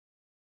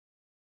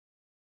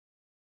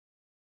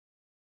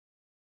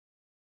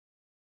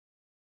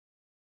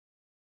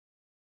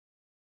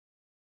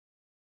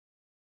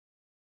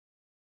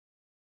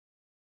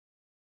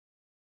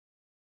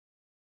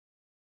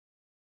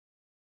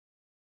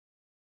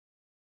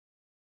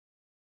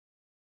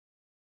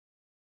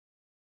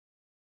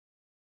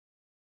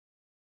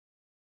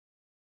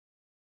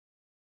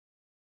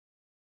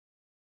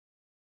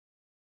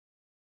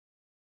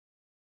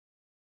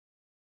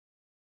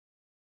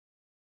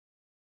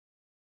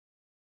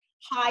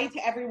hi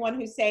to everyone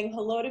who's saying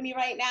hello to me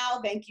right now.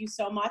 Thank you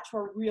so much.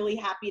 We're really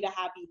happy to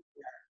have you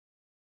here.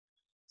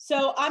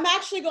 So I'm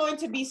actually going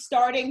to be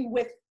starting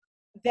with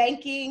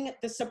thanking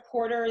the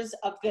supporters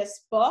of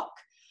this book.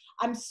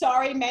 I'm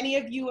sorry many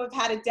of you have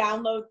had to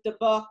download the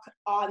book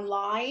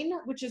online,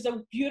 which is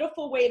a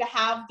beautiful way to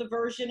have the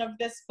version of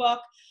this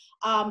book.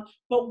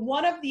 But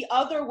one of the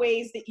other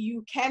ways that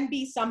you can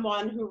be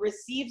someone who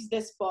receives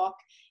this book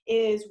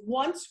is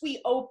once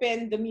we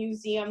open the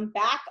museum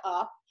back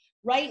up,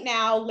 right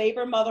now,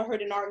 Labor,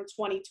 Motherhood, and Art in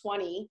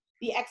 2020,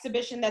 the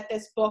exhibition that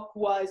this book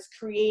was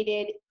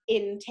created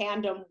in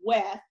tandem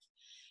with,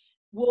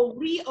 will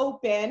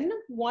reopen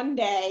one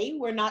day.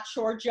 We're not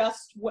sure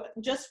just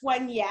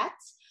when yet,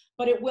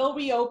 but it will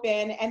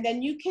reopen, and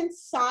then you can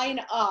sign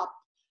up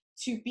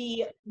to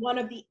be one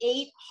of the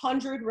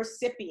 800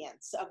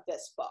 recipients of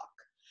this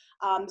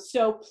book.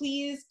 So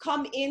please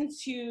come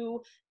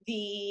into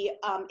the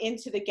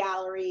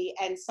gallery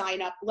and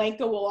sign up.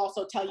 Lenka will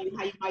also tell you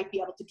how you might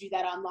be able to do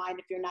that online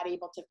if you're not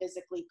able to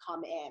physically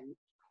come in.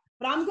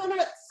 But I'm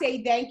gonna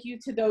say thank you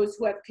to those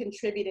who have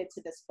contributed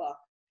to this book.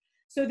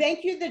 So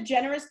thank you to the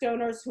generous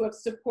donors who have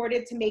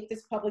supported to make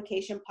this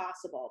publication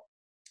possible.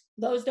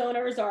 Those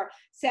donors are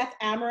Seth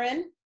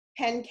Amarin,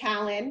 Penn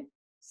Callan,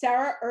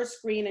 Sarah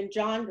Erskine and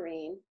John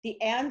Green,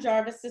 the Ann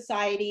Jarvis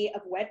Society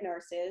of Wet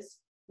Nurses,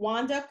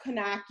 Wanda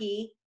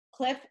Konaki,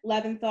 Cliff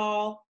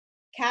Leventhal,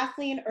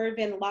 Kathleen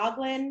Irvin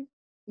Loughlin,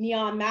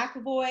 Neon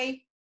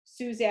McAvoy,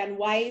 Suzanne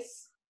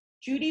Weiss,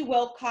 Judy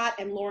Wilcott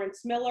and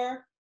Lawrence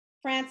Miller,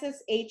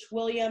 Francis H.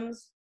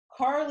 Williams,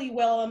 Carly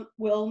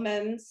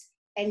Wilmans,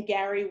 and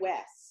Gary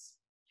West.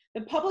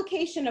 The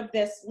publication of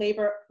this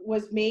labor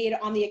was made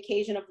on the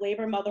occasion of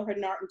Labor, Motherhood,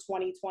 and Art in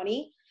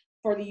 2020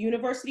 for the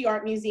University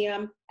Art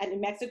Museum at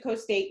New Mexico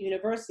State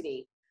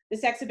University.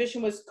 This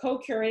exhibition was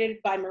co-curated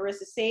by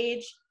Marissa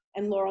Sage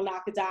and Laurel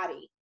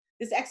Nakadati.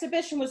 This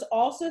exhibition was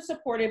also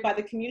supported by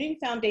the Community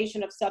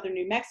Foundation of Southern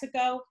New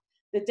Mexico,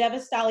 the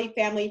Devastali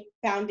Family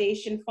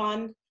Foundation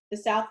Fund, the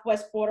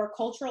Southwest Border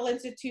Cultural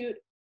Institute,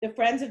 the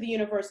Friends of the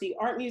University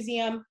Art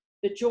Museum,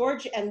 the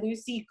George and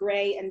Lucy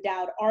Gray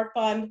Endowed Art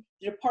Fund,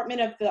 the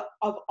Department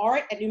of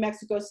Art at New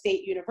Mexico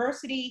State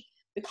University,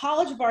 the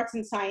College of Arts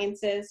and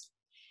Sciences.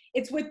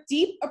 It's with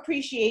deep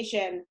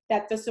appreciation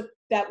that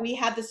we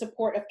had the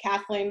support of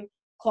Kathleen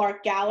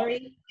Clark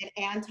Gallery and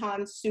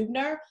Anton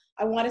Subner.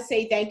 I want to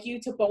say thank you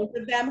to both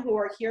of them who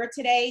are here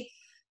today.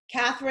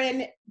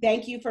 Catherine,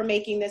 thank you for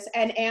making this,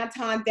 and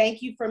Anton,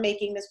 thank you for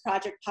making this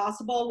project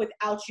possible.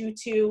 Without you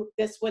two,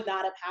 this would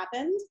not have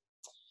happened.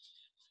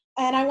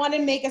 And I want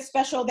to make a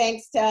special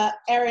thanks to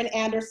Erin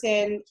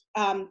Anderson,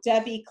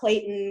 Debbie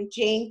Clayton,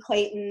 Jane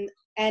Clayton,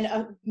 and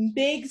a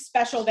big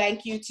special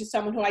thank you to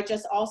someone who I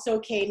just also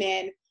came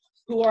in,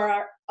 who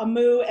are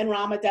Amu and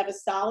Rama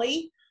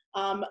Devastali.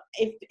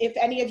 If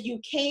any of you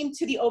came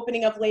to the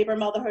opening of Labor,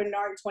 Motherhood, and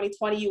Art in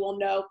 2020, you will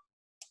know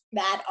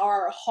that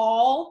our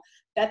hall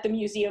that the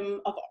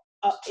Museum of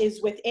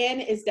is within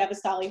is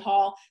Devastali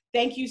Hall.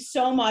 Thank you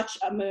so much,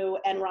 Amu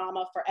and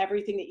Rama, for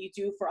everything that you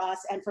do for us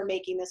and for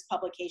making this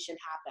publication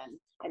happen.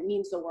 It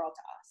means the world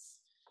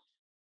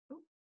to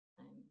us.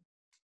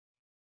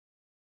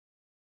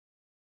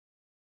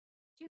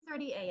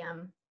 2:30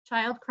 a.m.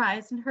 Child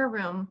cries in her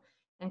room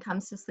and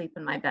comes to sleep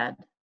in my bed.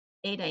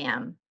 8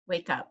 a.m.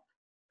 Wake up.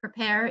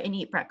 Prepare and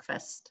eat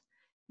breakfast.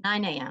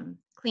 9 a.m.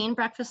 Clean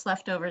breakfast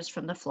leftovers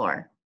from the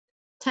floor.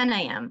 10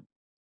 a.m.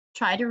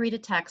 Try to read a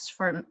text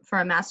for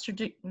a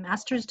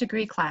master's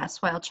degree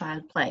class while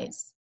child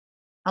plays.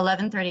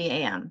 11:30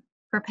 a.m.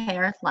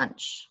 Prepare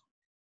lunch.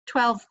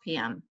 12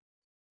 p.m.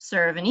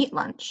 Serve and eat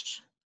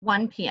lunch.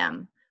 1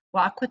 p.m.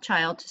 Walk with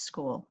child to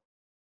school.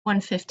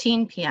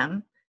 1:15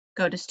 p.m.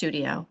 Go to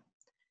studio.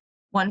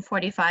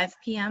 1:45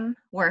 p.m.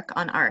 Work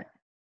on art.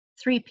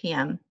 3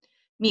 p.m.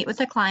 Meet with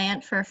a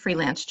client for a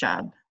freelance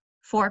job.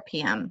 4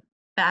 p.m.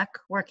 Back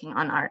working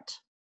on art.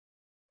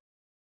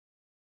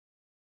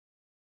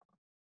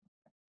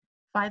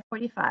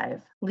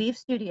 5:45, leave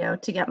studio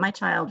to get my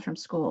child from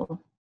school.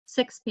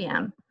 6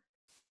 p.m.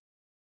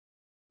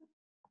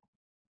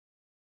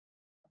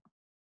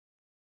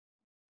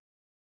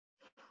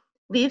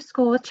 Leave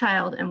school with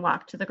child and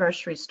walk to the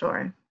grocery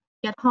store.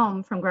 Get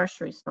home from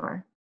grocery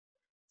store.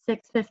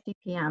 6:50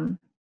 p.m.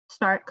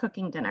 Start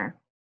cooking dinner.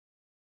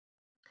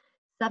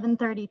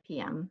 7:30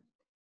 p.m.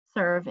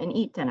 Serve and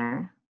eat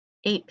dinner.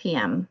 8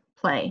 p.m.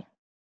 Play.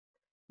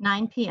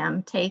 9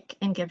 p.m. Take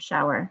and give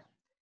shower.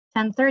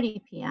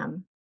 10:30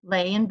 p.m.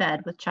 Lay in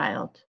bed with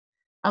child.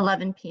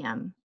 11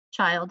 p.m.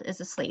 Child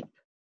is asleep.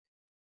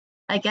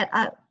 I get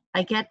out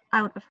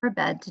of her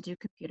bed to do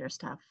computer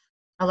stuff.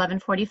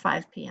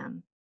 11:45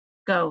 p.m.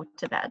 Go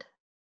to bed.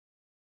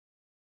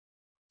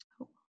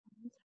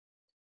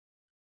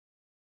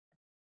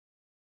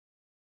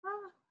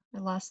 I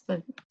lost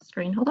the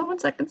screen. Hold on one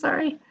second,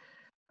 sorry.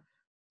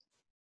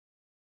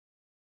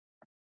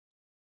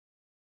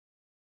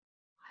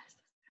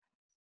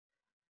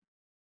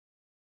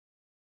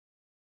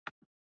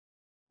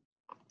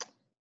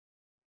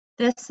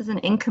 This is an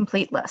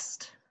incomplete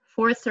list.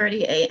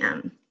 4:30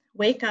 a.m.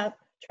 Wake up,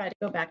 try to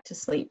go back to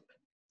sleep.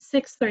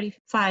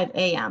 6:35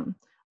 a.m.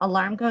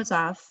 Alarm goes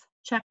off.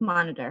 Check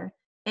monitor.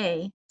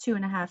 A,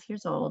 2.5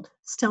 years old,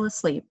 still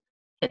asleep.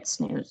 Hit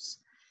snooze.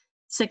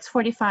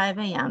 6:45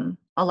 a.m.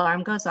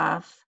 Alarm goes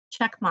off.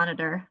 Check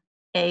monitor.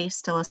 A,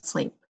 still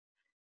asleep.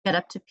 Get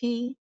up to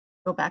pee.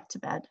 Go back to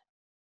bed.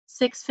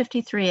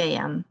 6:53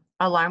 a.m.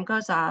 Alarm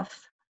goes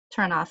off.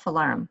 Turn off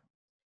alarm.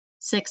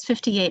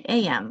 6:58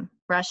 a.m.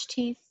 Brush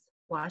teeth.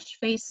 Wash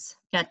face.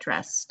 Get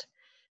dressed.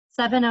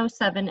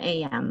 7:07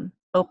 a.m.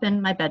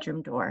 Open my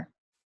bedroom door.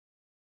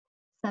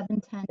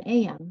 7:10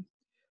 a.m.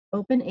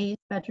 Open A's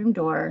bedroom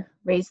door,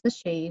 raise the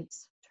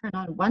shades, turn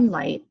on one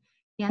light,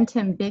 hand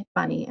him Big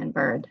Bunny and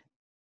Bird.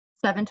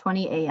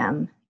 7:20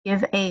 a.m.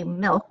 Give A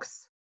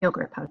milks,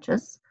 yogurt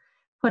pouches,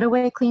 put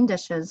away clean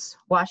dishes,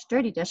 wash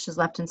dirty dishes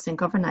left in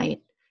sink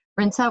overnight,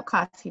 rinse out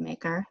coffee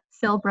maker,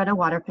 fill Brita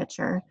water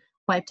pitcher,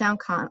 wipe down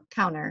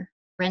counter,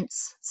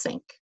 rinse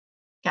sink,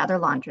 gather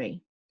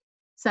laundry.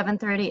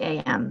 7:30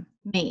 a.m.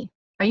 Me.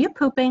 Are you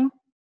pooping?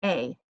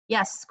 A.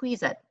 Yes,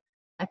 squeeze it.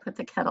 I put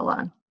the kettle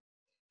on.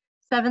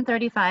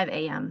 7:35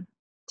 a.m.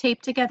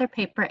 Tape together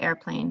paper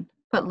airplane.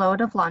 Put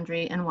load of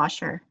laundry in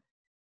washer.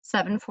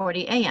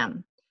 7:40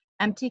 a.m.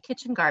 Empty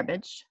kitchen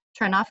garbage.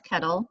 Turn off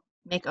kettle.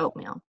 Make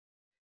oatmeal.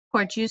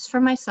 Pour juice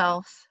for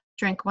myself.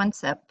 Drink one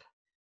sip.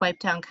 Wipe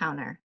down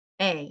counter.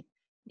 A.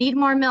 Need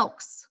more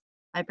milks.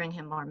 I bring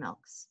him more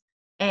milks.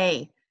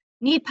 A.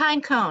 Need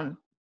pine cone.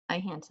 I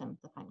hand him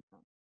the pine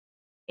cone.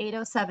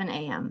 8:07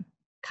 a.m.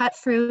 Cut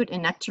fruit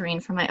and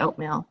nectarine for my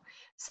oatmeal.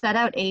 Set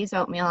out A's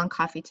oatmeal on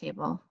coffee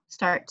table.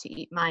 Start to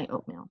eat my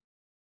oatmeal.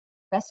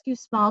 Rescue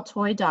small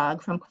toy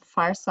dog from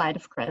far side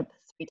of crib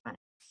 3 times.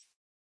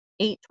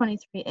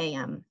 8:23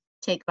 a.m.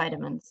 Take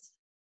vitamins.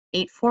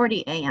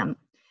 8:40 a.m.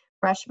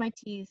 Brush my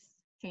teeth,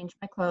 change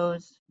my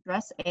clothes,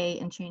 dress A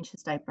and change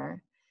his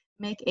diaper.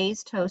 Make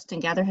A's toast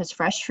and gather his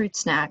fresh fruit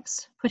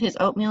snacks. Put his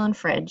oatmeal in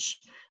fridge.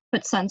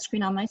 Put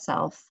sunscreen on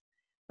myself.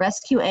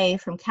 Rescue A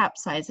from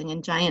capsizing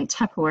in giant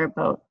Tupperware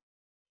boat.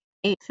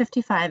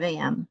 8:55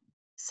 a.m.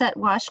 Set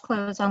wash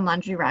clothes on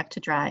laundry rack to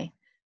dry.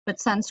 Put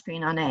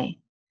sunscreen on A.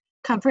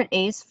 Comfort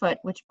A's foot,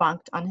 which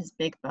bonked on his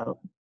big boat.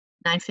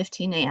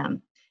 9:15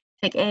 a.m.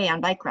 Take A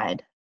on bike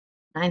ride.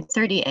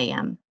 9:30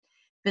 a.m.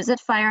 Visit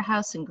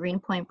Firehouse in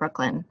Greenpoint,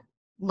 Brooklyn.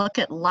 Look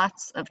at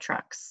lots of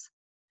trucks.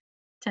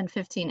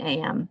 10:15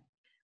 a.m.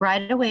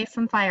 Ride away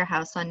from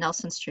Firehouse on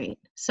Nelson Street.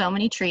 So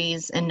many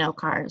trees and no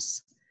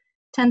cars.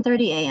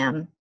 10:30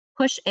 a.m.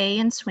 Push A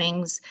in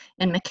swings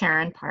in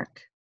McCarran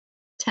Park.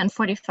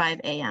 10:45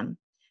 a.m.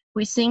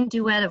 We sing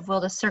duet of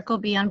Will the Circle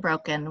Be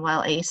Unbroken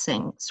while A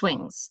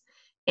swings.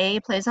 A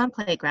plays on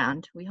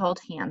playground. We hold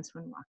hands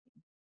when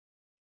walking.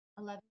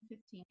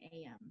 11:15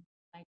 a.m.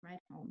 Bike ride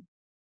home.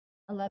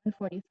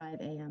 11:45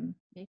 a.m.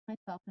 Make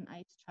myself an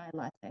iced chai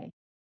latte.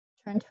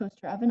 Turn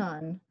toaster oven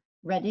on.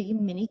 Ready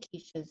mini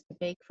quiches to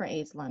bake for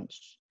A's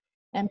lunch.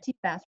 Empty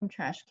bathroom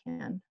trash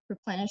can.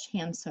 Replenish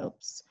hand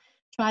soaps.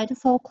 Try to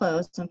fold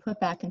clothes and put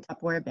back in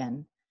Tupperware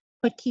bin.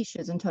 Put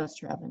quiches in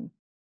toaster oven.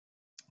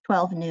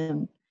 12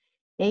 noon.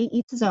 A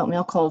eats his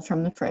oatmeal cold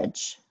from the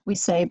fridge. We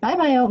say,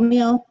 bye-bye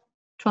oatmeal.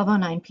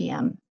 12:09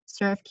 p.m.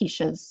 Serve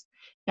quiches.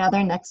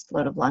 Gather next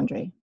load of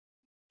laundry.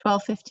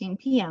 12:15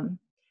 p.m.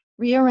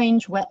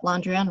 Rearrange wet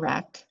laundry on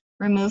rack.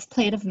 Remove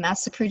plate of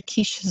massacred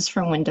quiches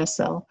from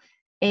windowsill.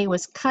 A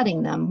was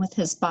cutting them with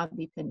his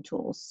bobby pin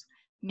tools.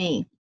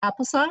 Me.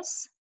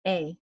 Applesauce?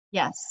 A.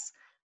 Yes.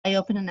 I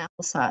open an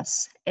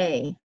applesauce.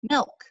 A.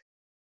 Milk.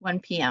 1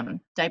 p.m.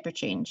 Diaper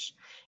change.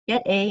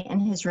 Get A in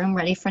his room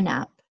ready for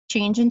nap.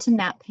 Change into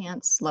nap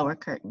pants, lower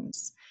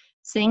curtains.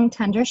 Sing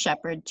Tender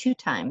Shepherd 2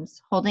 times,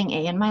 holding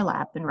A in my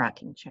lap in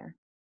rocking chair.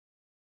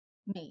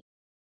 Me.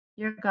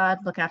 Dear God,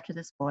 look after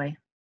this boy.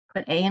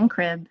 Put A in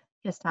crib,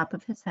 kiss top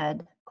of his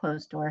head,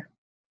 close door.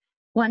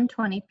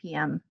 1:20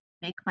 p.m.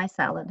 Make my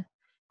salad.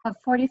 Have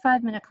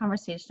 45-minute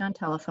conversation on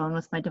telephone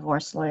with my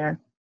divorce lawyer.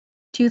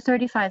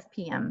 2:35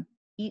 p.m.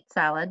 Eat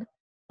salad.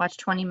 Watch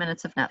 20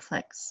 minutes of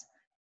Netflix.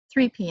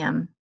 3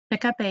 p.m.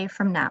 Pick up A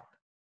from nap.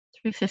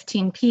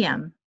 3:15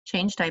 p.m.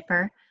 Change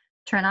diaper.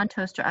 Turn on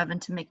toaster oven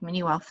to make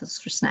mini waffles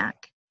for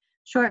snack.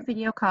 Short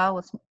video call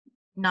with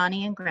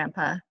Nani and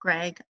Grandpa,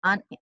 Greg,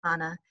 Aunt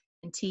Anna,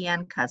 and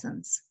T.N.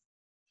 cousins.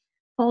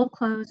 Fold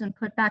clothes and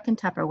put back in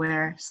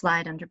Tupperware.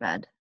 Slide under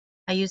bed.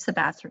 I use the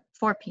bathroom.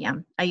 4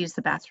 p.m. I use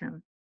the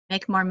bathroom.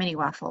 Make more mini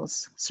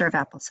waffles. Serve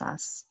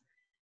applesauce.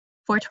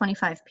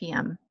 4:25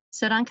 p.m.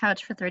 Sit on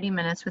couch for 30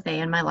 minutes with A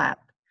in my lap.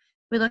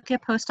 We look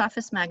at Post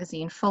Office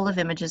magazine full of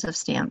images of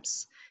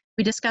stamps.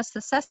 We discuss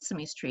the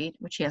Sesame Street,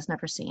 which he has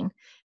never seen,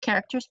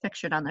 characters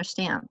pictured on their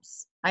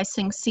stamps. I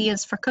sing C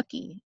is for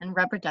cookie and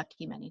rubber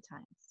ducky many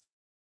times.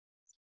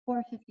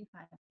 4:55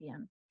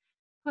 p.m.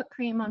 Put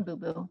cream on Boo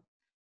Boo.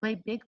 Play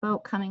big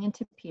boat coming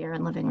into pier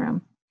in living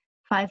room.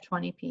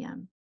 5:20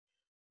 p.m.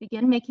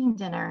 Begin making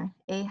dinner.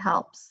 A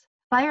helps.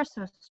 Fire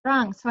so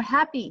strong, so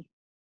happy.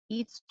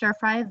 Eat stir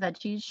fry,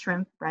 veggies,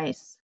 shrimp,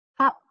 rice.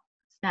 Pop,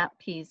 snap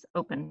peas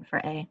open for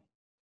A.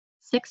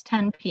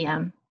 6:10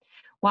 p.m.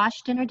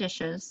 Wash dinner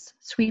dishes,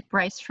 sweep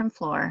rice from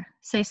floor,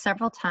 say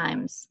several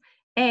times,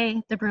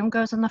 A, the broom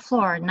goes on the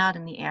floor, not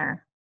in the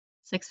air.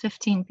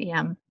 6:15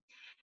 p.m.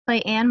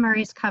 Play Anne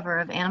Murray's cover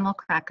of Animal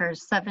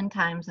Crackers 7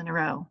 times in a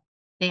row.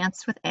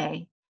 Dance with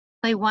A.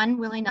 Play one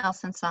Willie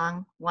Nelson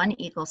song, one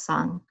Eagles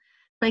song.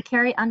 Play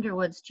Carrie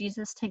Underwood's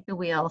Jesus Take the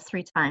Wheel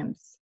 3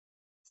 times.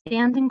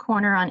 Stand in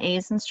corner on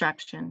A's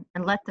instruction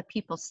and let the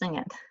people sing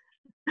it.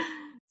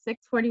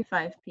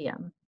 6:45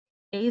 p.m.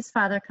 A's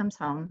father comes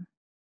home.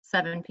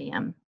 7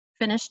 p.m.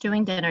 Finish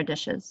doing dinner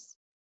dishes.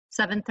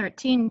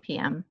 7:13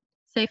 p.m.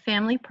 Say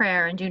family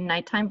prayer and do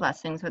nighttime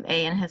blessings with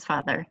A and his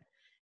father.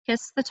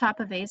 Kiss the top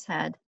of A's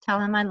head, tell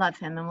him I love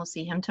him and we'll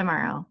see him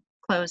tomorrow.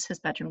 Close his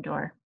bedroom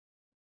door.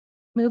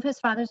 Move his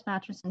father's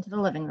mattress into the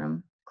living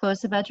room.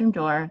 Close the bedroom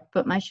door,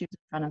 put my shoes in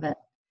front of it.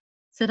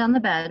 Sit on the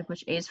bed,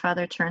 watch A's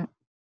father turn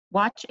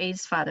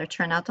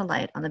out the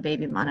light on the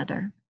baby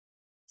monitor.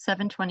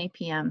 7:20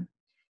 p.m.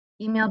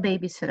 Email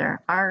babysitter,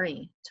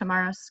 RE,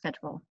 tomorrow's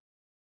schedule.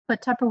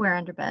 Put Tupperware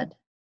under bed.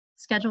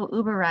 Schedule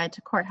Uber ride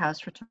to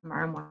courthouse for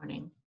tomorrow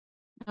morning.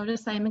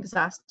 Notice I am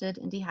exhausted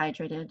and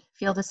dehydrated.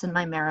 Feel this in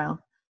my marrow.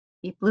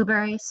 Eat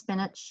blueberry,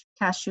 spinach,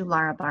 cashew,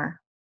 Larabar.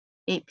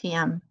 8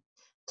 p.m.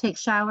 Take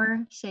shower,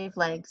 shave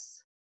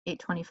legs.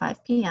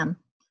 8:25 p.m.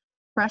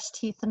 Brush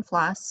teeth and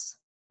floss.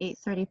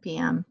 8:30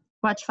 p.m.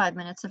 Watch 5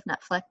 minutes of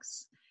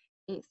Netflix.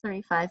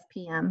 8:35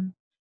 p.m.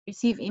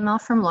 Receive email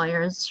from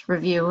lawyers,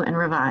 review and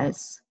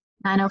revise.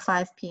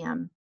 9:05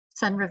 p.m.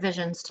 Send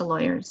revisions to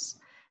lawyers.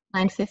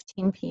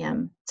 9:15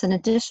 p.m. Send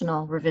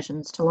additional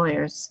revisions to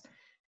lawyers.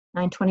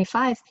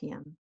 9:25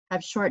 p.m.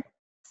 Have short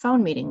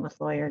phone meeting with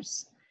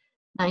lawyers.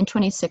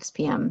 9:26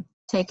 p.m.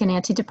 Take an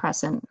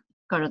antidepressant.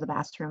 Go to the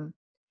bathroom.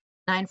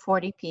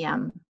 9:40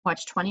 p.m.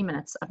 Watch 20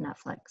 minutes of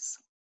Netflix.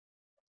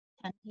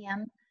 10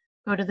 p.m.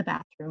 Go to the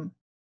bathroom.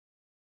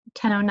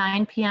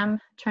 10:09 p.m.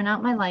 Turn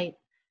out my light.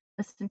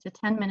 Listen to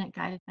 10-minute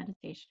guided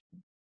meditation.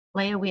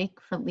 Lay awake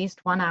for at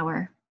least 1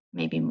 hour,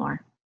 maybe more.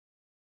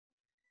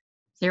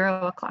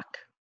 0 o'clock.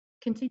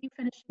 Continue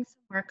finishing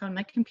some work on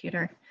my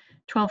computer.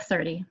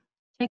 12:30.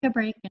 Take a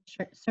break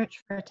and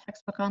search for a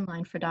textbook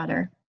online for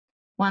daughter.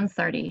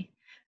 1:30.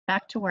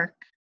 Back to work.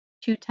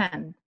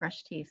 2:10.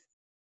 Brush teeth.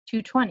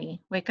 2:20.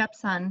 Wake up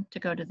son to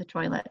go to the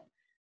toilet.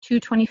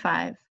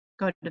 2:25.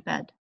 Go to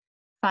bed.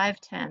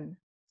 5:10.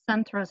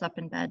 Son throws up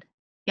in bed.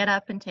 Get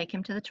up and take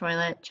him to the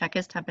toilet. Check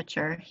his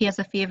temperature. He has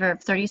a fever of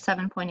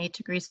 37.8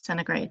 degrees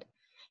centigrade.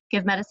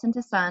 Give medicine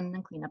to son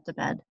and clean up the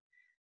bed.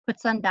 Put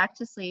son back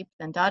to sleep,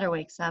 then daughter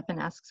wakes up and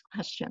asks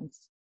questions.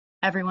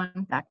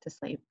 Everyone back to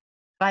sleep.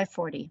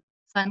 5:40.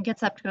 Son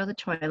gets up to go to the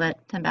toilet,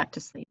 then back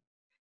to sleep.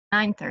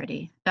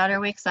 9:30. Daughter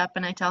wakes up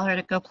and I tell her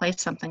to go play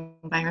something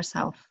by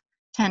herself.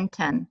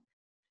 10:10.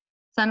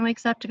 Son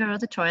wakes up to go to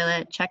the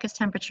toilet, check his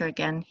temperature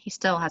again. He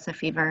still has a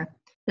fever.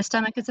 His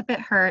stomach is a bit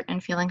hurt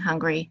and feeling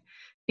hungry.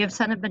 Give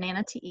son a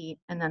banana to eat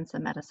and then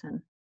some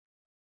medicine.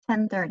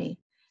 10:30.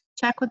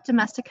 Check with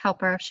domestic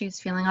helper if she's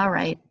feeling all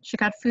right. She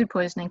got food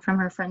poisoning from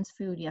her friend's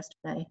food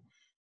yesterday.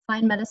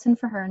 Find medicine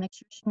for her and make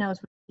sure she knows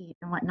what to eat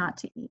and what not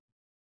to eat.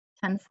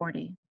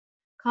 10:40.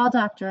 Call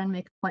doctor and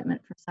make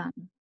appointment for son.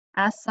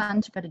 Ask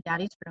son to go to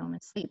daddy's room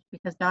and sleep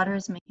because daughter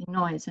is making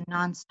noise and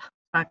non-stop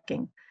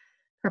talking.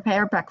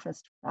 Prepare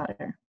breakfast for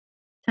daughter.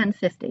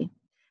 10:50.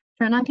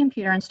 Turn on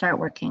computer and start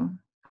working.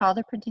 Call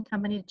the printing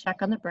company to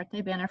check on the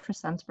birthday banner for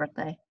son's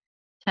birthday.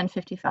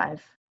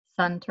 10:55.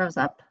 Son throws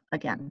up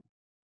again.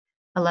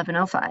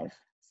 11:05.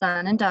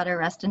 Son and daughter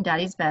rest in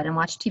daddy's bed and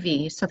watch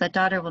TV so that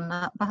daughter will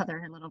not bother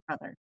her little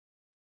brother.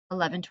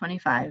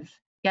 11:25.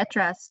 Get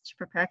dressed,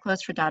 prepare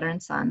clothes for daughter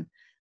and son.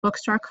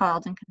 Bookstore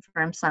called and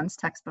confirmed son's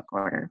textbook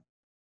order.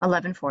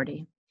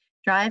 11:40.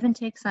 Drive and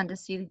take son to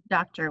see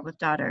doctor with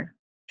daughter.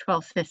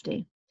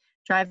 12:50.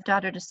 Drive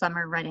daughter to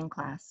summer writing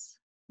class.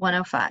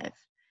 1:05.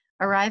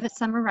 Arrive at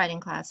summer writing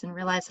class and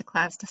realize the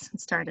class doesn't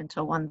start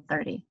until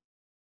 1:30.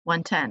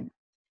 1:10.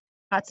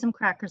 Got some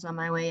crackers on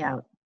my way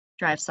out.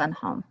 Drive son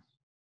home.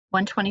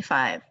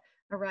 1:25.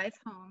 Arrive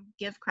home,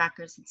 give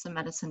crackers and some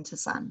medicine to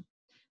son.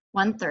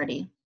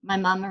 1:30. My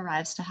mom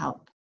arrives to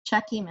help.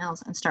 Check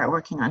emails and start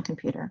working on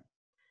computer.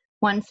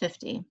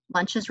 1:50.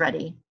 Lunch is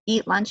ready.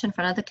 Eat lunch in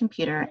front of the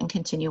computer and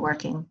continue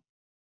working.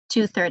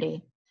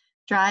 2:30.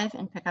 Drive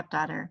and pick up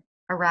daughter.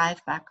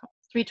 Arrive back home.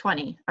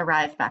 3:20.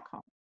 Arrive back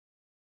home.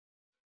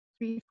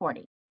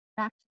 3:40.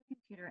 Back to the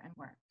computer and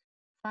work.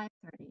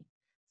 5:30.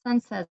 Son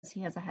says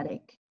he has a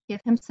headache.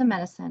 Give him some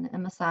medicine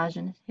and massage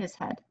in his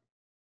head.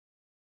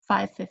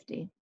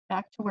 5:50.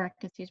 Back to work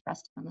as he's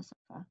resting on the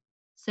sofa.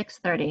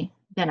 6:30.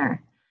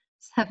 Dinner.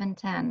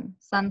 7:10.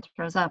 Son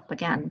throws up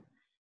again.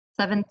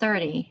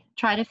 7:30.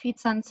 Try to feed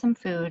son some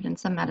food and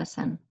some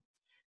medicine.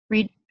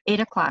 Read 8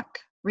 o'clock.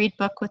 Read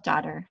book with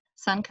daughter.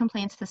 Son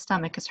complains his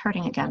stomach is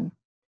hurting again.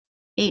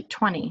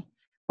 8:20.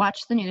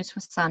 Watch the news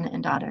with son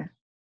and daughter.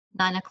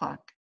 9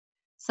 o'clock.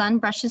 Son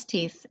brushes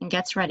teeth and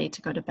gets ready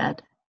to go to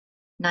bed.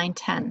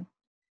 9:10.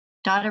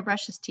 Daughter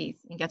brushes teeth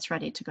and gets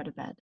ready to go to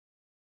bed.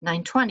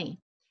 9:20.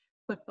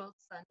 Put both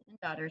son and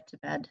daughter to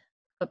bed.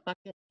 Put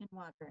bucket and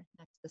water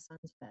next to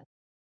son's bed.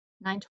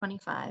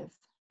 9:25.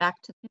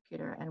 Back to the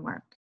computer and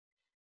work.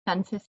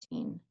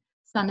 10:15.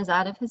 Son is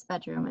out of his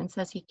bedroom and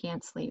says he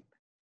can't sleep.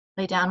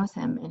 Lay down with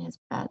him in his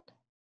bed.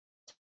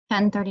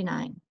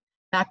 10:39,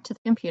 back to the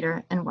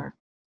computer and work.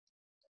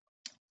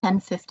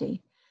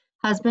 10:50,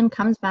 husband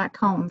comes back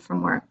home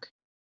from work.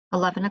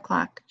 11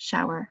 o'clock,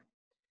 shower.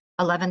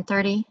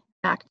 11:30,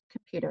 back to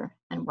computer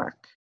and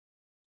work.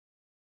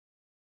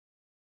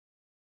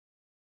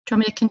 Do you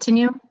want me to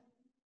continue?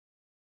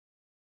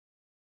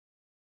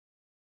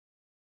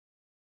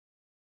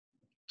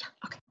 Yeah,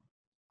 okay.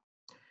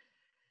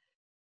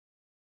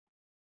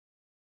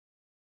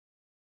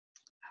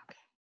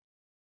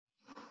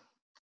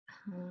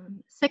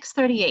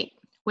 6:38,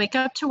 wake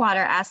up to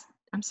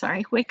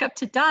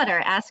daughter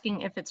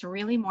asking if it's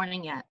really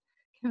morning yet.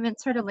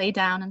 Convince her to lay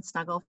down and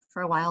snuggle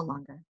for a while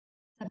longer.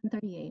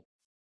 7:38,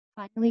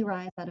 finally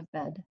rise out of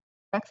bed.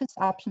 Breakfast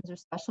options are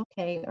Special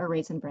K or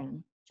Raisin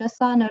Bran. Just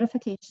saw a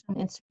notification on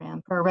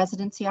Instagram for a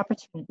residency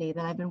opportunity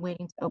that I've been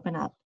waiting to open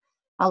up.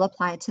 I'll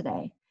apply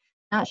today.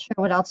 Not sure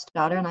what else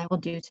daughter and I will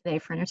do today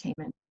for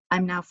entertainment.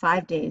 I'm now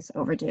 5 days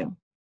overdue.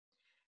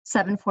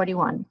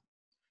 7:41,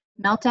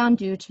 meltdown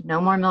due to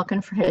no more milk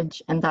in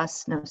fridge and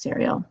thus no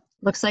cereal.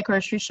 Looks like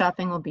grocery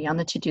shopping will be on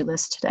the to-do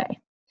list today.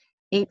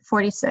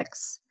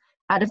 8:46,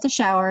 out of the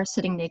shower,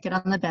 sitting naked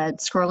on the bed,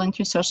 scrolling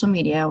through social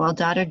media while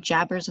daughter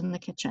jabbers in the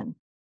kitchen.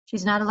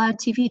 She's not allowed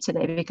TV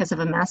today because of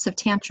a massive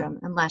tantrum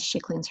unless she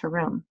cleans her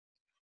room.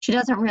 She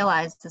doesn't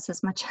realize this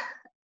is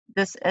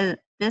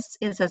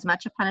as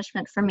much a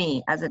punishment for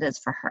me as it is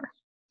for her.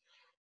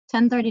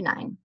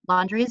 10:39,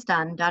 laundry is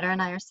done. Daughter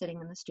and I are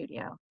sitting in the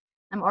studio.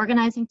 I'm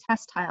organizing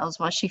test tiles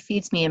while she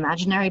feeds me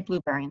imaginary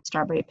blueberry and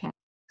strawberry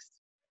pancakes.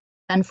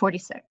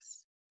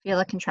 10:46, feel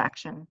a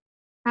contraction.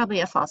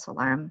 Probably a false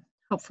alarm.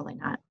 Hopefully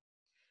not.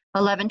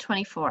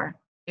 11:24,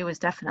 it was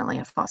definitely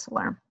a false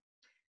alarm.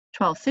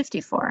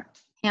 12:54,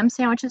 ham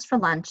sandwiches for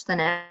lunch, then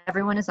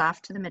everyone is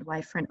off to the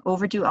midwife for an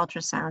overdue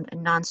ultrasound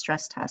and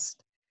non-stress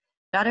test.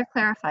 Daughter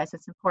clarifies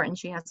it's important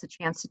she has the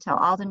chance to tell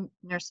all the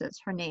nurses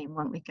her name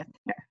when we get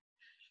there.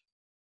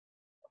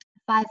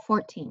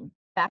 5:14,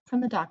 back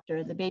from the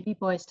doctor, the baby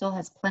boy still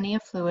has plenty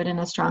of fluid and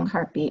a strong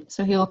heartbeat,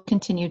 so he will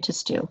continue to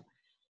stew.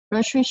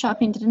 Grocery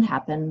shopping didn't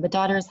happen, but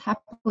daughter is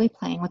happily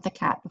playing with the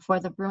cat before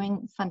the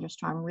brewing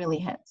thunderstorm really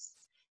hits.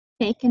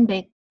 Take and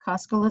bake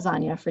Costco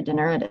lasagna for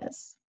dinner it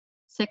is.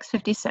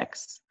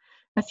 6:56,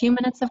 a few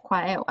minutes of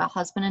quiet while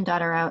husband and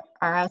daughter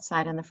are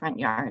outside in the front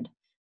yard,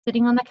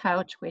 sitting on the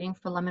couch waiting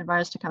for lemon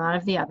bars to come out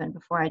of the oven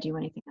before I do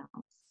anything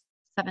else.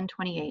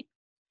 7:28,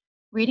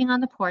 reading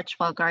on the porch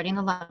while guarding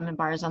the lemon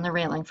bars on the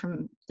railing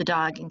from the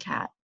dog and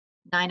cat.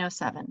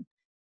 9:07,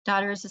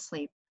 daughter is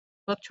asleep.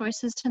 Book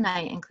choices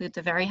tonight include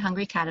The Very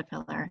Hungry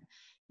Caterpillar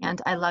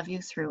and I Love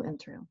You Through and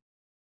Through.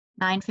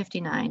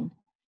 9:59,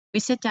 we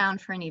sit down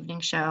for an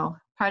evening show.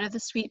 Part of the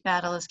sweet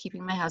battle is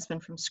keeping my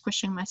husband from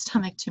squishing my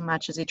stomach too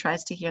much as he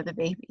tries to hear the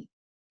baby.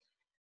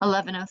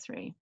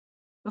 11:03,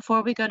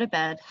 before we go to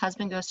bed,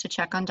 husband goes to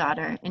check on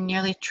daughter and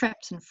nearly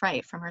trips in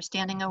fright from her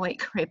standing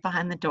awake right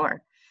behind the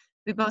door.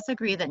 We both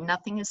agree that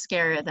nothing is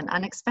scarier than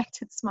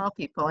unexpected small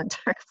people in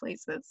dark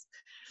places.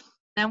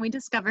 Then we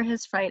discover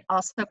his fright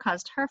also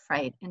caused her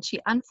fright, and she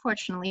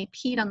unfortunately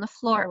peed on the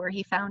floor where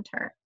he found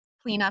her.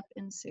 Cleanup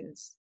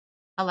ensues.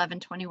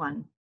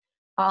 11:21,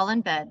 all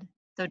in bed,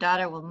 though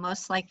daughter will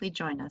most likely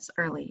join us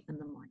early in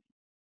the morning.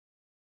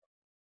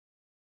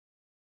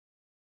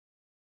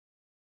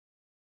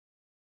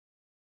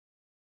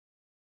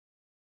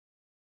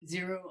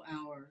 Zero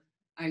hour,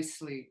 I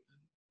sleep.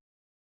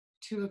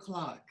 2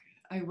 o'clock,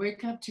 I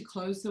wake up to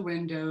close the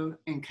window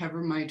and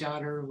cover my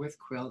daughter with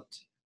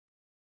quilt.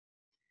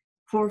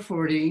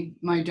 4:40,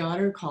 my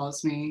daughter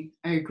calls me.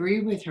 I agree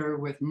with her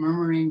with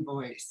murmuring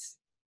voice.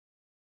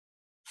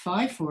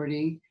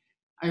 5:40,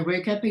 I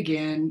wake up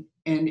again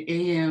and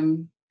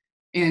am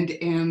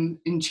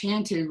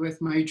enchanted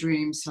with my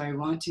dream, so I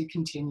want to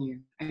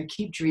continue. I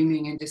keep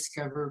dreaming and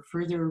discover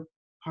further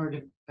part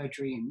of a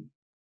dream.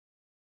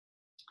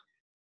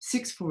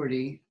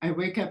 6:40, I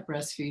wake up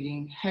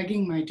breastfeeding,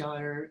 hugging my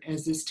daughter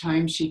as this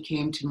time she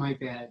came to my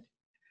bed.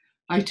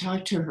 I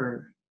talk to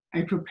her.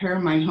 I prepare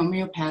my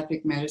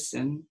homeopathic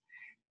medicine.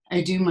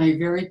 I do my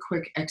very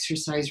quick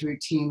exercise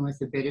routine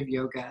with a bit of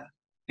yoga.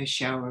 I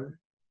shower.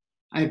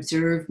 I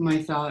observe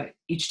my thought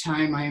each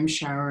time I am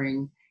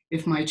showering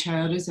if my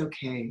child is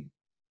okay.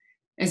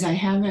 As I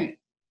haven't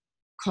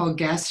called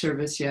gas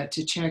service yet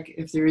to check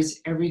if there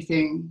is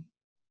everything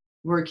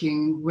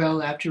working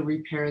well after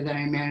repair that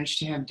I managed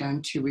to have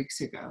done 2 weeks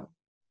ago.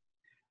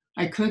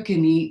 I cook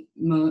and eat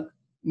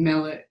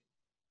millet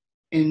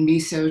and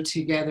miso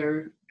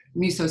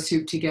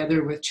soup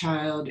together with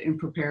child and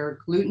prepare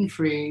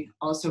gluten-free,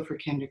 also for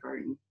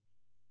kindergarten.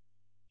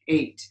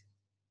 8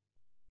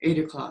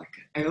 o'clock,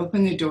 I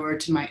open the door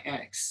to my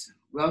ex,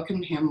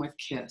 welcome him with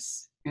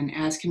kiss, and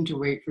ask him to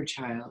wait for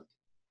child.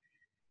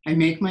 I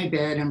make my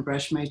bed and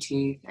brush my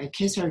teeth. I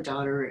kiss our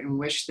daughter and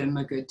wish them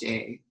a good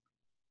day.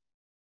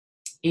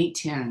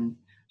 8:10,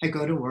 I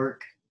go to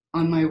work.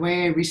 On my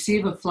way, I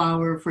receive a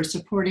flower for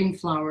supporting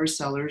flower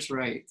sellers'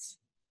 rights.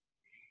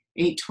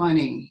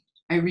 8:20,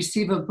 I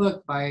receive a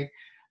book by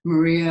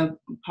Maria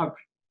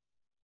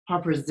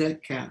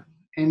Paprzycka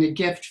and a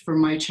gift for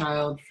my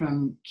child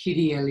from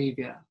Kitty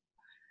Olivia.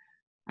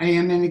 I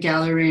am in the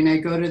gallery and I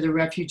go to the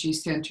refugee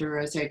center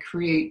as I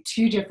create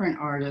 2 different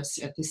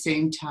artists at the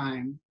same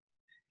time.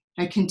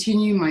 I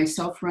continue my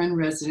self-run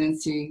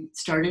residency,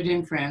 started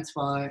in France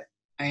while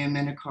I am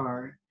in a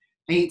car.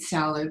 I eat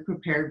salad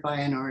prepared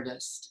by an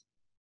artist.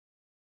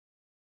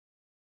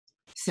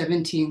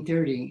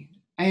 17:30.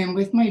 I am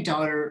with my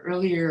daughter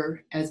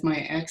earlier as my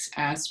ex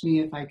asked me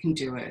if I can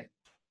do it.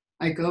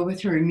 I go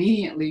with her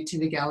immediately to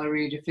the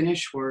gallery to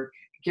finish work,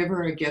 give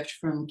her a gift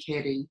from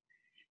Katie.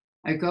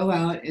 I go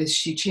out as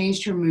she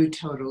changed her mood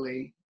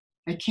totally.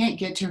 I can't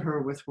get to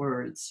her with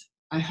words.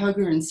 I hug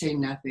her and say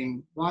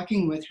nothing,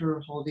 walking with her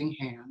holding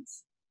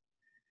hands.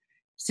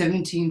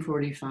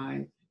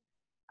 17:45.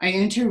 I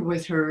enter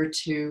with her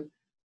to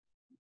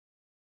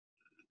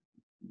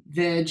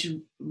Veg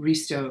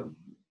Risto.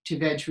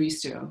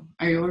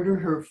 I order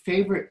her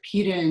favorite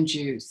pita and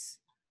juice.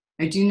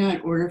 I do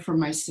not order for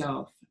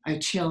myself. I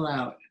chill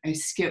out. I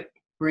skip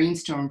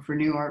brainstorm for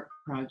new art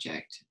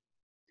project.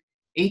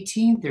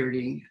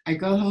 18:30. I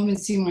go home and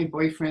see my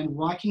boyfriend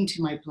walking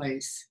to my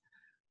place.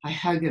 I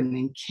hug him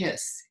and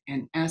kiss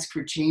and ask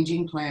for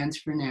changing plans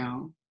for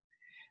now.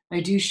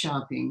 I do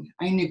shopping.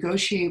 I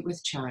negotiate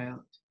with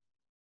child.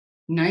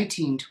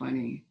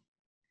 19:20.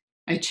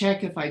 I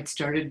check if I'd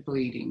started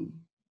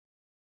bleeding.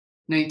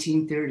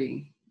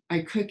 19:30.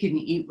 I cook and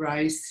eat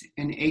rice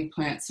and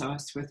eggplant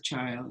sauce with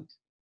child.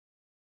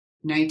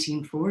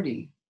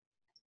 19:40.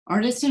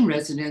 Artist in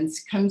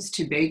residence comes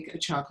to bake a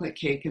chocolate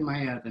cake in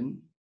my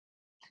oven.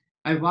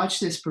 I watch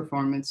this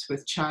performance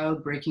with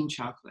child breaking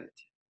chocolate.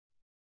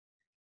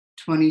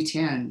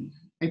 2010.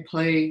 I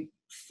play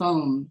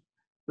foam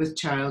with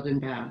child in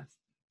bath.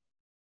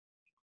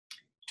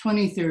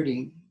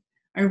 20:30.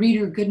 I read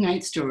her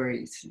goodnight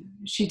stories.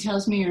 She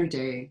tells me her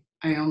day.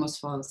 I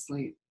almost fall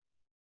asleep.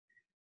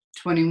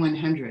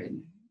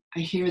 2100. I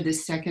hear the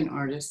second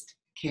artist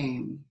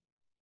came.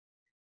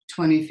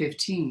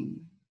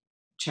 2015.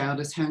 Child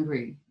is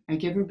hungry. I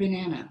give her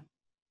banana.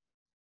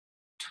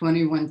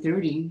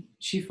 21:30.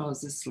 She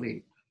falls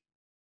asleep.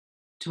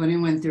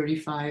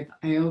 21:35.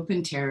 I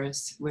open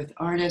terrace. With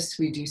artists,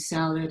 we do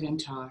salad and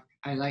talk.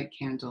 I light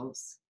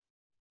candles.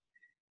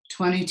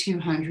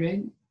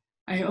 2200.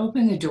 I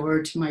open the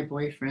door to my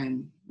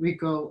boyfriend. We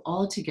go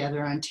all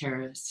together on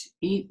terrace,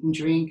 eat and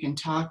drink and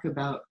talk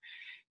about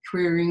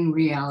queering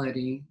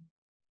reality.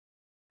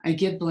 I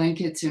give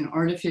blankets and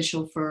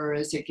artificial fur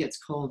as it gets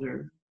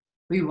colder.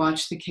 We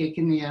watch the cake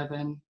in the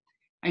oven.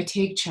 I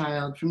take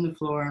child from the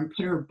floor and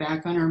put her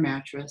back on her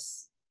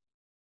mattress.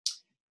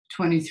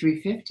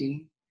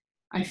 23:50.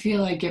 I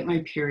feel I get my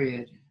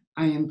period.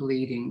 I am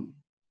bleeding.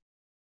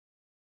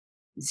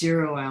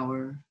 0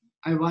 hour.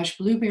 I wash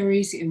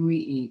blueberries and we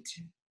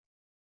eat.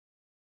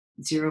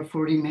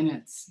 0:40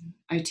 minutes.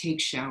 I take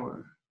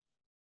shower.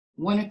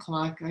 1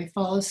 o'clock. I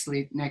fall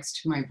asleep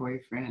next to my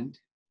boyfriend.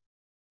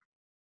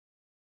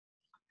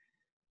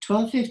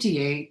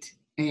 12:58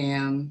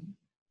 a.m.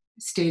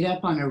 Stayed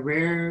up on a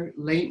rare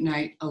late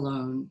night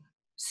alone,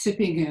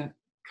 sipping a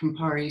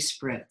Campari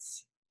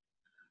spritz.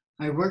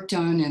 I worked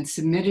on and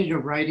submitted a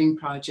writing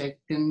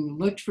project, then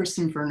looked for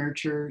some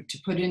furniture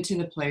to put into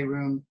the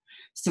playroom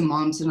some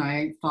moms and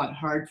I fought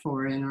hard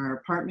for in our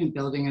apartment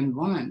building and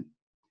won.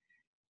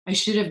 I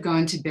should have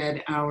gone to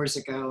bed hours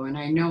ago, and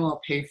I know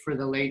I'll pay for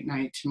the late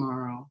night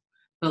tomorrow.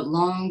 But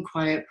long,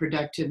 quiet,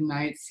 productive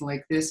nights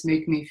like this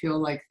make me feel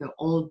like the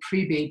old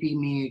pre-baby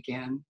me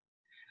again.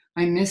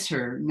 I miss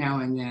her now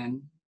and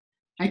then.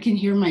 I can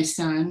hear my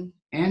son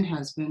and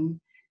husband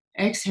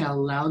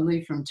exhale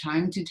loudly from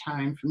time to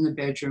time from the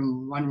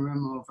bedroom 1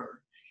 room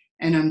over.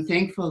 And I'm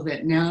thankful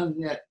that now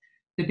that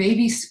the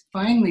baby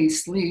finally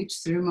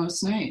sleeps through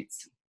most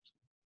nights.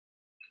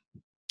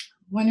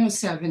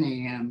 1:07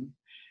 a.m.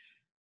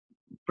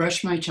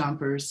 Brush my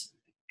chompers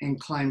and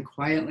climb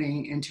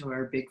quietly into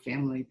our big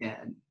family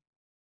bed.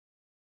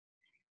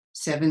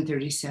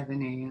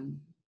 7:37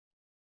 a.m.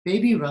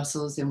 Baby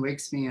rustles and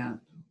wakes me up.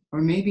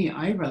 Or maybe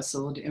I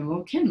rustled and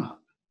woke him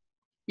up.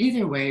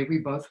 Either way, we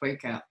both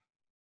wake up.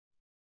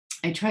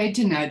 I tried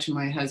to nudge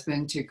my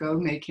husband to go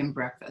make him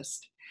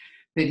breakfast,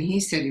 but he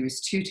said he was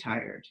too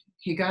tired.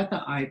 He got the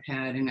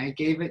iPad and I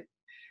gave it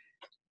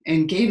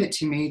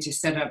to me to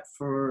set up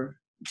for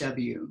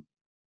W.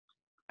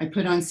 I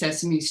put on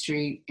Sesame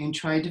Street and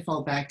tried to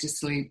fall back to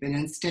sleep and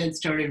instead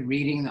started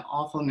reading the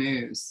awful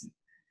news.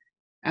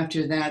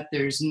 After that,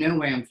 there's no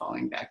way I'm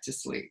falling back to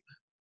sleep.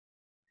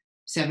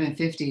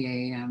 7:50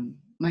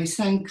 a.m. My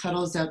son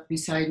cuddles up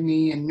beside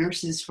me and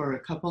nurses for a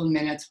couple of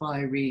minutes while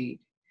I read.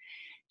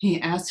 He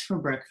asks for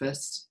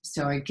breakfast,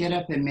 so I get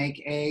up and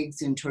make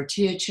eggs and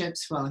tortilla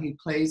chips while he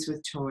plays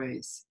with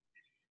toys.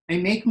 I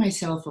make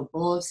myself a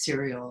bowl of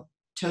cereal,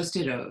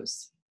 Toasted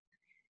O's.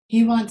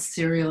 He wants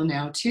cereal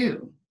now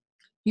too.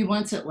 He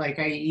wants it like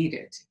I eat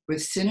it,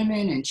 with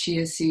cinnamon and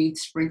chia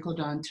seeds sprinkled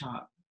on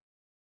top.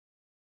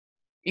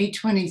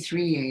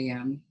 8:23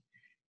 a.m.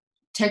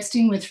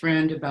 Texting with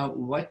friend about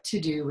what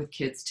to do with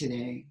kids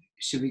today.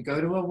 Should we go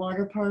to a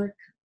water park,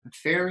 a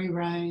ferry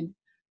ride,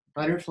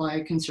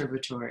 butterfly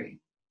conservatory?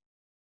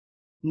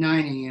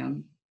 9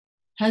 a.m.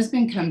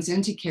 Husband comes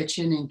into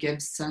kitchen and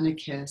gives son a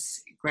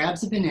kiss,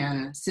 grabs a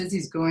banana, says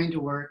he's going to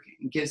work,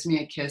 and gives me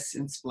a kiss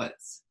and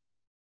splits.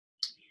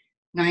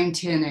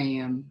 9:10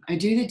 a.m. I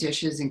do the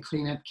dishes and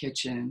clean up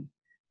kitchen.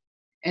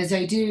 As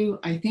I do,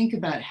 I think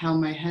about how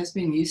my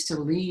husband used to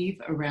leave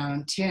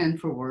around 10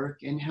 for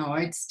work and how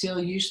I'd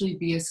still usually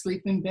be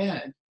asleep in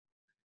bed.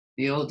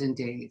 The olden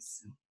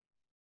days.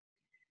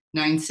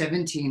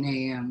 9:17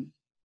 a.m.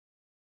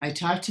 I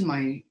talk to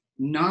my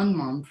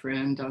non-mom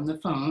friend on the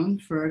phone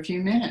for a few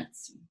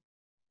minutes.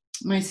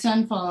 My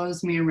son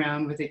follows me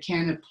around with a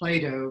can of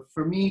Play-Doh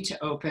for me to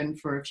open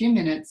for a few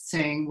minutes,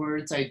 saying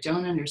words I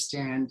don't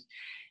understand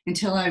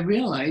until I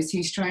realize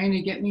he's trying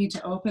to get me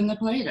to open the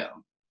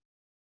Play-Doh.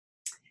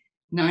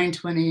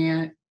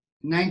 9:20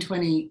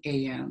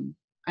 a.m.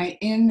 I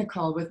end the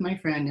call with my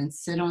friend and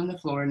sit on the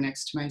floor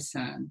next to my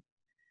son.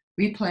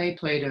 We play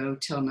Play-Doh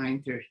till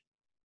 9:30,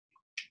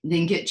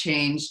 then get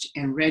changed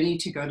and ready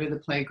to go to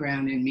the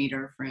playground and meet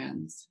our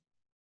friends.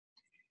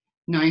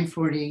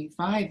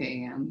 9:45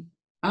 a.m.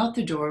 Out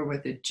the door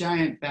with a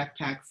giant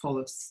backpack full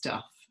of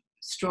stuff,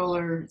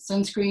 stroller,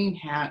 sunscreen,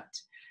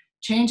 hat,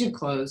 change of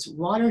clothes,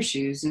 water,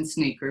 shoes, and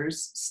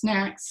sneakers,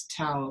 snacks,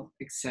 towel,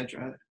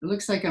 etc. It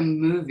looks like I'm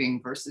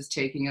moving versus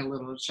taking a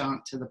little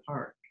jaunt to the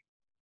park.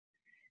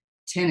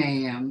 10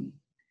 a.m.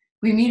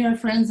 We meet our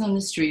friends on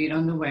the street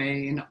on the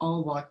way and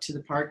all walk to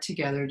the park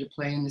together to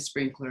play in the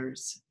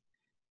sprinklers.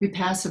 We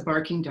pass a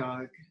barking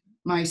dog.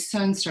 My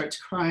son starts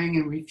crying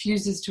and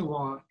refuses to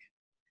walk.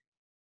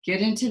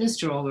 Get into the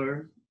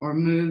stroller or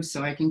move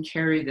so I can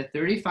carry the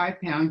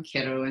 35-pound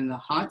kiddo in the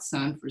hot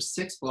sun for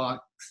 6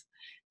 blocks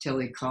till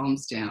he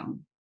calms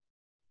down.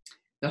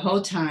 The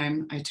whole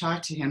time I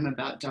talk to him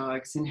about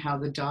dogs and how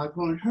the dog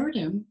won't hurt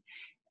him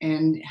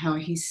and how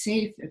he's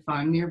safe if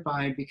I'm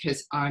nearby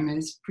because I'm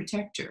his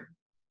protector.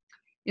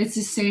 It's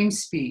the same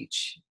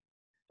speech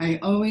I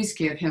always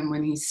give him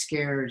when he's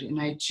scared, and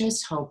I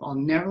just hope I'll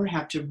never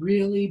have to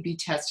really be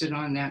tested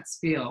on that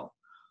spiel,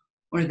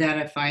 or that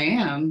if I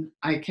am,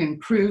 I can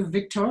prove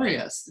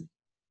victorious.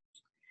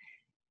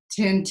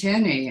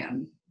 10:10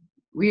 a.m.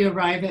 We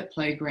arrive at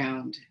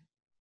playground.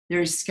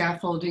 There's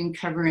scaffolding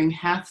covering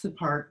half the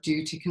park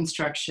due to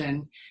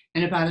construction,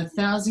 and about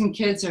 1,000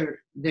 kids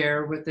are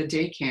there with the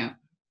day camp,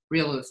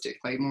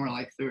 realistically more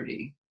like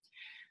 30,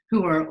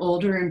 who are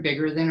older and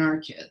bigger than our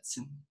kids.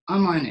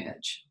 I'm on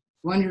edge,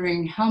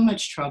 wondering how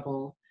much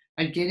trouble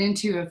I'd get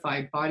into if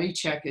I body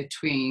check a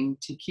tween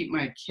to keep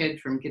my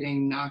kid from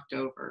getting knocked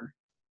over.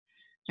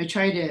 I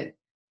try to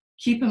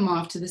keep him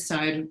off to the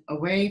side,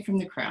 away from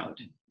the crowd.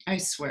 I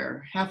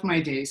swear, half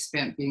my day is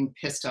spent being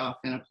pissed off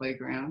in a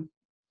playground.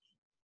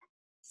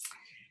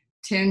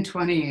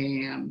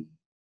 10:20 a.m.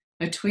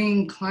 A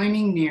tween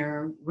climbing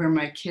near where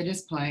my kid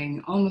is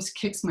playing almost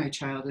kicks my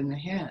child in the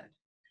head.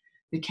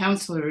 The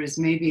counselor is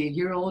maybe a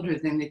year older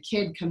than the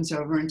kid, comes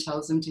over and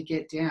tells him to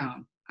get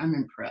down. I'm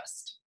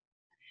impressed.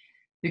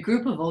 The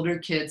group of older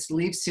kids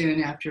leave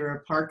soon after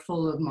a park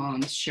full of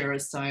moms share a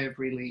sigh of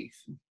relief.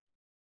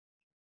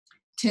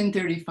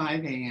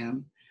 10:35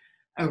 a.m.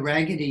 A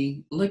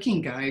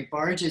raggedy-looking guy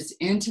barges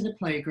into the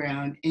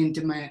playground and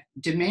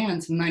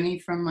demands money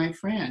from my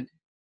friend.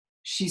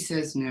 She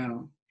says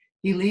no.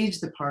 He leaves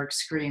the park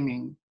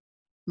screaming.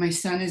 My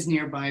son is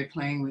nearby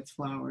playing with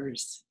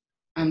flowers.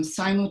 I'm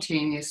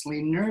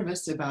simultaneously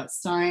nervous about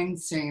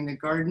signs saying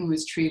the garden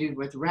was treated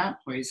with rat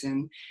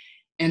poison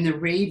and the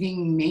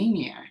raving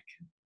maniac.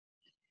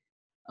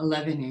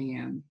 11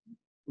 a.m.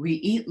 We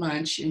eat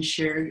lunch and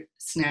share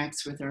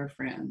snacks with our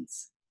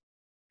friends.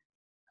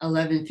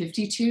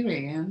 11:52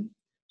 a.m.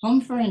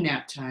 Home for a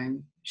nap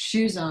time.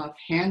 Shoes off,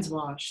 hands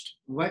washed,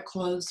 wet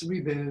clothes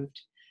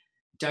removed,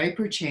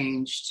 diaper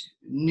changed,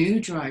 new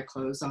dry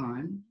clothes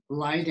on,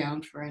 lie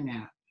down for a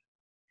nap.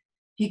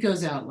 He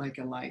goes out like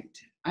a light.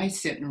 I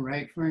sit and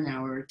write for an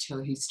hour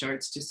till he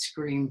starts to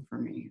scream for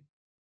me.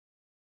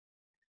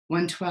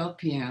 1:12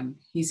 p.m.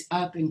 He's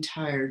up and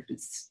tired,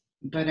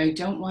 but I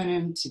don't want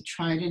him to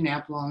try to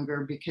nap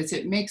longer because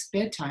it makes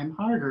bedtime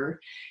harder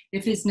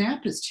if his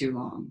nap is too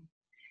long.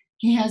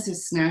 He has a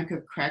snack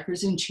of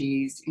crackers and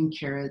cheese and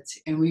carrots,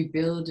 and we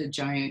build a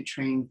giant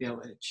train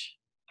village.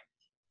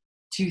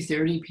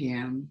 2:30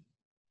 p.m.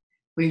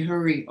 We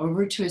hurry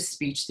over to a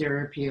speech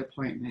therapy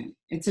appointment.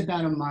 It's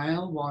about a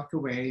mile walk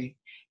away,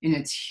 and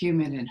it's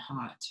humid and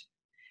hot.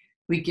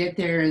 We get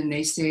there and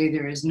they say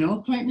there is no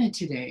appointment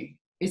today.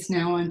 It's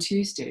now on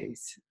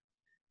Tuesdays.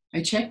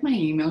 I check my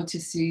email to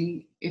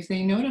see if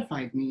they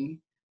notified me.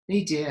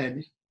 They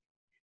did,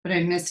 but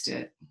I missed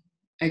it.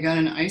 I got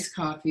an iced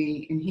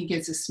coffee and he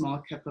gets a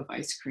small cup of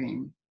ice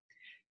cream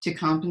to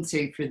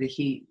compensate for the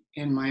heat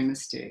and my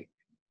mistake.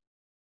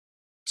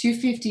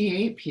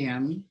 2:58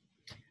 p.m.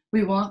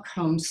 We walk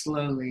home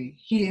slowly.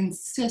 He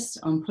insists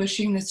on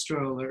pushing the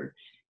stroller.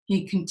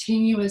 He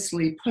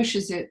continuously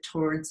pushes it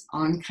towards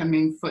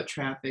oncoming foot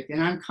traffic,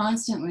 and I'm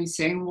constantly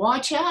saying,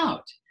 "Watch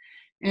out!"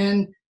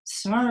 And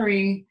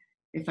sorry.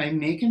 If I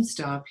make him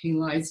stop, he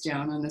lies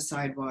down on the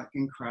sidewalk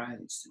and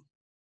cries.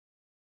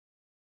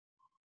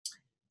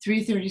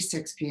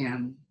 3:36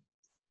 p.m.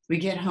 We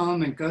get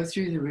home and go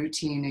through the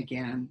routine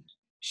again.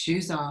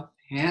 shoes off,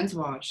 hands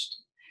washed.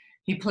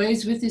 He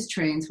plays with his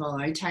trains while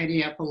I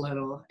tidy up a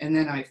little, and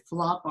then I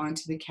flop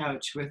onto the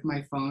couch with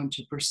my phone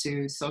to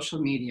pursue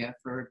social media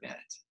for a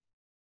bit.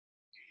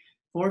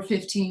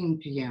 4:15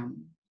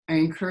 p.m. I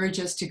encourage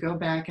us to go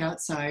back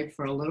outside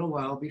for a little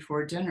while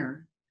before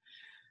dinner.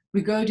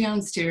 We go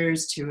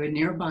downstairs to a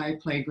nearby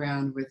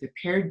playground with a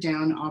pared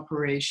down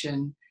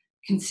operation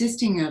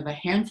consisting of a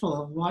handful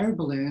of water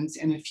balloons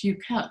and a few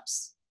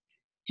cups,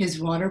 his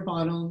water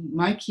bottle,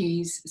 my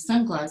keys,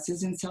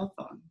 sunglasses, and cell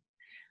phone.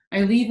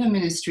 I leave him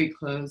in his street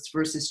clothes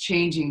versus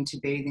changing to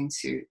bathing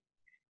suit.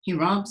 He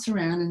romps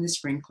around in the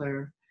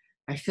sprinkler.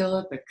 I fill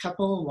up a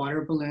couple of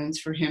water balloons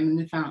for him in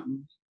the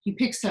fountain. He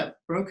picks up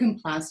broken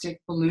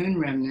plastic balloon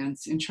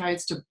remnants and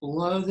tries to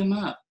blow them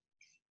up.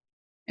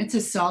 It's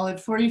a solid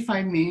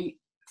 45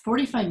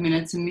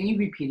 minutes of me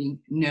repeating,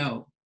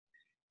 no.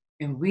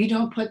 And we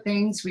don't put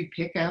things we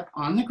pick up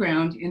on the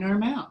ground in our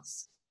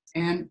mouths.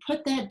 And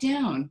put that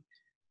down.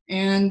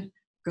 And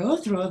go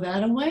throw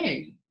that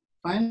away.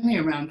 Finally,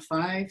 around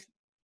 5,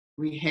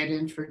 we head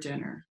in for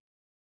dinner.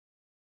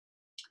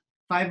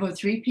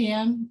 5:03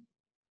 p.m.,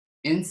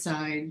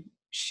 inside,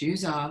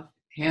 shoes off,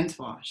 hands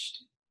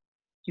washed.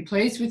 He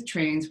plays with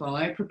trains while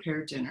I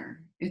prepare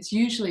dinner. It's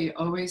usually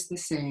always the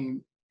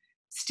same.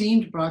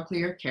 Steamed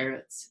broccoli or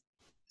carrots,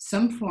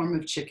 some form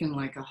of chicken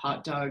like a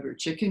hot dog or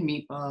chicken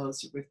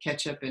meatballs with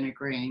ketchup and a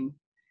grain,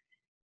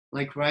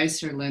 like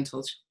rice or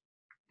lentils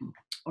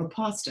or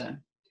pasta.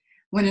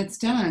 When it's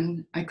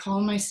done, I call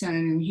my son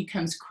and he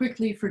comes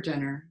quickly for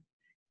dinner.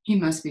 He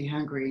must be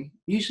hungry.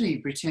 Usually he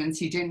pretends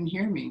he didn't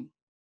hear me.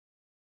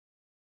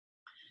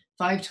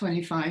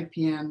 5:25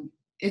 p.m.,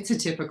 it's a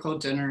typical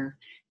dinner.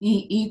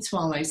 He eats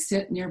while I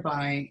sit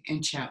nearby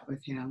and chat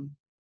with him.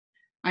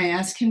 I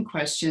ask him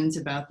questions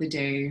about the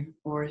day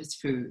or his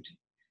food.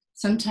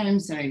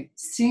 Sometimes I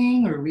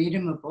sing or read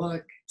him a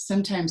book.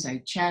 Sometimes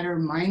I chatter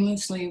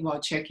mindlessly while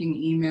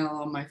checking email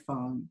on my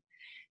phone.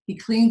 He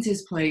cleans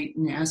his plate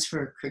and asks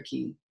for a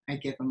cookie. I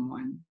give him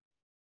one.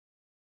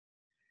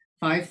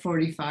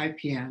 5:45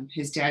 p.m.,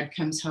 his dad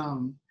comes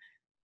home.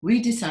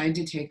 We decide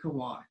to take a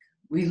walk.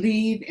 We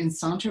leave and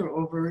saunter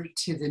over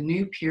to the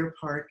new pier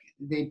park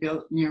they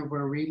built near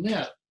where we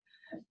live.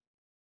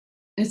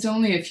 It's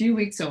only a few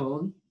weeks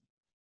old,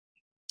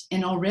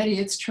 and already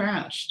it's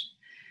trashed.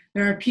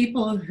 There are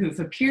people who've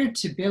appeared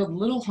to build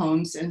little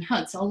homes and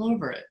huts all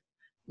over it.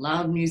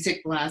 Loud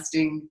music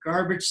blasting,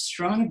 garbage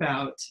strewn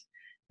about,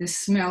 the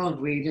smell of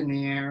weed in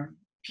the air,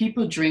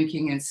 people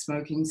drinking and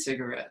smoking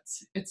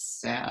cigarettes. It's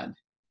sad.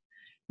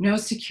 No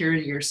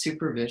security or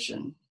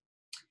supervision.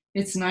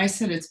 It's nice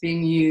that it's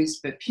being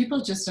used, but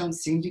people just don't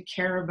seem to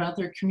care about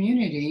their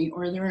community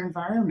or their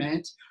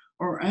environment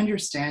or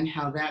understand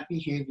how that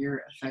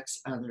behavior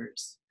affects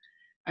others.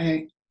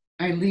 I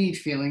leave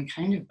feeling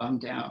kind of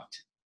bummed out.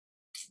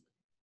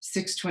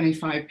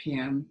 6:25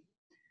 p.m.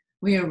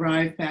 We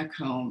arrive back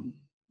home.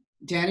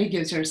 Daddy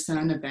gives our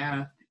son a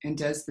bath and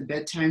does the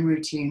bedtime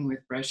routine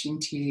with brushing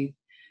teeth,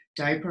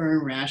 diaper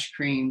and rash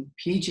cream,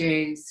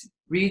 PJs,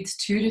 reads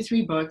 2 to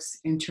 3 books,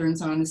 and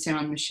turns on the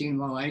sound machine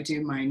while I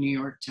do my New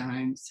York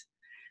Times.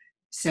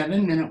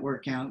 7-minute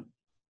workout,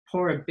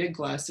 pour a big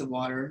glass of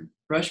water,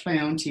 brush my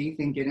own teeth,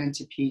 and get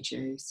into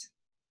PJs.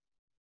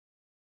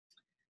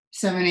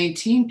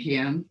 7:18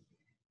 p.m.,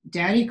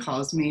 Daddy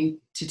calls me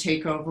to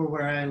take over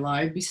where I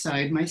lie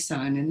beside my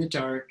son in the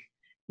dark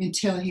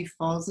until he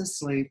falls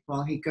asleep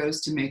while he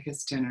goes to make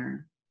us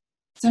dinner.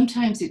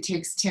 Sometimes it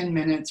takes 10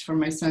 minutes for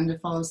my son to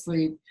fall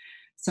asleep.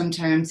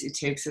 Sometimes it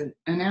takes an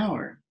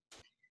hour.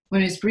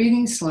 When his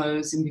breathing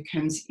slows and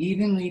becomes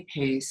evenly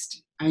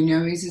paced, I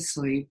know he's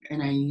asleep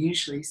and I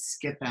usually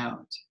skip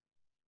out.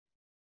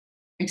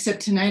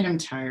 Except tonight I'm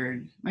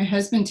tired. My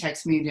husband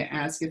texts me to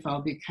ask if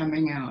I'll be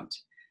coming out.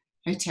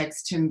 I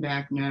text him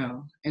back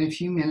no, and a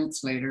few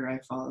minutes later I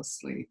fall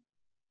asleep.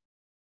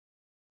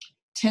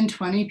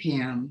 10:20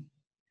 p.m.,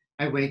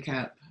 I wake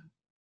up.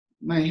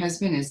 My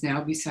husband is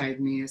now beside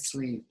me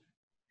asleep.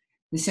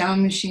 The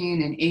sound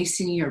machine and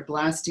AC are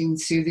blasting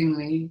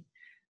soothingly.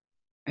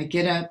 I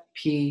get up,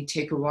 pee,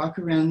 take a walk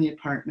around the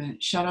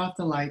apartment, shut off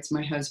the lights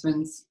my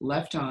husband's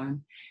left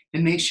on,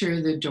 and make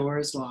sure the door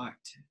is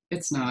locked.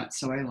 It's not,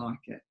 so I lock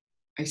it.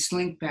 I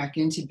slink back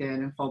into bed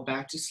and fall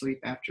back to sleep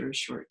after a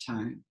short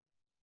time.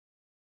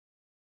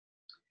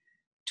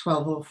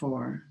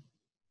 12:04.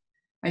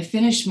 I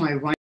finished my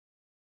wine.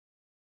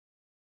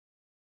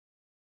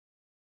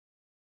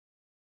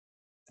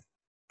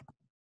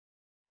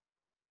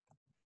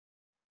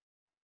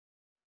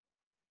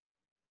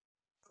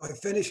 I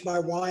finished my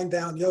wind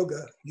down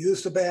yoga,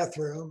 used the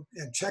bathroom,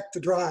 and checked the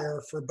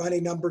dryer for bunny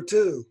number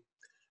 2.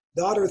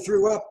 Daughter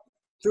threw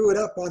it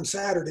up on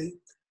Saturday.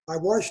 I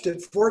washed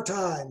it 4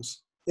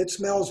 times. It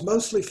smells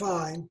mostly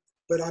fine,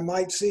 but I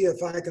might see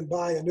if I can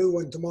buy a new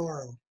one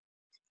tomorrow.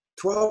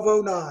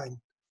 12:09,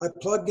 I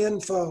plug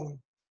in phone,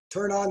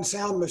 turn on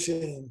sound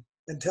machine,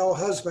 and tell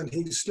husband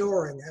he's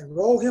snoring and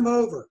roll him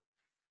over.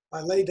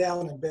 I lay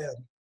down in bed.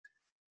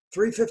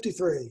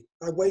 3:53,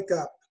 I wake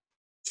up,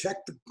 check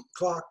the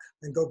clock,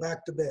 and go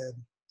back to bed.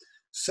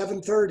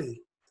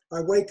 7:30, I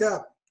wake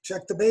up,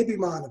 check the baby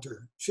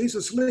monitor. She's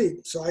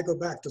asleep, so I go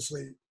back to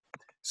sleep.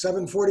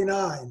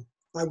 7:49,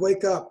 I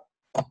wake up,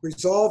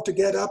 resolve to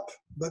get up,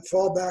 but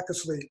fall back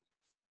asleep.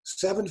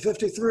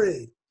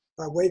 7:53,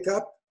 I wake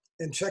up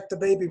and check the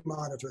baby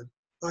monitor.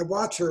 I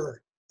watch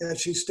her as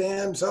she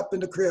stands up in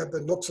the crib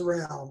and looks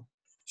around.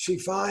 She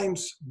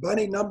finds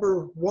bunny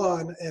number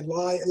 1 and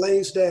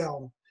lays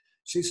down.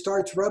 She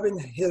starts rubbing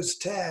his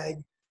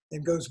tag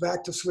and goes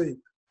back to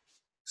sleep.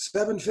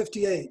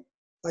 7:58,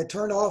 I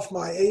turn off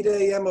my 8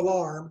 a.m.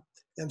 alarm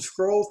and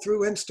scroll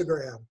through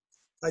Instagram.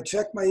 I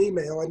check my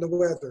email and the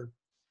weather.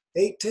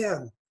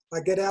 8:10,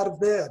 I get out of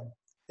bed.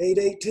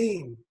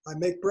 8:18, I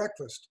make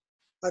breakfast.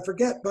 I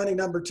forget bunny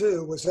number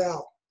 2 was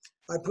out.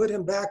 I put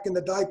him back in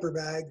the diaper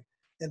bag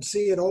and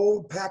see an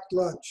old packed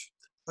lunch.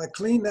 I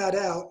clean that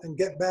out and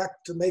get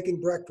back to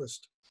making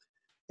breakfast.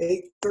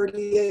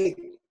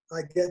 8:38,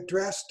 I get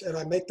dressed and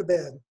I make the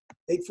bed.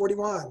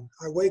 8:41,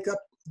 I wake up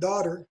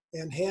daughter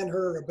and hand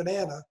her a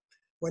banana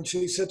when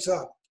she sits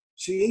up.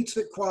 She eats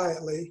it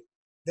quietly,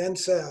 then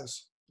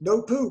says,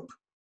 "No poop,"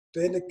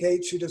 to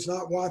indicate she does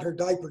not want her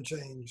diaper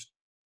changed.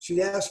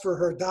 She asks for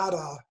her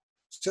dada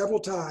several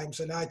times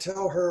and I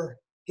tell her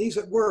he's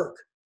at work,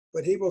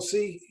 but we will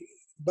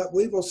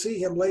see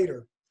him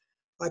later.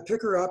 I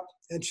pick her up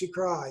and she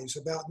cries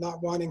about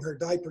not wanting her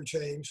diaper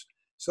changed,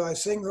 so I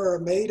sing her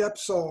a made-up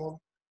song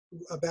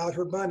about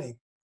her bunny.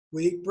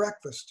 We eat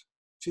breakfast.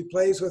 She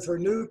plays with her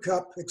new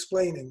cup,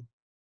 exclaiming,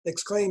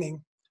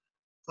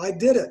 "I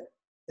did it,"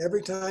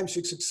 every time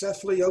she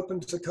successfully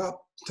opens the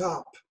cup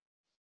top.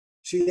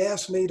 She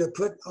asks me to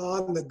put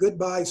on the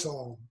goodbye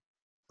song.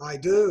 I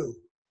do.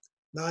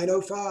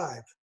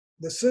 9:05,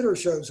 the sitter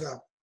shows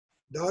up.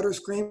 Daughter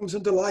screams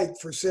in delight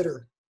for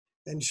sitter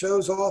and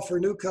shows off her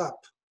new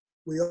cup.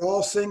 We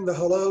all sing the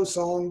hello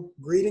song,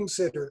 greeting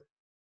sitter,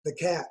 the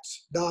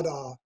cats,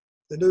 Dada,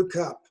 the new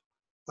cup.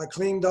 I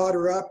clean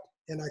daughter up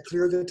and I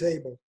clear the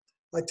table.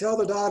 I tell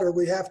the daughter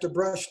we have to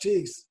brush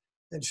teeth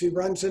and she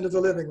runs into the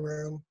living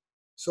room,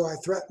 so I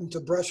threaten to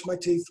brush my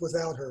teeth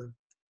without her.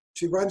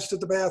 She runs to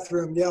the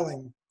bathroom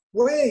yelling,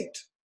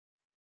 "Wait!"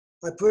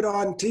 I put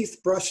on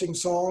teeth brushing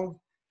song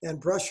and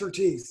brush her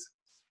teeth.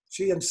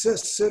 She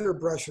insists sitter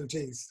brush her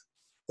teeth.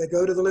 They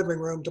go to the living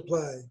room to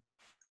play.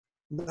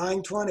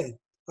 9:20,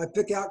 I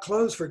pick out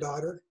clothes for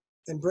daughter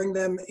and bring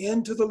them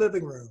into the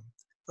living room.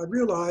 I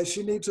realize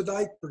she needs a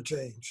diaper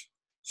change.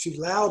 She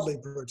loudly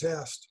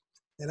protests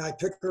and I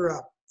pick her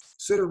up.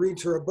 Sitter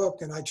reads her a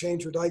book and I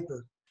change her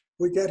diaper.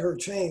 We get her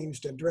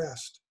changed and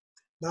dressed.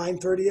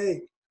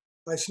 9:38,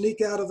 I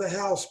sneak out of the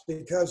house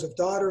because if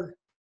daughter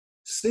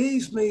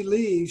sees me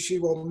leave, she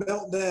will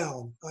melt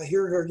down. I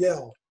hear her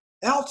yell,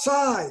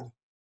 "Outside!"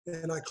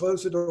 and I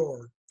close the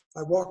door.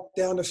 I walk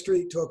down the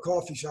street to a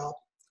coffee shop,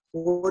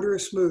 order a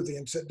smoothie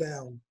and sit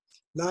down.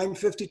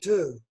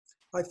 9:52,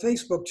 I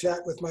Facebook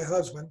chat with my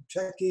husband,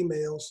 check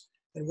emails,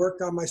 and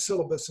work on my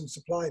syllabus and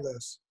supply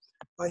list.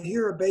 I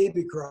hear a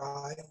baby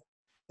cry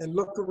and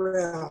look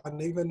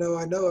around, even though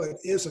I know it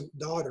isn't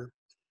daughter.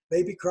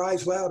 Baby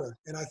cries louder,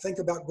 and I think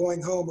about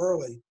going home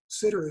early.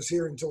 Sitter is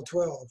here until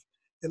 12.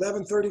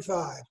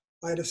 11:35,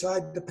 I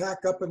decide to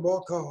pack up and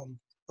walk home.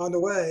 On the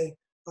way,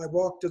 I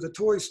walk to the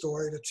toy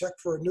store to check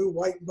for a new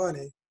white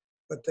bunny,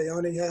 but they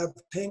only have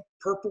pink,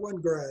 purple,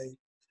 and gray.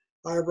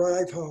 I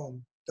arrive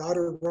home.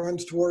 Daughter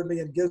runs toward me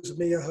and gives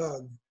me a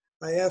hug.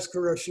 I ask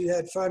her if she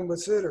had fun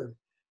with sitter.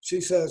 She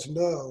says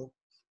no,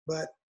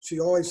 but she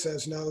always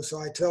says no, so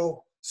I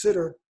tell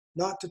sitter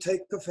not to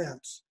take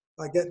offense.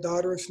 I get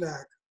daughter a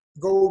snack,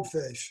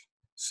 goldfish.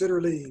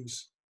 Sitter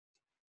leaves.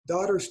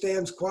 Daughter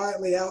stands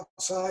quietly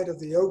outside of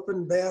the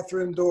open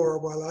bathroom door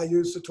while I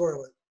use the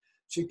toilet.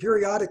 She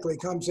periodically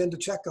comes in to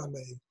check on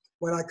me.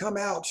 When I come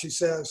out, she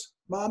says,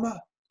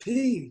 "Mama,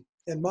 pee,"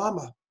 and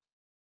Mama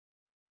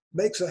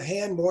makes a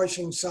hand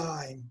washing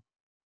sign.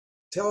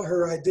 Tell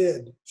her I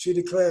did. She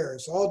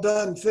declares, "All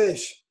done,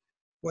 fish."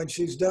 When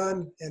she's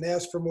done and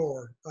asks for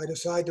more, I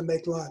decide to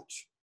make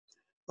lunch.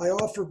 I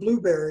offer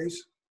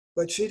blueberries,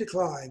 but she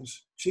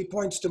declines. She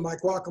points to my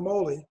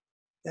guacamole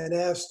and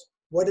asks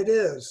what it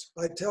is.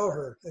 I tell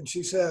her, and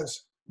she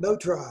says, "No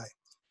try,"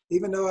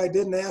 even though I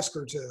didn't ask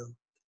her to.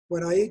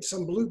 When I eat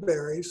some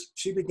blueberries,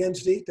 she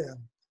begins to eat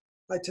them.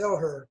 I tell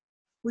her,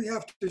 "We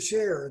have to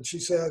share," and she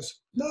says,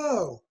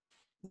 "No,"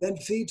 then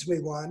feeds me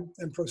one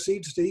and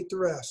proceeds to eat the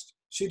rest.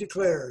 She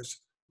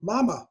declares,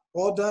 "Mama,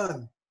 all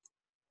done."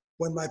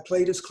 When my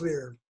plate is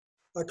clear,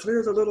 I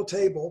clear the little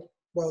table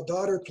while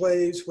daughter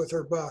plays with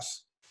her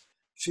bus.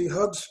 She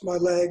hugs my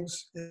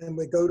legs and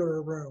we go to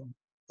her room.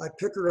 I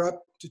pick her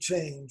up to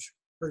change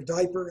her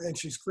diaper and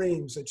she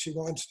screams that she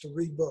wants to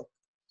read book.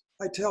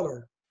 I tell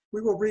her,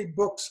 we will read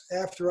books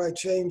after I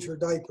change her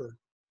diaper.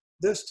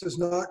 This does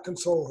not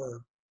console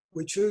her.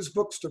 We choose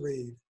books to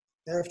read.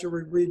 After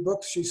we read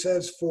books, she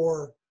says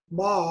for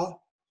Ma,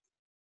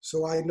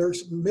 so I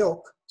nurse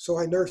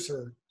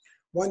her.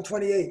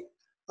 1:28,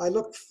 I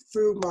look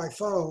through my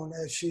phone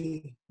as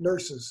she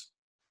nurses.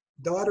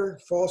 Daughter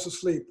falls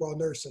asleep while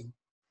nursing.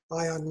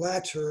 I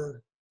unlatch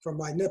her from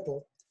my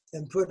nipple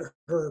and put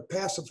her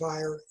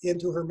pacifier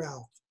into her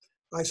mouth.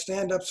 I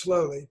stand up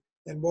slowly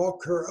and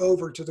walk her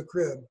over to the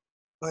crib.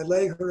 I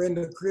lay her in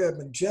the crib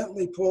and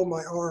gently pull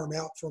my arm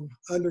out from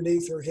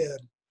underneath her head.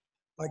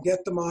 I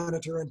get the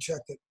monitor and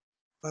check it.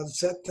 I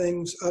set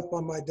things up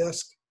on my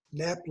desk,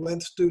 nap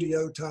length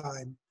studio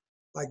time.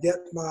 I get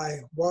my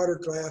water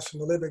glass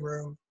from the living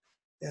room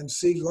and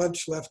see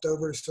lunch left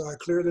over, so I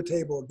clear the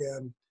table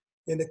again.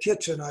 In the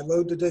kitchen, I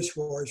load the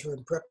dishwasher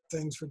and prep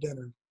things for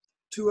dinner.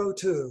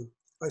 2:02,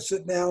 I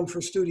sit down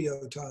for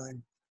studio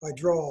time. I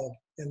draw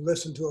and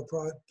listen to a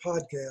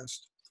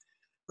podcast.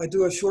 I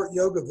do a short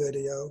yoga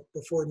video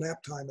before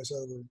nap time is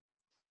over.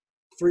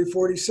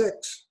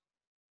 3:46,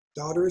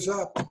 daughter is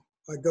up.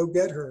 I go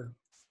get her.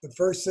 The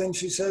first thing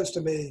she says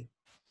to me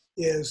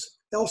is,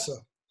 Elsa.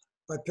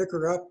 I pick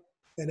her up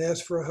and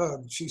ask for a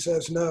hug. She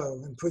says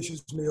no and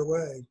pushes me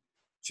away.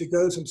 She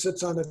goes and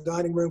sits on the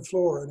dining room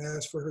floor and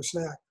asks for her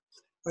snack.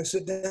 I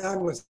sit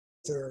down with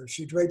her.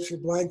 She drapes her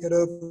blanket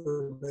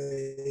over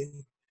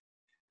me,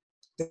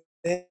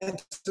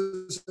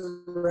 dances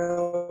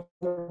around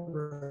the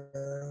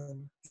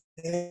room,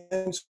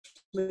 hands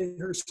me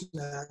her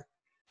snack,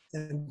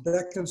 and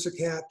beckons the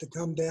cat to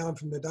come down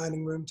from the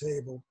dining room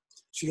table.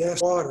 She asks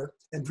for water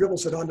and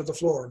dribbles it onto the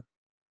floor.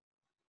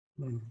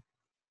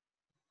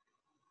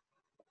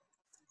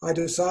 I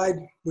decide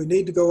we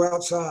need to go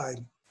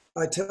outside.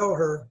 I tell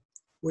her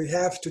we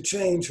have to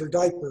change her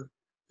diaper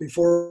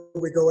before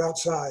we go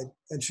outside,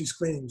 and she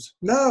screams,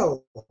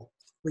 no,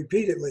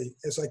 repeatedly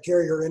as I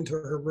carry her into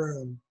her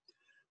room.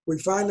 We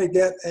finally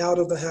get out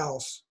of the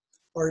house.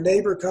 Our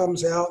neighbor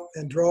comes out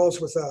and draws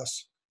with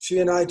us. She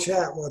and I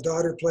chat while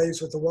daughter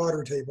plays with the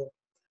water table.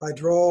 I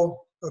draw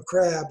a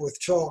crab with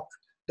chalk.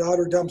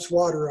 Daughter dumps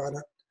water on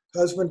it.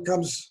 Husband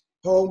comes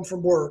home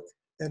from work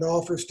and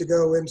offers to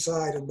go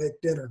inside and make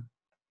dinner.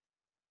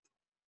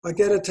 I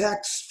get a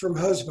text from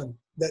husband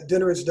that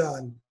dinner is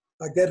done.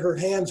 I get her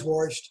hands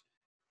washed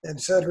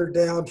and set her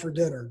down for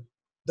dinner.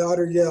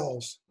 Daughter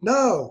yells,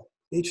 no,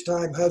 each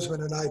time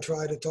husband and I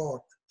try to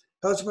talk.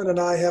 Husband and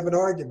I have an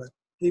argument.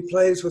 He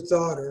plays with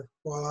daughter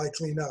while I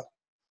clean up.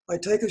 I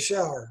take a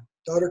shower.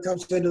 Daughter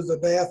comes into the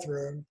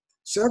bathroom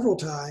several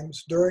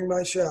times during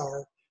my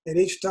shower, and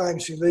each time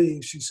she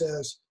leaves, she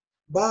says,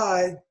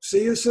 bye,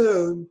 see you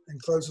soon,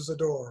 and closes the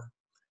door.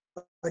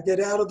 I get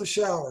out of the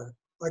shower.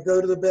 I go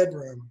to the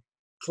bedroom,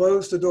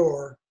 close the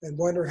door, and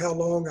wonder how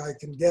long I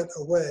can get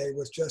away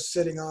with just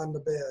sitting on the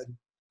bed.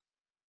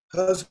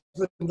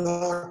 Husband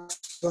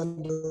knocks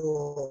on the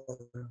door.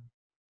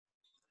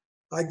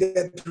 I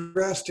get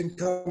dressed and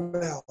come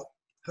out.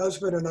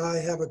 Husband and I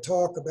have a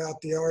talk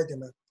about the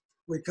argument.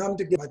 We come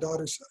to get my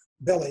daughter's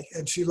belly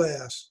and she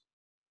laughs.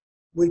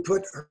 We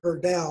put her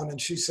down and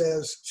she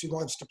says she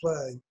wants to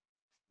play.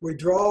 We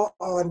draw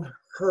on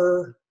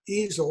her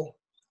easel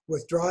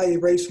with dry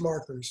erase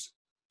markers.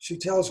 She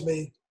tells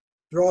me,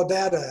 draw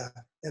Dada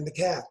and the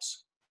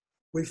cats.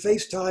 We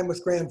FaceTime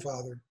with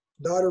grandfather.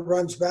 Daughter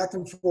runs back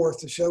and forth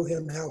to show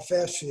him how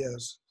fast she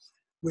is.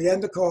 We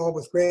end the call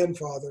with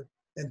grandfather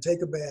and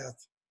take a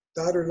bath.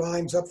 Daughter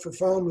lines up for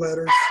foam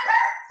letters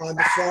on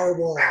the shower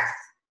wall.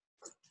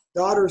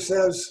 Daughter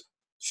says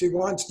she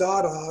wants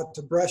Dada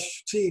to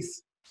brush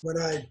teeth when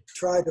I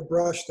try to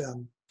brush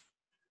them.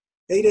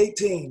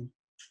 8:18,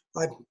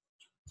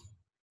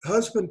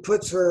 husband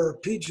puts her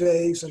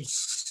PJs and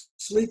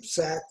sleep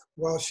sack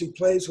while she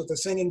plays with a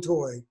singing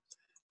toy.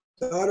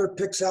 Daughter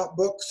picks out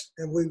books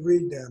and we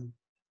read them.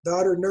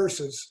 Daughter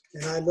nurses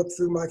and I look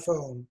through my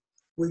phone.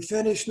 We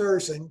finish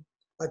nursing.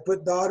 I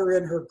put daughter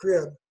in her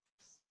crib,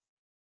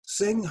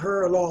 sing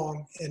her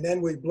along, and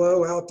then we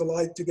blow out the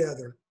light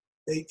together.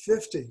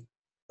 8:50,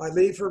 I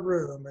leave her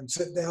room and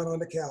sit down on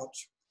the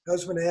couch.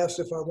 Husband asks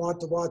if I want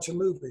to watch a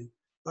movie.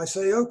 I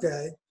say,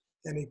 okay,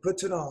 and he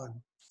puts it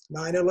on.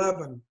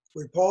 9:11,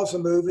 we pause the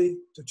movie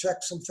to check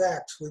some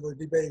facts we were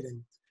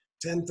debating.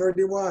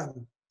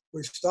 10:31,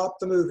 we stop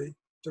the movie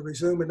to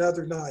resume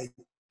another night.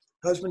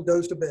 Husband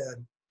goes to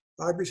bed.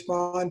 I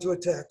respond to a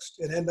text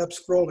and end up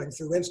scrolling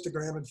through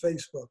Instagram and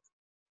Facebook.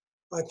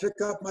 I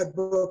pick up my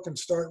book and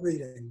start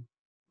reading.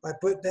 I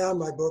put down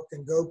my book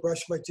and go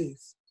brush my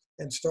teeth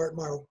and start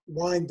my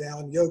wind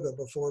down yoga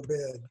before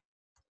bed.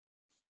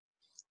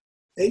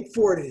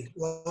 8:40,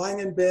 lying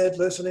in bed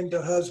listening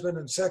to husband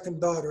and second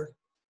daughter,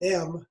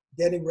 M,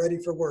 getting ready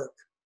for work.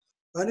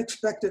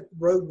 Unexpected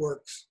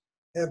roadworks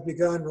have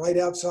begun right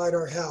outside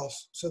our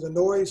house, so the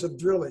noise of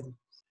drilling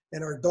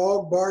and our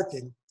dog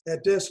barking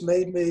at this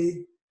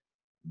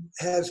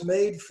has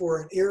made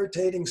for an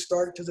irritating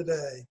start to the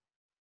day.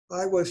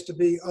 I was to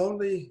be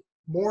only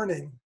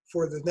mourning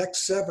for the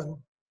next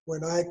 7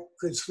 when I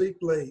could sleep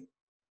late.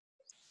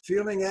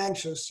 Feeling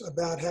anxious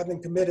about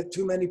having committed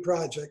too many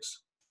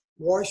projects,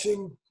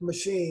 washing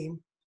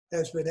machine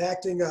has been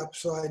acting up,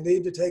 so I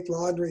need to take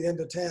laundry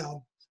into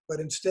town, but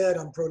instead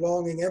I'm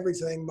prolonging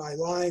everything by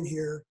lying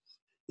here,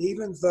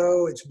 even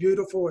though it's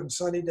beautiful and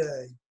sunny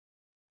day.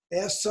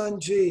 Ask son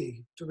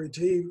G to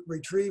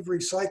retrieve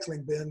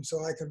recycling bin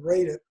so I can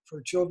rate it for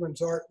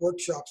children's art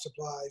workshop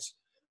supplies,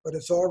 but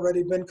it's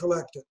already been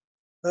collected.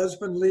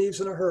 Husband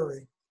leaves in a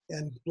hurry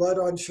and blood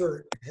on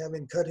shirt,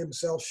 having cut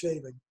himself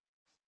shaving.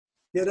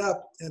 Get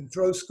up and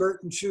throw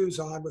skirt and shoes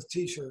on with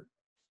t-shirt.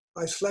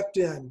 I slept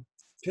in,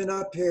 pin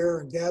up hair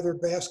and gather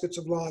baskets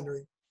of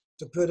laundry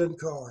to put in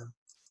car.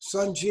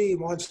 Son G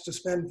wants to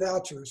spend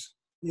vouchers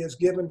he has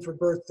given for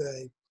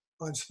birthday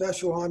on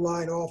special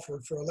online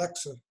offer for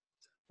Alexa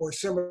or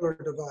similar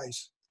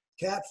device.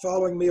 Cat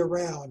following me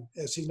around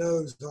as he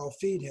knows I'll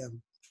feed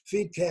him.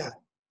 Feed cat,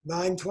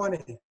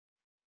 9:20.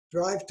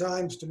 Drive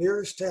times to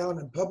nearest town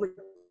and public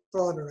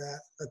laundromat,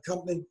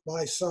 accompanied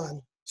by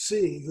son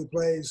C, who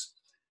plays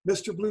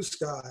Mr. Blue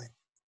Sky.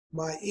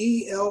 My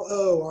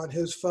ELO on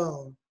his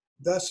phone,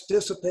 thus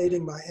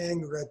dissipating my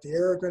anger at the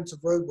arrogance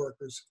of road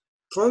workers,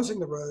 closing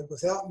the road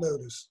without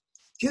notice.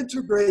 Kids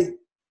are great.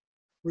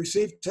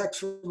 Received text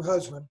from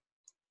husband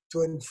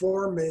to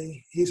inform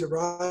me he's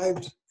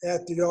arrived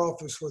at the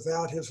office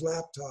without his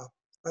laptop.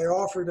 I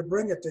offer to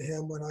bring it to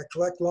him when I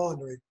collect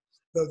laundry,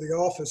 though the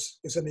office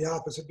is in the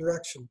opposite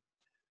direction.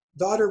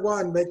 Daughter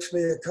 1 makes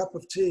me a cup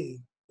of tea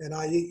and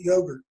I eat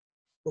yogurt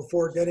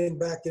before getting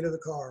back into the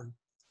car.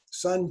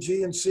 Son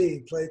G and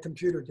C play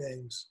computer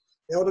games.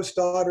 Eldest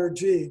daughter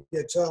G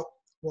gets up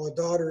while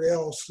daughter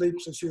L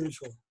sleeps as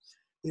usual.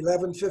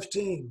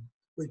 11:15,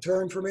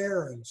 return from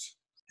errands.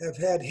 Have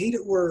had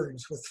heated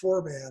words with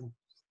foreman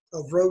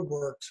of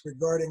roadworks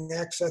regarding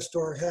access to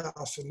our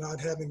house and not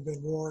having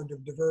been warned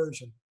of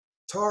diversion.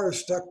 Tar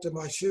stuck to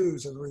my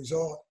shoes as a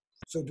result,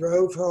 so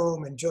drove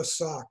home in just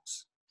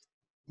socks.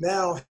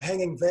 Now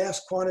hanging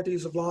vast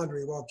quantities of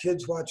laundry while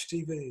kids watch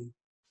TV.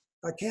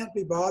 I can't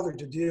be bothered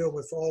to deal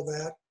with all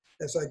that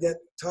as I get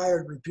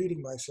tired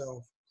repeating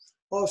myself.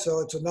 Also,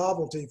 it's a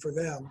novelty for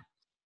them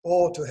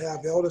all to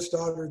have eldest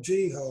daughter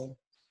G home,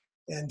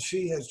 and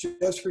she has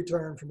just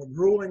returned from a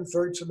grueling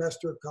third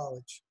semester of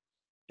college.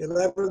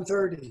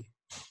 11:30,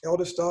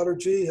 eldest daughter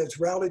G has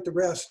rallied the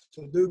rest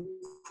to do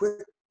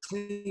quick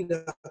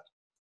cleanup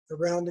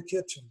around the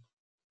kitchen.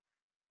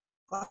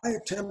 I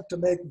attempt to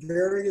make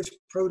various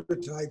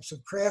prototypes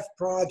of craft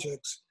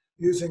projects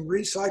using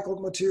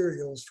recycled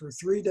materials for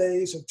 3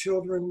 days of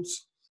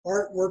children's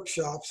art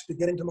workshops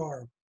beginning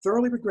tomorrow.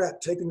 Thoroughly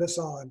regret taking this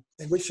on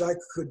and wish I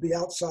could be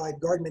outside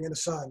gardening in the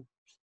sun.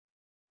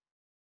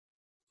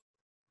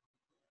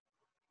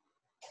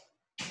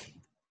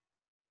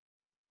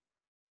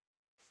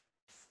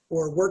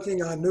 Or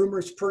working on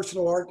numerous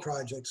personal art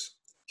projects.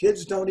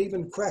 Kids don't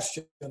even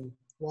question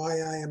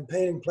why I am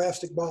painting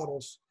plastic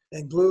bottles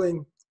and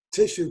gluing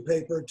tissue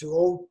paper to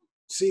old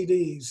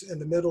CDs in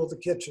the middle of the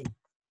kitchen.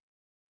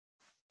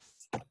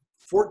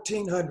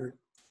 1400,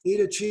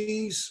 eat a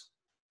cheese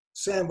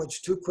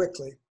sandwich too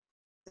quickly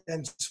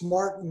and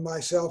smarten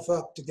myself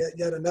up to get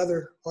yet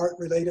another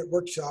art-related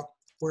workshop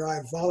where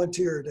I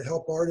volunteered to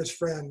help artist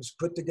friends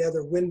put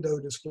together window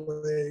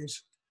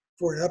displays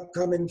for an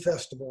upcoming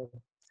festival.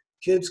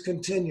 Kids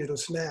continue to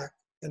snack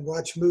and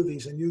watch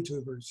movies and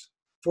YouTubers.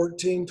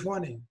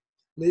 14:20,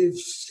 leave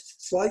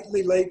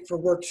slightly late for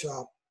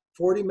workshop,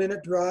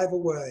 40-minute drive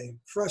away,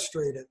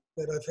 frustrated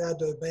that I've had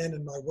to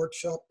abandon my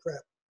workshop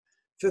prep.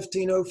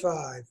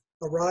 15:05,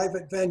 arrive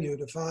at venue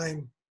to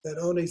find that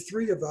only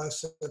 3 of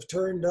us have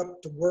turned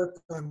up to work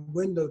on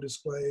window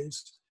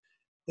displays,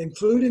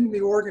 including the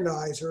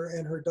organizer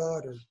and her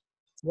daughter.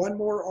 1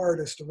 more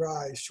artist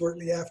arrives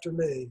shortly after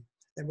me,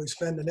 and we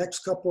spend the next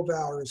couple of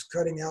hours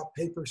cutting out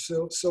paper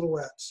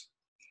silhouettes.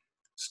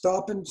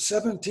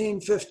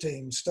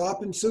 17:15,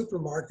 stop in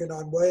supermarket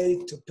on way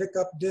to pick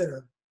up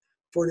dinner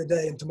for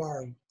today and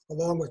tomorrow,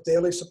 along with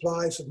daily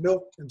supplies of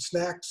milk and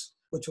snacks,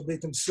 which will be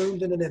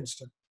consumed in an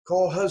instant.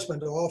 Call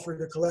husband to offer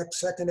to collect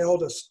second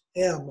eldest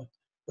M,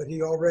 but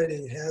he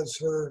already has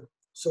her,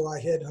 so I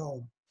head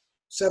home.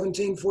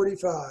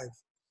 17:45,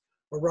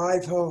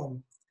 arrive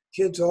home,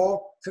 kids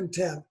all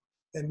content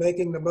and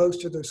making the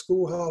most of their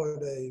school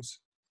holidays.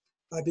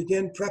 I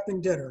begin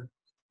prepping dinner,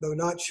 though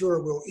not sure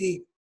we'll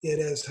eat it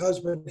as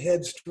husband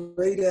heads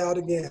straight out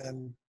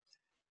again,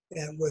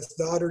 and with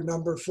daughter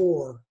number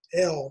 4,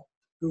 L,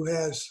 who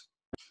has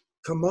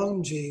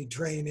Kamonji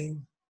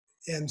training,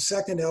 and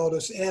second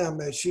eldest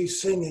M as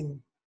she's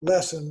singing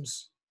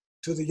lessons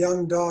to the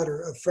young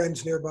daughter of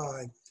friends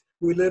nearby.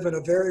 We live in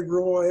a very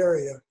rural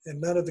area and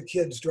none of the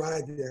kids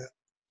drive yet.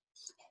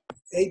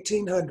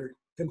 1800,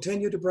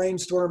 continue to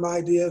brainstorm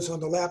ideas on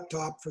the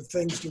laptop for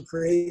things to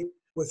create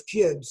with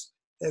kids,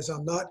 as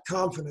I'm not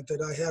confident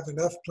that I have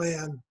enough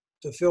plan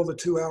to fill the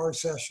 2-hour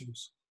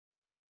sessions.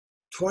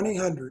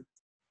 2000,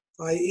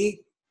 I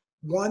eat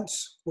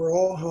once we're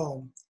all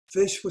home.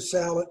 Fish with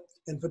salad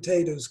and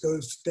potatoes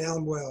goes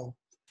down well.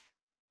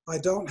 I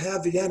don't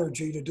have the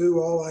energy to do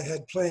all I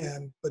had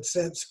planned, but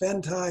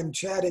spend time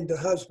chatting to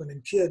husband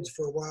and kids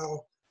for a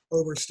while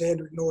over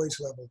standard noise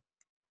level.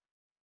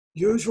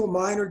 Usual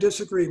minor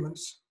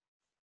disagreements,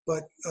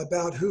 but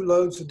about who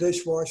loads the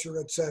dishwasher,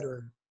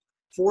 etc.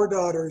 4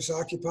 daughters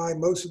occupy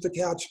most of the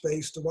couch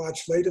space to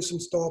watch latest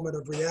installment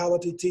of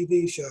reality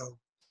TV show.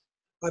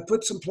 I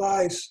put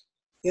supplies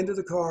into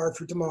the car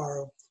for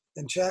tomorrow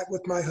and chat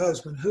with my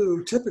husband,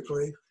 who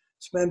typically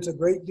spends a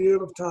great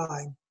deal of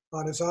time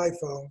on his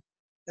iPhone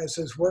as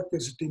his work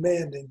is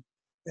demanding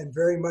and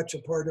very much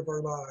a part of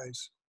our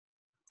lives.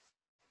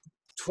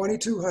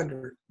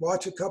 2200,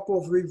 watch a couple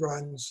of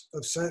reruns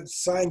of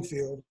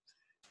Seinfeld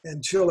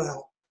and chill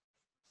out.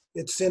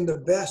 It's in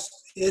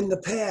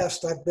the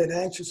past, I've been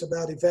anxious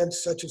about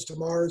events such as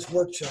tomorrow's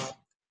workshop,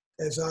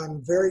 as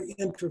I'm very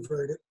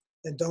introverted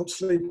and don't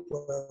sleep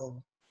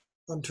well.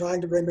 I'm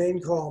trying to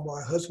remain calm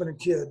while husband and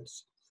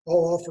kids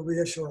all offer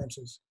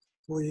reassurances.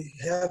 We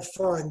have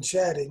fun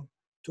chatting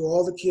to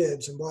all the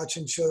kids and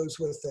watching shows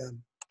with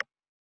them.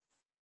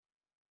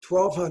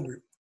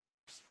 1200,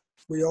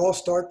 we all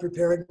start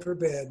preparing for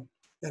bed,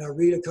 and I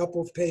read a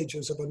couple of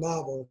pages of a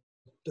novel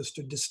just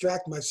to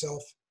distract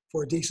myself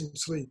for a decent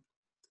sleep.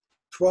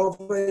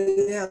 12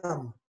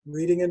 a.m.,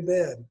 reading in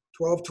bed.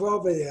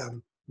 12:12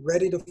 a.m.,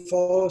 ready to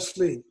fall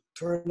asleep,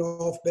 turn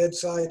off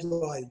bedside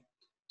light.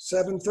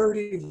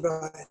 7:30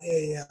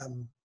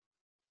 a.m.,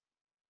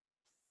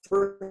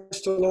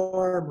 first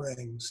alarm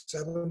rings.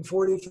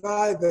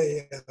 7:45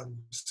 a.m.,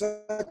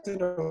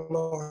 second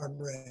alarm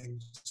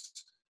rings.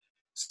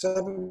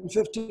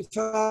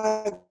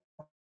 7:55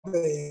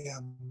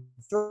 a.m.,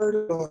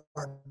 third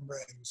alarm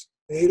rings.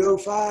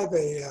 8:05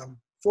 a.m.,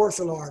 fourth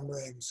alarm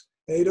rings.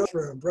 8:00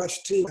 room,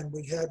 brush teeth, and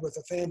we had with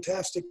a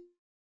fantastic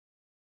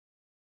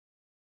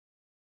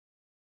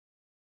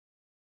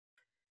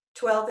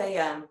 12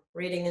 a.m.,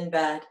 reading in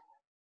bed.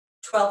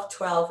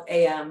 12:12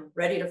 a.m.,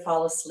 ready to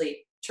fall asleep,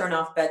 turn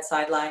off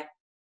bedside light.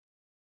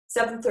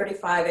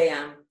 7:35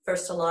 a.m.,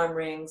 first alarm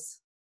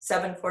rings.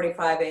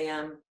 7:45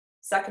 a.m.,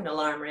 second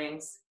alarm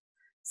rings.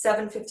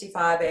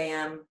 7:55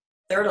 a.m.,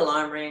 third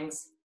alarm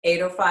rings.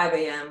 8:05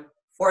 a.m.,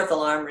 fourth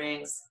alarm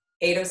rings.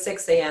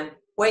 8:06 a.m.,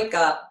 wake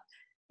up.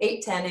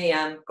 8:10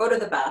 a.m., go to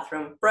the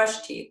bathroom,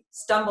 brush teeth,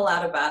 stumble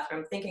out of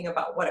bathroom, thinking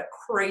about what a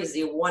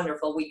crazy,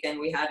 wonderful weekend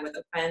we had with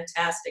a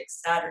fantastic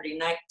Saturday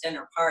night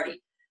dinner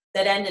party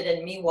that ended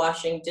in me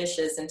washing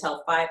dishes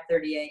until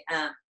 5:30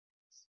 a.m.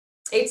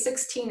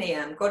 8:16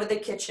 a.m., go to the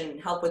kitchen,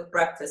 help with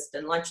breakfast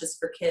and lunches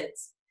for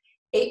kids.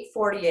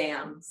 8:40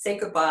 a.m., say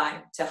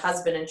goodbye to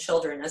husband and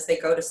children as they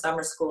go to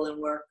summer school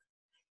and work.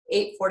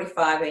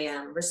 8:45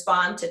 a.m.,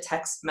 respond to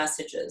text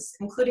messages,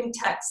 including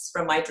texts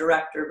from my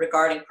director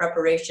regarding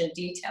preparation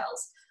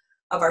details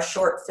of our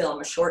short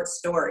film, A Short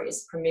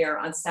Stories, premiere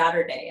on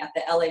Saturday at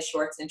the LA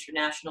Shorts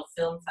International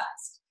Film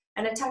Fest,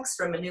 and a text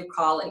from a new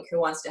colleague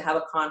who wants to have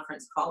a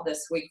conference call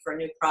this week for a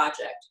new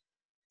project.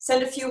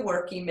 Send a few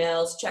work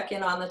emails, check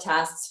in on the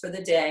tasks for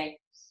the day.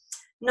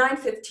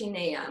 9:15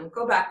 a.m.,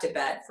 go back to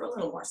bed for a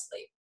little more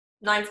sleep.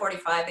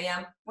 9:45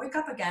 a.m., wake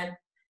up again.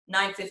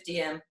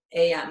 9:50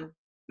 a.m.,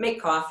 make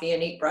coffee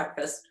and eat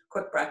breakfast,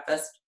 quick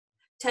breakfast.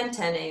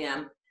 10:10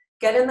 a.m.,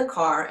 get in the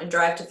car and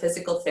drive to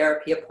physical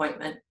therapy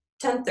appointment.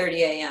 10:30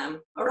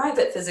 a.m., arrive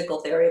at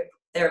physical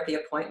therapy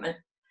appointment.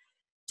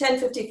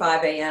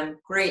 10:55 a.m.,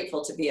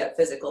 grateful to be at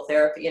physical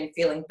therapy and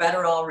feeling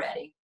better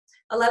already.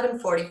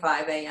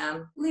 11:45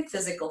 a.m., leave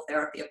physical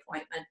therapy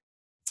appointment.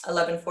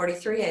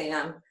 11:43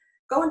 a.m.,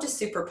 go into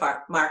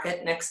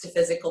supermarket next to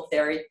physical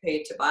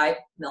therapy to buy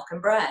milk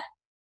and bread.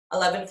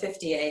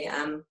 11:50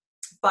 a.m.,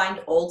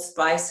 find Old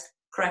Spice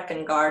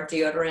Kraken Guard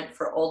deodorant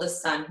for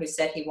oldest son who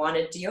said he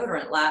wanted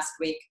deodorant last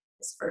week,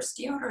 his first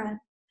deodorant.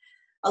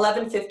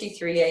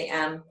 11:53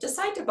 a.m.,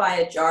 decide to buy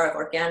a jar of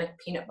organic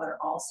peanut butter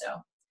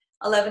also.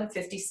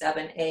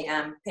 11:57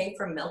 a.m., pay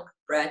for milk,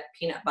 bread,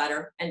 peanut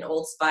butter, and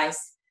Old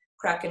Spice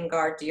Kraken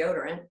Guard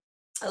deodorant.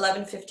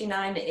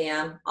 11:59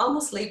 a.m.,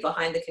 almost leave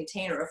behind the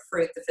container of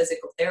fruit the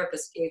physical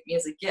therapist gave me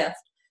as a gift,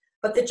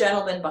 but the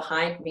gentleman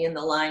behind me in the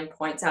line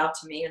points out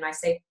to me and I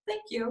say,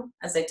 thank you,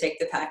 as I take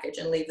the package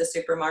and leave the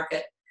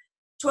supermarket.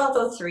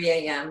 12:03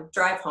 a.m.,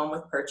 drive home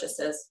with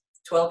purchases.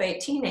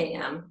 12:18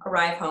 a.m.,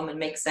 arrive home and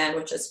make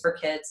sandwiches for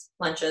kids,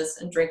 lunches,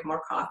 and drink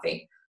more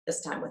coffee,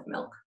 this time with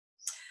milk.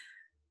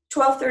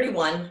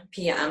 12:31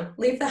 p.m.,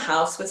 leave the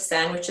house with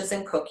sandwiches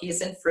and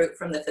cookies and fruit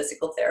from the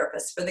physical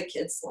therapist for the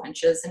kids'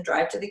 lunches and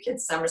drive to the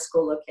kids' summer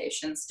school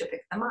locations to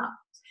pick them up.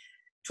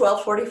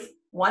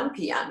 12:41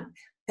 p.m.,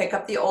 pick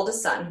up the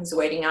oldest son who's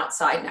waiting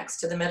outside next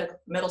to the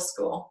middle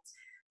school.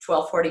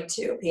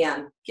 12:42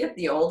 p.m., give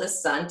the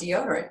oldest son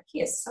deodorant.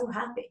 He is so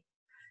happy.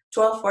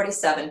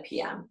 12:47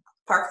 p.m.,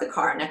 park the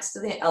car next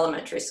to the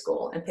elementary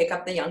school and pick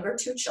up the younger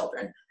two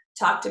children,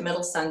 talk to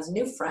middle son's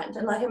new friend,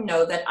 and let him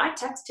know that I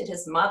texted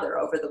his mother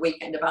over the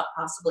weekend about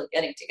possibly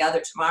getting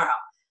together tomorrow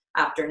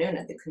afternoon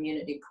at the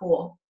community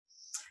pool.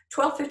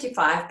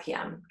 12:55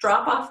 p.m.,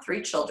 drop off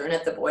 3 children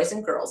at the Boys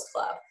and Girls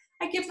Club.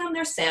 I give them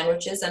their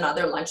sandwiches and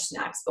other lunch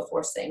snacks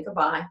before saying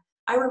goodbye.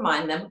 I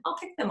remind them I'll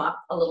pick them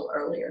up a little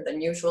earlier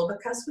than usual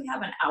because we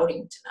have an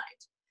outing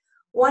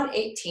tonight.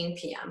 1:18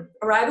 p.m.,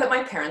 arrive at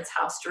my parents'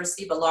 house to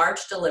receive a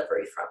large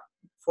delivery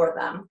for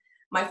them.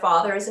 My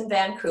father is in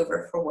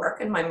Vancouver for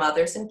work and my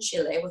mother's in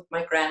Chile with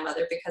my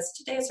grandmother because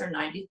today is her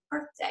 90th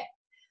birthday.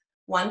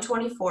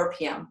 1:24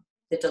 p.m.,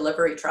 the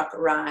delivery truck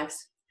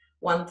arrives.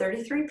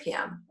 1:33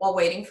 p.m., while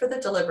waiting for the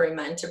delivery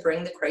men to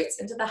bring the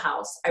crates into the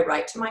house, I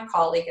write to my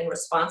colleague in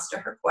response to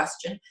her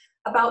question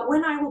about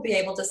when I will be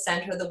able to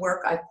send her the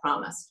work I've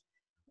promised.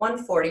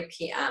 1:40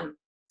 p.m.,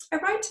 I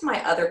write to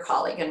my other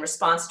colleague in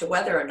response to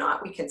whether or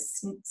not we can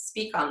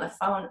speak on the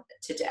phone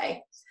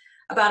today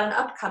about an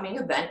upcoming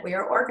event we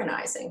are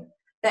organizing.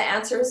 The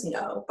answer is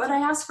no, but I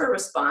asked for a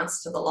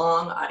response to the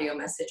long audio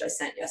message I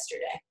sent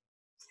yesterday.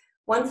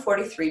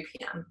 1:43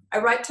 p.m. I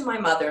write to my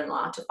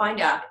mother-in-law to find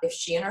out if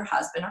she and her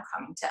husband are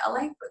coming to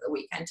LA for the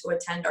weekend to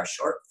attend our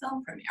short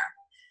film premiere.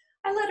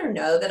 I let her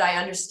know that I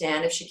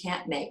understand if she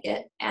can't make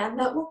it and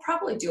that we'll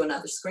probably do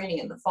another screening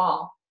in the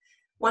fall.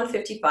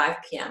 1:55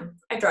 p.m.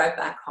 I drive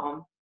back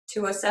home.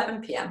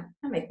 2:07 p.m.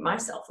 I make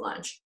myself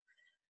lunch.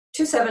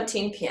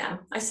 2:17 p.m.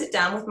 I sit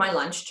down with my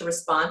lunch to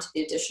respond to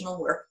the additional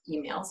work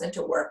emails and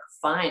to work,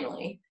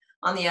 finally,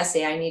 on the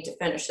essay I need to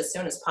finish as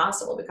soon as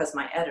possible because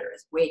my editor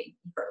is waiting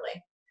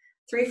eagerly.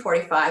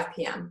 3:45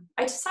 p.m.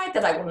 I decide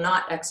that I will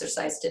not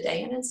exercise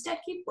today and instead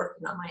keep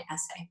working on my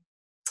essay.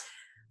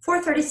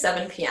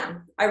 4:37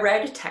 p.m. I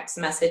write a text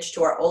message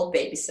to our old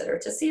babysitter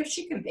to see if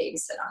she can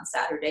babysit on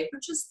Saturday,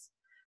 which is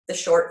the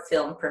short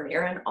film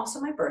premiere and also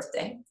my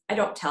birthday. I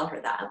don't tell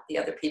her that. The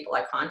other people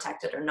I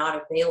contacted are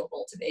not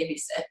available to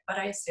babysit, but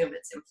I assume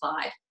it's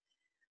implied.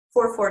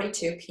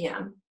 4:42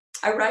 p.m.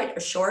 I write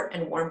a short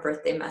and warm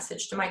birthday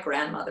message to my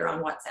grandmother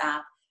on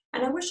WhatsApp,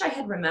 and I wish I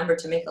had remembered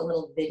to make a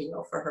little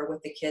video for her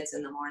with the kids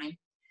in the morning.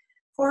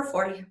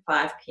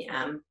 4:45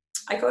 p.m.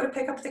 I go to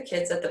pick up the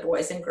kids at the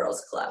Boys and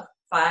Girls Club.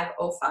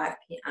 5:05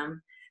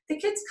 p.m. The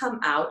kids come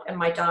out and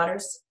my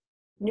daughter's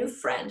new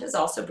friend is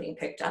also being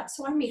picked up,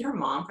 so I meet her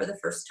mom for the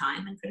first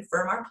time and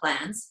confirm our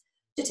plans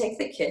to take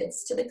the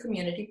kids to the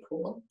community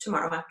pool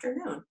tomorrow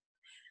afternoon.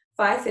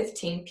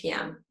 5:15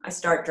 p.m. I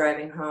start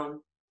driving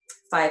home.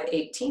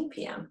 5:18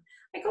 p.m.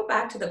 I go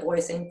back to the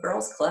Boys and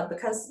Girls Club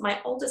because my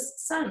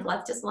oldest son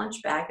left his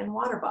lunch bag and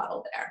water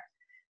bottle there.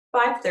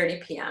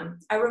 5:30 p.m.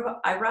 I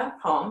arrive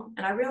home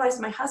and I realize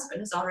my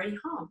husband is already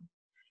home.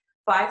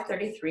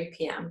 5:33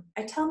 p.m.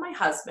 I tell my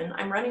husband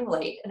I'm running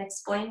late and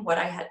explain what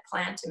I had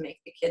planned to make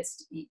the kids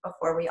to eat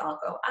before we all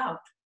go out.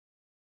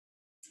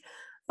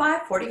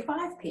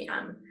 5:45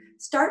 p.m.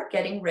 Start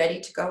getting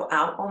ready to go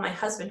out while my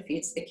husband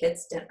feeds the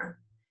kids dinner.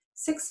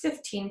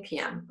 6:15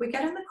 p.m. We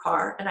get in the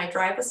car and I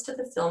drive us to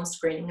the film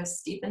screening of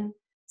Steven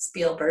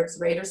Spielberg's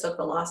Raiders of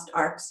the Lost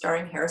Ark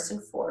starring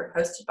Harrison Ford,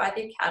 hosted by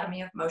the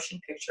Academy of Motion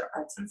Picture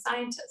Arts and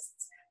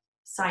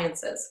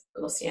Sciences.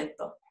 Lo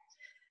siento.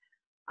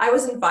 I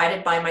was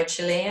invited by my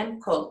Chilean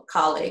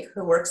colleague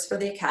who works for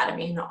the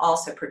Academy and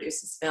also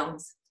produces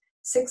films.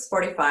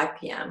 6:45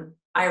 p.m.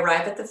 I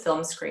arrive at the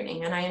film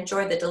screening and I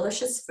enjoy the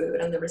delicious food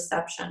and the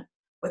reception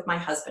with my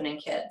husband and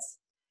kids.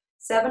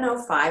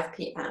 7:05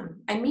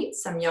 p.m. I meet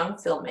some young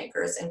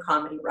filmmakers and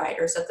comedy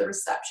writers at the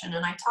reception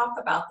and I talk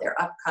about their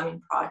upcoming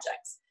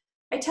projects.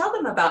 I tell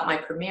them about my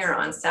premiere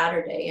on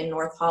Saturday in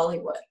North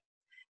Hollywood.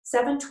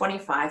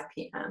 7:25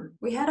 p.m.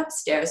 We head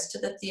upstairs to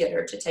the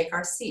theater to take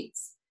our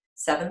seats.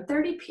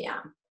 7:30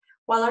 p.m.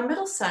 While our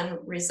middle son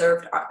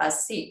reserved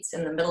us seats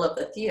in the middle of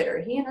the theater,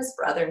 he and his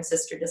brother and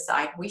sister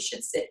decide we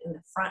should sit in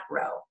the front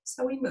row,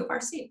 so we move our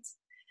seats.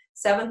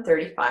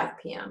 7:35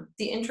 p.m.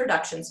 The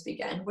introductions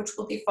begin, which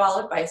will be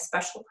followed by a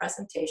special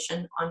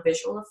presentation on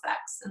visual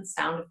effects and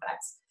sound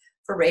effects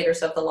for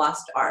Raiders of the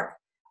Lost Ark.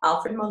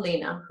 Alfred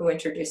Molina, who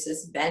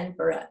introduces Ben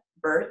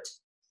Burt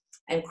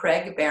and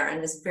Craig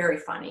Barron, is very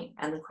funny,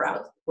 and the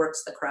crowd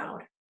works the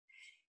crowd.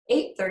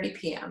 8:30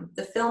 p.m.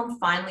 The film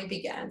finally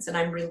begins, and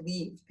I'm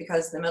relieved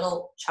because the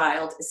middle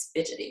child is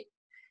fidgety.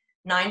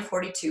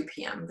 9:42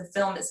 p.m. The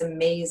film is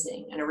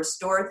amazing in a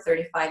restored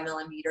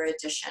 35mm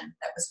edition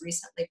that was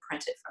recently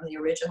printed from the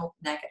original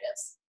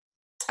negatives.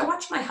 I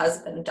watch my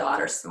husband and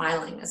daughter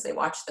smiling as they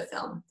watch the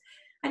film.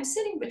 I'm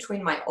sitting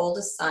between my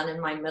oldest son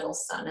and my middle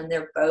son, and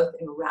they're both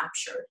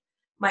enraptured.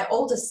 My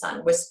oldest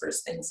son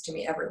whispers things to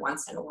me every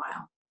once in a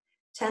while.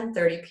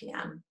 10:30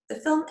 p.m. The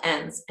film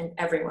ends, and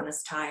everyone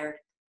is tired.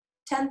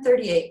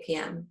 10:38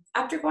 p.m.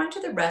 After going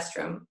to the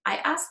restroom, I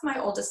asked my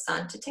oldest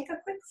son to take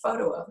a quick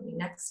photo of me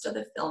next to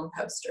the film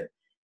poster.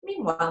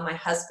 Meanwhile, my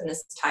husband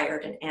is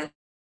tired and antsy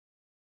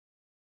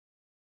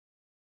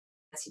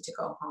to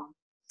go home.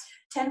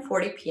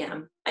 10:40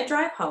 p.m. I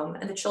drive home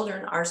and the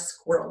children are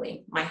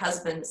squirrely. My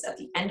husband is at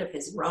the end of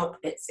his rope,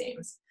 it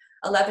seems.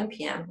 11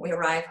 p.m. We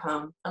arrive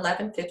home.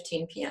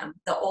 11:15 p.m.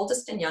 The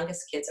oldest and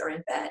youngest kids are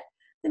in bed.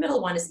 The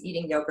middle one is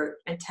eating yogurt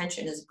and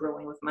tension is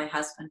brewing with my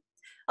husband.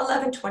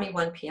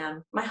 11:21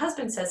 p.m. My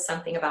husband says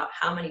something about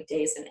how many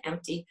days an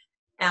empty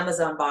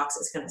Amazon box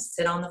is going to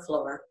sit on the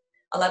floor.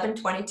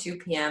 11:22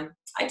 p.m.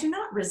 I do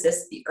not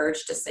resist the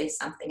urge to say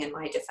something in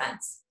my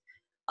defense.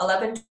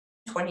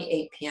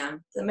 11:28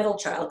 p.m. The middle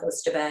child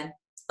goes to bed.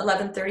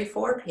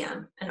 11:34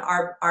 p.m. An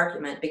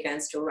argument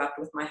begins to erupt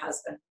with my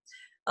husband.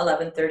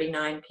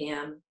 11:39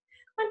 p.m.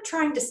 I'm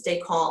trying to stay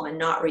calm and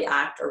not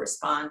react or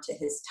respond to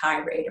his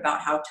tirade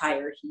about how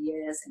tired he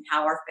is and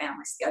how our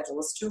family schedule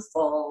is too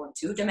full and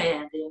too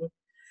demanding.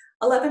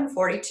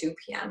 11:42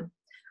 p.m.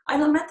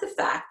 I lament the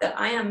fact that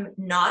I am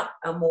not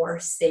a more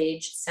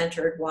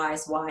sage-centered,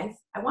 wise wife.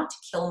 I want to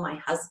kill my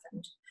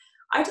husband.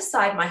 I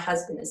decide my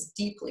husband is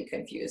deeply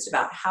confused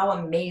about how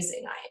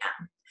amazing I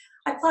am.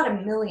 I plot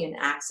a million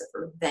acts of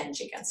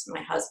revenge against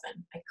my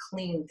husband. I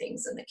clean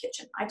things in the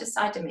kitchen. I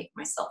decide to make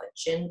myself a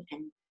gin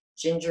and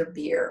ginger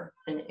beer,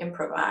 an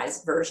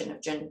improvised version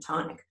of gin and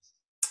tonic.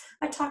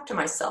 I talk to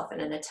myself in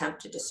an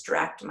attempt to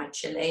distract my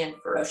Chilean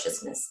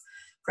ferociousness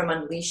from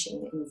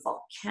unleashing in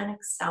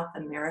volcanic South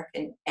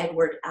American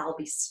Edward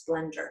Albee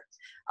splendor.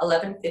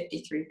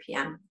 11:53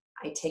 p.m.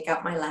 I take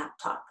out my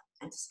laptop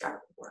and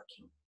start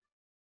working.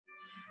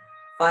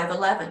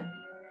 5:11.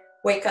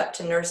 Wake up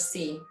to nurse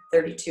C,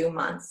 32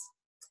 months.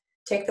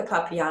 Take the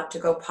puppy out to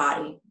go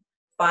potty.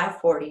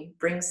 5:40.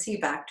 Bring C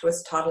back to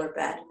his toddler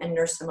bed and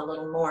nurse him a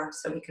little more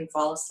so he can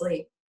fall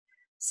asleep.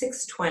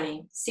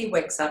 6:20. C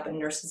wakes up and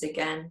nurses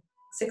again.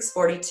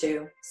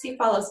 6:42. C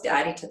follows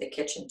daddy to the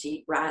kitchen to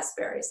eat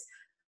raspberries.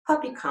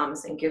 Puppy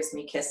comes and gives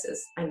me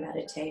kisses. I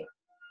meditate.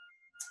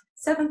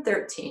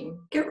 7:13.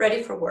 Get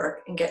ready for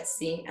work and get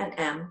C and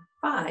M,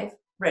 5,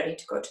 ready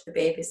to go to the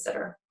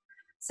babysitter.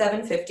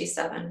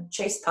 7:57.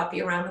 Chase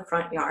puppy around the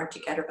front yard to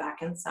get her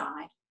back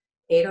inside.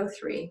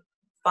 8:03.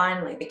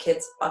 Finally, the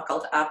kids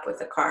buckled up with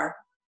the car,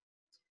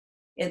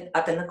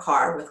 up in the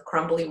car with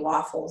crumbly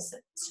waffles,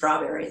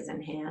 strawberries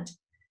in hand.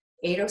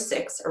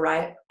 8:06.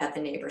 Arrive at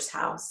the neighbor's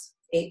house.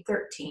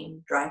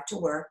 8:13. Drive to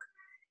work.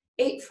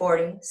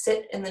 8:40.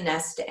 Sit in the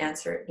nest to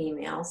answer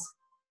emails.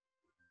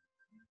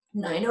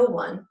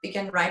 9:01.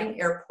 Begin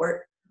writing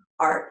airport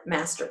art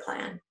master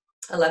plan.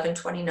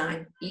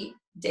 11:29. Eat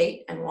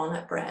date and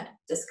walnut bread.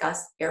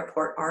 Discuss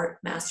airport art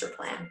master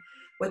plan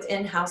with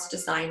in-house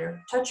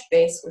designer. Touch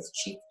base with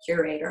chief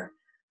curator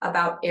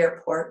about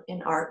airport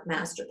and art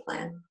master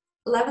plan.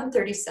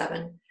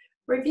 11:37.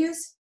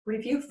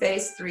 Review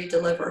phase 3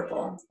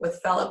 deliverable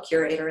with fellow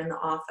curator in the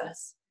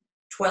office.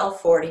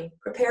 12:40.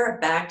 Prepare a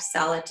bagged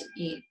salad to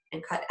eat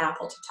and cut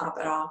apple to top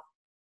it off.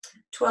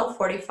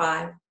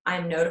 12:45. I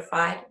am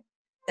notified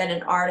that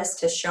an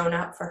artist has shown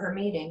up for her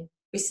meeting.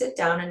 We sit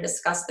down and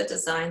discuss the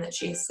design that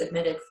she has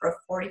submitted for a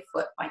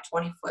 40-foot by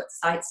 20-foot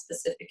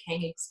site-specific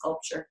hanging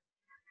sculpture.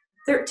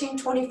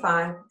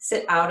 13:25,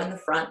 sit out in the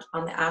front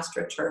on the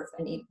AstroTurf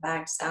and eat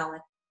bagged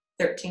salad.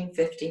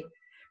 13:50,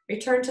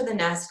 return to the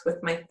nest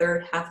with my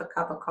third half a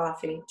cup of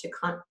coffee to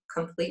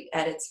complete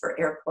edits for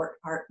airport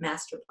art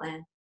master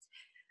plan.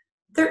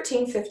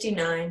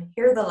 13:59,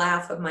 hear the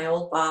laugh of my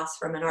old boss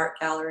from an art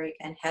gallery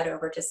and head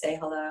over to say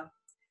hello.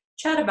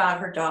 Chat about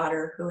her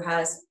daughter who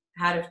has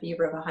had a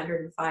fever of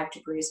 105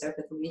 degrees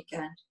over the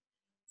weekend.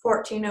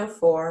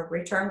 14:04,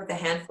 return with a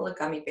handful of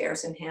gummy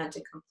bears in hand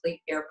to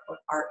complete airport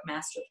art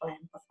master plan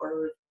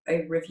before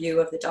a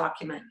review of the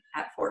document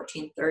at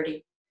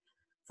 14:30.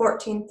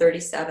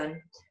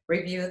 14:37,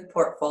 review the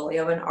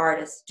portfolio of an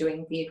artist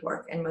doing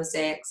beadwork and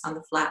mosaics on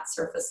the flat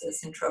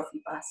surfaces and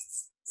trophy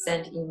busts.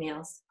 Send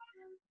emails.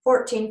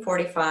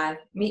 14:45,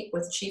 meet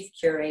with chief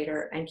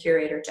curator and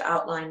curator to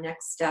outline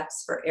next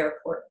steps for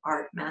airport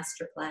art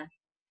master plan.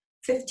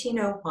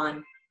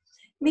 15:01,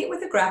 meet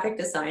with a graphic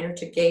designer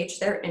to gauge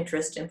their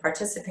interest in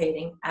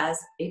participating as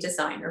a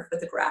designer for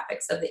the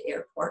graphics of the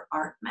airport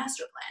art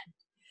master plan.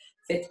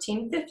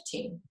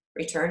 15:15,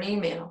 return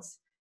emails.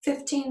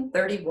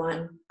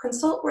 15:31,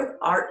 consult with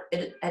art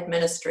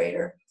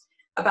administrator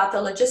about the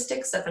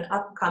logistics of an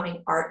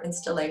upcoming art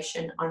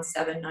installation on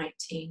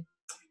 7/19.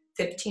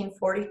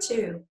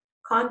 15:42,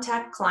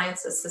 contact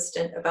client's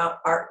assistant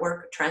about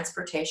artwork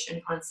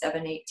transportation on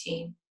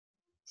 7/18.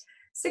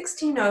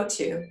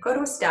 16:02, go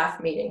to a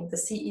staff meeting. The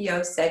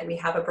CEO said we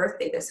have a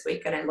birthday this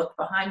week, and I looked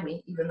behind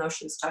me even though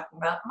she was talking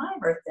about my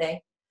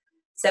birthday.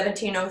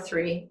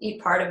 17:03,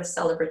 eat part of a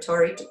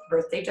celebratory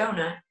birthday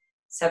donut.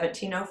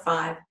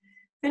 17:05,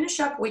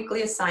 finish up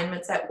weekly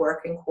assignments at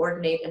work and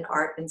coordinate an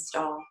art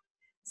install.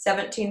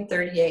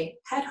 17:38,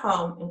 head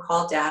home and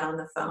call dad on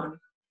the phone.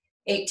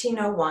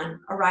 18:01,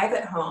 arrive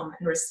at home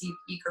and receive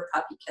eager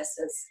puppy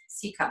kisses.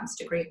 C comes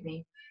to greet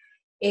me.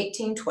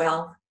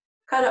 18:12,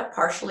 cut up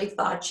partially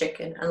thawed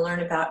chicken and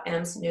learn about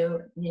M's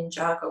new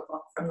Ninjago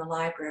book from the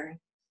library.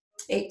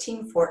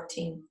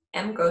 18:14,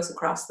 M goes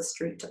across the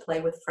street to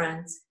play with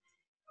friends.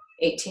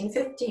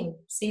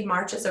 18:15, C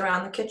marches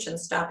around the kitchen,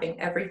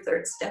 stopping every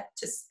third step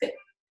to spit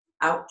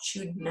out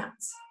chewed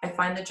nuts. I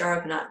find the jar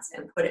of nuts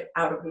and put it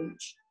out of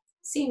reach.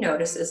 C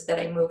notices that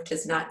I moved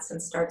his nuts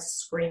and starts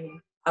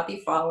screaming.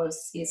 Puppy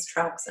follows C's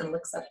tracks and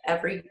licks up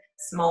every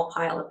small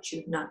pile of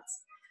chewed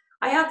nuts.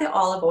 I add the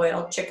olive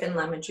oil, chicken,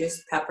 lemon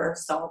juice, pepper,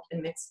 salt,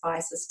 and mixed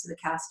spices to the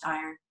cast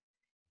iron.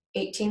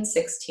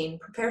 18:16,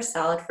 prepare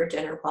salad for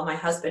dinner while my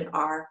husband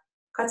R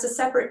cuts a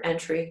separate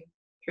entry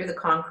through the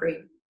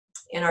concrete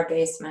in our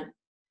basement.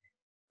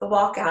 The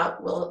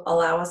walkout will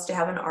allow us to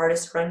have an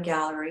artist-run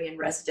gallery and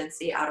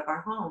residency out of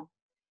our home.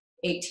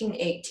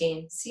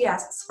 18:18, C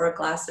asks for a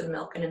glass of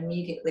milk and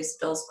immediately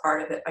spills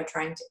part of it by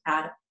trying to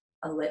add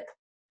a lip.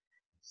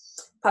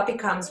 Puppy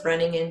comes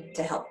running in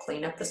to help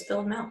clean up the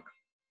spilled milk.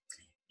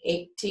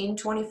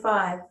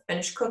 18:25,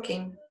 finish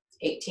cooking.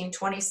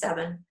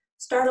 18:27,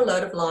 start a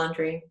load of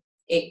laundry.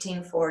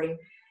 18:40,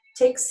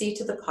 take C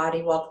to the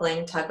potty while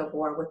playing tug of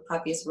war with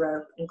Puppy's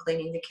rope and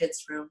cleaning the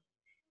kids' room.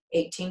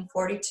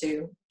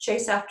 18:42,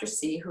 chase after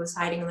C, who is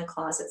hiding in the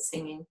closet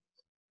singing.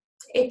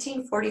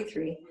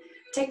 18:43,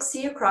 take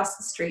C across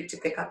the street to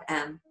pick up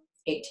M.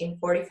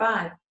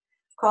 18:45,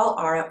 call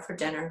R up for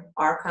dinner.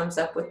 R comes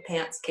up with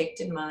pants caked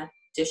in mud,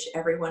 dish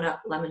everyone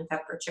up lemon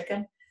pepper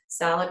chicken,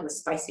 Salad with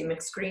spicy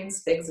mixed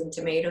greens, figs and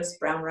tomatoes,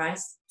 brown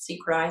rice. C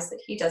cries that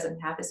he doesn't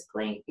have his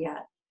plate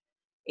yet.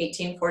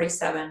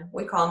 1847,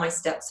 we call my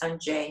stepson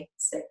Jay,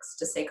 6,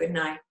 to say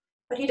goodnight,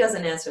 but he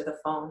doesn't answer the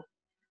phone.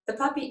 The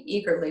puppy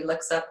eagerly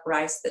licks up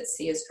rice that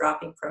C is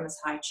dropping from his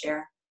high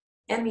chair.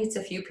 M eats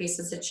a few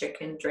pieces of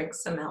chicken,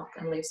 drinks some milk,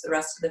 and leaves the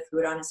rest of the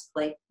food on his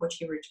plate, which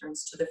he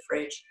returns to the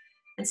fridge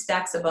and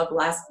stacks above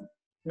last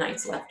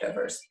night's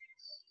leftovers.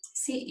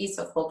 C eats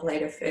a full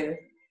plate of food.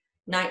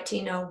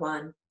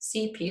 1901,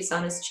 C pees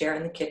on his chair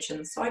in the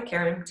kitchen, so I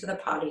carry him to the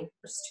potty.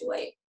 It's too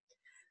late.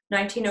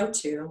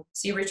 1902,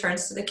 C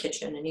returns to the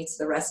kitchen and eats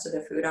the rest of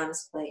the food on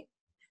his plate.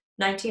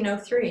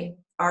 1903,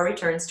 R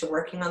returns to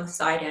working on the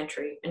side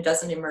entry and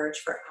doesn't emerge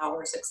for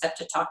hours except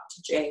to talk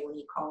to Jay when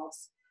he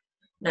calls.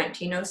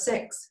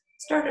 1906,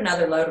 start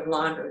another load of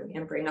laundry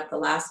and bring up the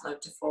last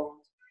load to fold.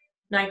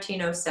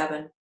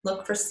 1907,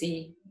 look for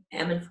C.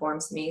 M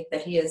informs me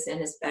that he is in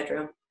his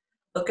bedroom.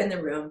 Look in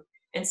the room,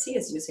 and C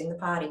is using the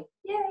potty.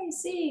 Yay,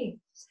 C!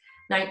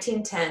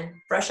 1910,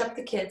 brush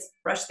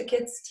the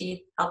kids'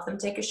 teeth, help them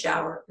take a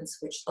shower, and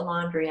switch the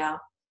laundry out.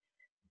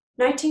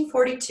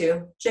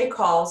 1942, Jay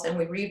calls and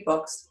we read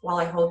books while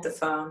I hold the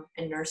phone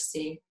and nurse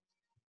C.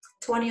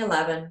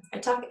 2011, I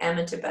tuck M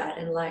into bed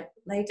and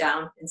lay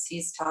down in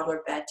C's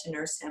toddler bed to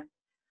nurse him.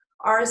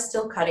 R is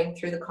still cutting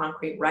through the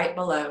concrete right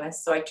below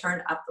us, so I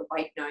turn up the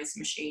white noise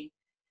machine.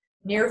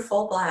 Near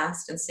full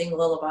blast and sing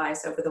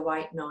lullabies over the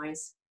white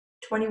noise.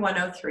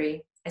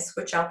 2103, I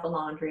switch out the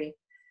laundry.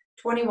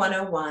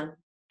 2101,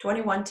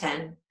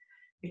 2110,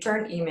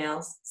 return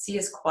emails. C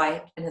is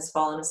quiet and has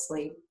fallen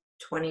asleep.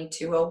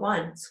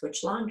 2201,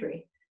 switch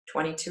laundry.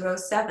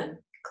 2207,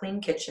 clean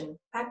kitchen,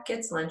 pack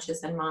kids'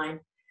 lunches and mine.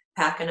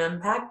 Pack and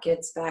unpack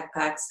kids'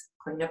 backpacks,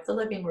 clean up the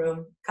living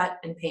room, cut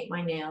and paint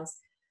my nails.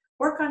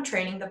 Work on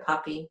training the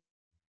puppy.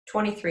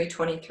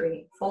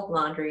 2323, fold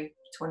laundry.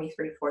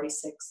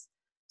 2346,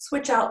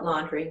 switch out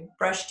laundry,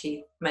 brush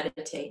teeth,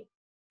 meditate,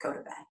 go to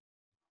bed.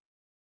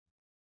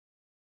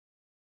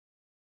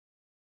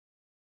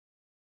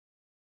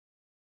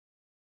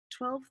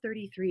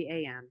 "12:33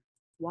 a.m.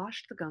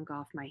 Washed the gunk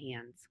off my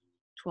hands.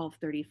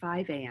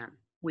 12:35 a.m.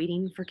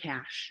 Waiting for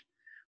cash.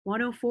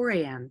 1:04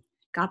 a.m.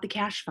 Got the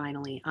cash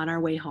finally, on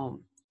our way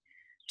home.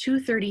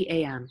 2:30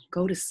 a.m.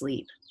 Go to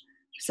sleep.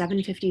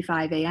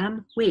 7:55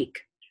 a.m. Wake.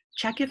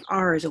 Check if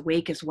R is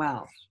awake as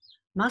well.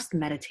 Must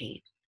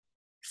meditate.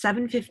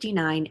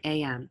 7:59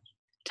 a.m.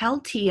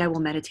 Tell T I will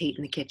meditate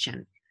in the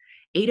kitchen.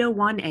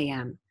 8:01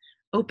 a.m.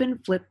 Open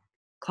Flip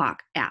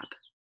Clock app.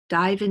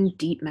 Dive in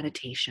deep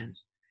meditation.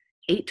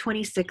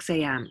 8:26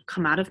 a.m.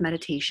 Come out of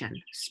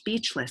meditation,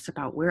 speechless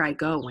about where I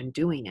go when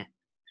doing it.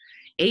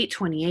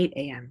 8:28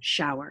 a.m.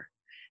 Shower.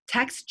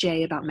 Text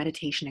Jay about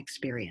meditation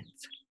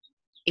experience.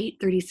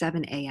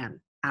 8:37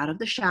 a.m. Out of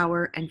the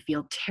shower and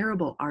feel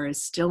terrible R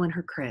is still in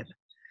her crib.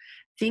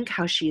 Think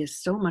how she is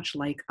so much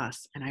like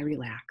us and I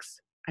relax.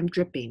 I'm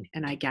dripping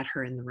and I get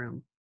her in the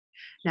room.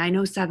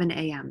 9:07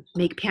 a.m.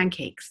 Make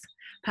pancakes.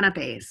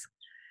 Panapes.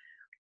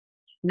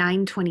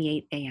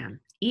 9:28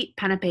 a.m. Eat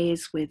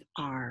panapes with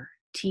R.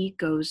 T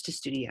goes to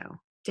studio.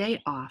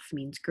 Day off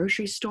means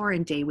grocery store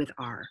and day with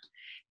R.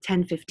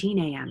 10:15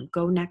 a.m.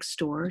 Go next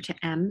door to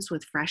M's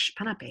with fresh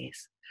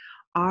panapes.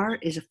 R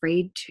is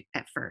afraid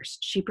at first.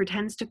 She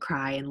pretends to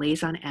cry and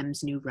lays on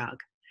M's new rug.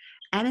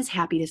 M is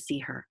happy to see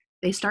her.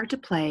 They start to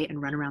play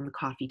and run around the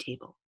coffee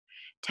table.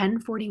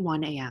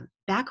 10:41 a.m.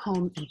 Back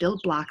home and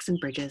build blocks and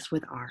bridges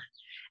with R.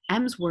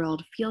 M's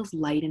world feels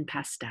light and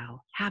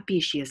pastel, happy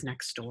she is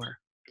next door.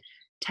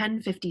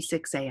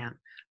 10:56 a.m.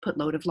 Put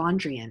load of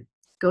laundry in.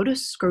 Go to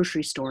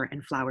grocery store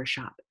and flour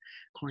shop.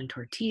 Corn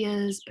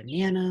tortillas,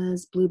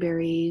 bananas,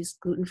 blueberries,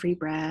 gluten-free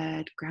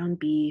bread, ground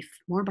beef,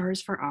 more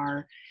bars for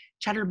R,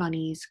 cheddar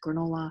bunnies,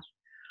 granola.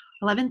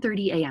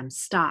 11:30 a.m.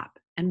 Stop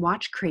and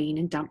watch crane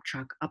and dump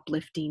truck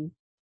uplifting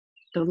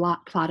the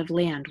plot of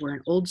land where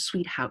an old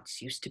sweet house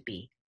used to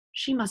be.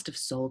 She must have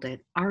sold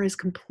it. R is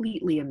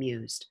completely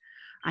amused.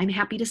 I'm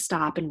happy to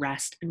stop and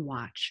rest and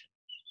watch.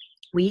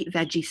 We eat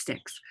veggie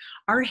sticks.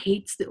 R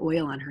hates the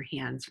oil on her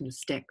hands from the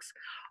sticks.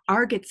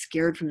 R gets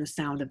scared from the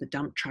sound of the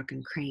dump truck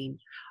and crane.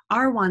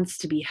 R wants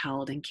to be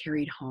held and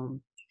carried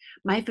home.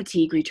 My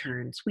fatigue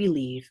returns. We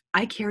leave.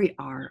 I carry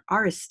R.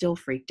 R is still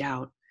freaked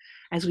out.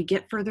 As we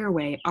get further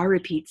away, R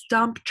repeats,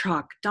 dump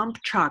truck,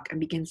 and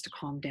begins to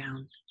calm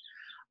down.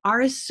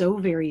 R is so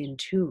very in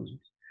tune.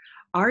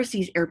 R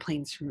sees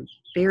airplanes from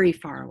very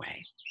far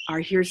away. R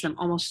hears them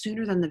almost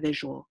sooner than the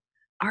visual.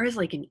 R is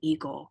like an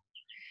eagle.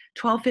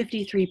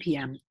 12:53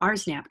 p.m.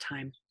 R's nap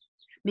time.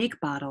 Make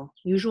bottle,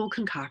 usual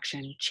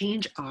concoction,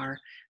 change R.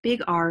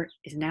 Big R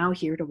is now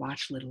here to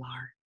watch little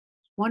R.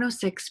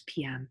 1:06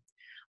 p.m.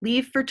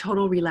 Leave for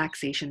total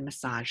relaxation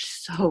massage.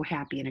 So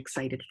happy and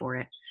excited for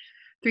it.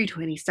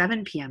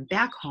 3:27 p.m.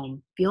 Back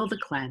home, feel the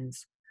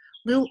cleanse.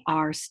 Little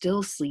R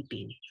still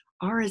sleeping.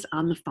 R is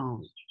on the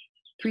phone.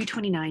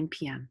 3:29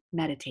 p.m.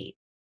 Meditate.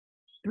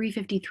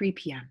 3:53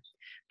 p.m.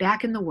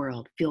 Back in the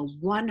world, feel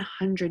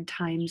 100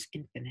 times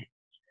infinite.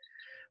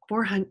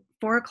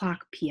 4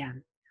 o'clock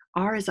p.m.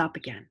 R is up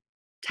again.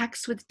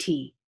 Text with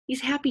T. He's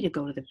happy to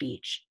go to the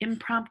beach.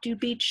 Impromptu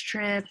beach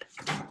trip.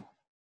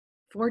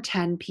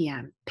 4:10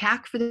 p.m.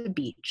 Pack for the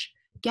beach.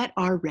 Get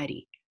R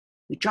ready.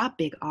 We drop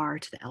big R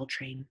to the L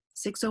train.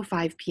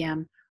 6:05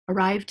 p.m.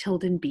 Arrive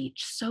Tilden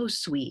Beach. So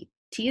sweet.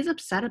 T is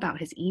upset about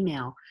his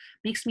email.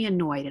 Makes me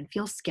annoyed and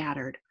feel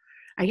scattered.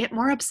 I get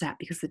more upset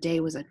because the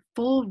day was in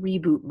full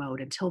reboot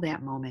mode until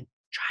that moment.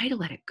 Try to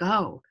let it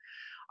go.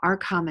 R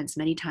comments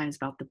many times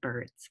about the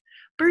birds.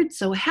 Birds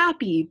so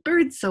happy.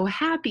 Birds so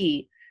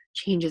happy.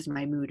 Changes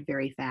my mood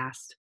very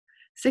fast.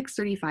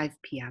 6:35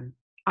 p.m.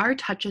 R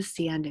touches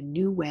sand in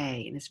new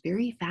way and is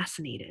very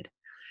fascinated.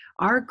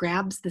 R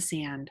grabs the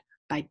sand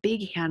by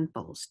big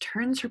handfuls,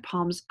 turns her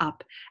palms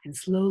up, and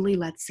slowly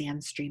lets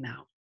sand stream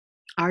out.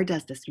 R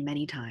does this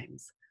many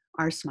times.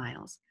 R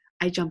smiles.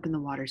 I jump in the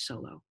water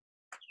solo.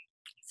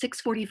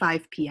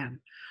 6:45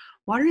 p.m.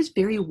 Water is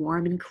very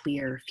warm and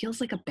clear,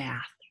 feels like a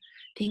bath.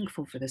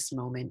 Thankful for this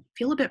moment.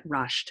 Feel a bit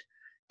rushed.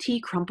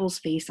 T crumples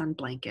face on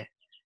blanket.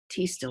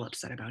 T still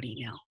upset about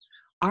email.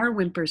 R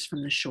whimpers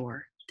from the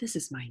shore. This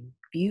is my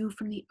view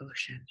from the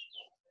ocean.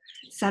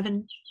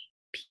 7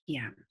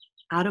 p.m.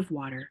 Out of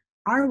water.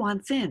 R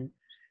wants in.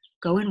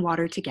 Go in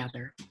water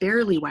together.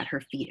 Barely wet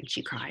her feet and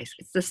she cries.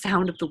 It's the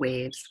sound of the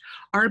waves.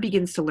 R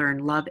begins to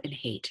learn love and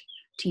hate.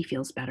 T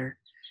feels better.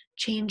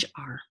 Change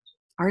R.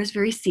 R is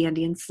very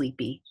sandy and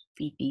sleepy.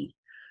 Fifi.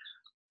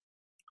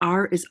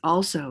 R is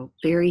also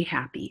very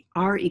happy.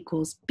 R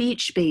equals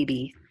beach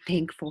baby.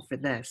 Thankful for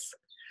this.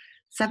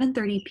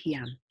 7:30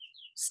 p.m.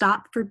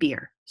 Stop for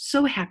beer.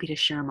 So happy to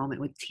share a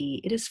moment with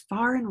T. It is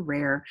far and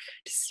rare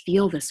to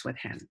feel this with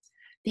him.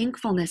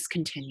 Thankfulness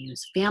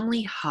continues.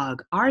 Family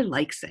hug. R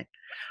likes it.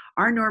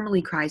 R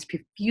normally cries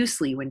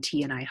profusely when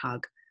T and I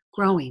hug.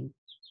 Growing.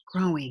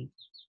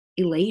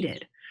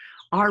 Elated.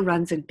 R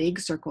runs in big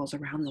circles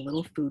around the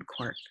little food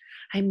court.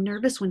 I'm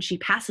nervous when she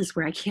passes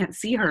where I can't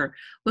see her.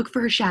 Look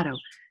for her shadow.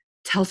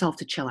 Tell self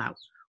to chill out.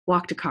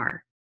 Walk to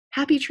car.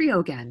 Happy trio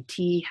again.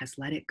 T has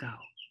let it go.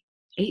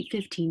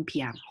 8:15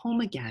 p.m.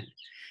 Home again.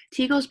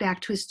 T goes back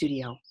to his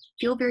studio.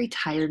 Feel very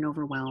tired and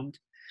overwhelmed.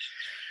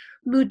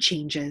 Mood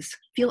changes.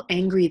 Feel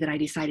angry that I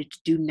decided to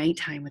do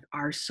nighttime with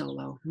R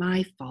solo.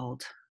 My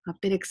fault. A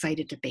bit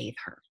excited to bathe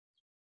her.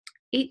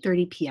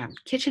 8:30 p.m.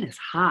 Kitchen is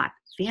hot.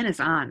 Fan is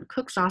on.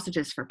 Cook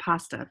sausages for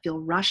pasta. Feel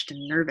rushed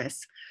and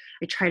nervous.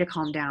 I try to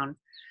calm down.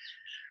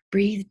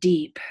 Breathe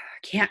deep.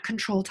 Can't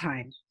control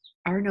time.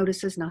 R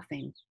notices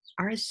nothing.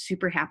 R is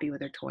super happy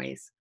with her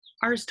toys.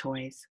 R's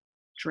toys.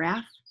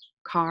 Giraffe,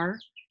 car,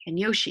 and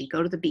Yoshi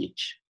go to the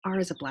beach. R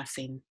is a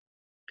blessing.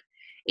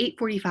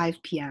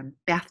 8:45 p.m.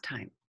 Bath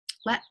time.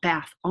 Let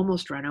bath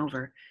almost run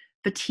over.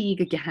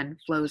 Fatigue again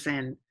flows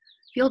in.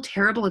 Feel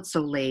terrible it's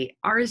so late.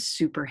 R is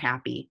super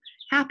happy.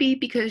 Happy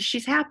because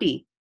she's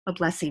happy. A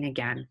blessing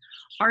again.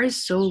 R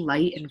is so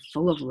light and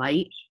full of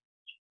light,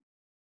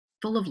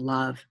 full of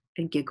love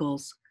and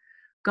giggles.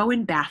 Go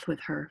in bath with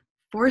her.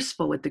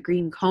 Forceful with the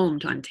green comb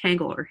to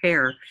untangle her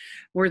hair.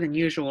 More than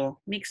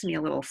usual. Makes me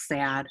a little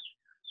sad.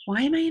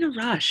 Why am I in a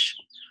rush?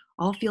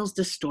 All feels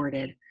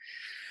distorted.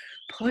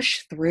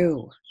 Push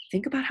through.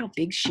 Think about how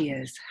big she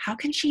is. How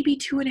can she be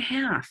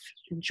 2.5?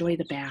 Enjoy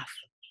the bath.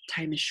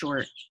 Time is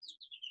short.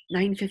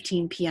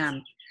 9:15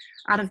 p.m.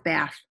 Out of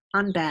bath.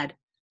 On bed.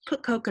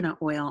 Put coconut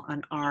oil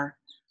on R.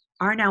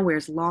 R now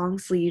wears long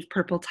sleeve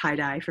purple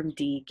tie-dye from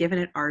D, given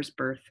at R's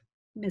birth.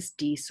 Miss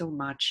D so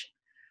much.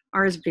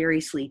 R is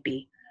very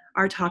sleepy.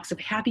 R talks of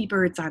happy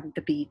birds on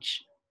the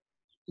beach.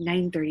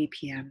 9:30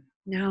 p.m.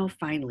 Now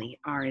finally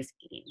R is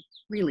eating.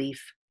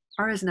 Relief.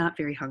 R is not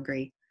very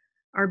hungry.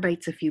 R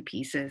bites a few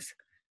pieces.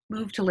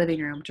 Move to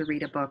living room to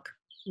read a book.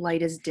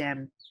 Light is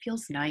dim.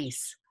 Feels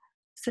nice.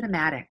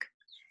 Cinematic.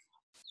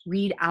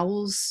 Read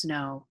Owl's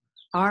Snow.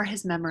 R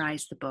has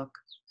memorized the book.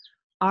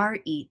 R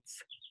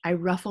eats. I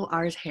ruffle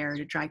R's hair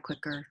to dry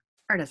quicker.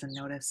 R doesn't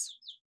notice.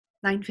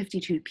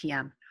 9:52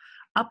 p.m.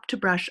 Up to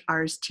brush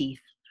R's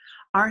teeth.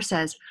 R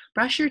says,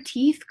 brush your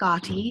teeth,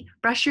 Gotti.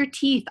 Brush your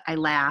teeth, I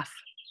laugh.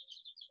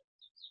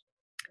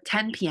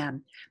 10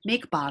 p.m.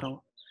 Make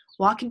bottle.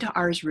 Walk into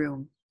R's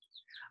room.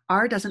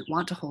 R doesn't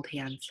want to hold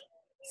hands.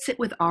 Sit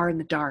with R in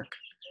the dark.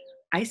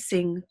 I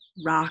sing,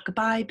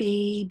 rock-a-bye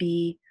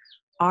baby.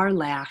 R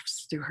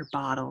laughs through her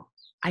bottle.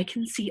 I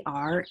can see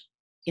R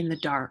in the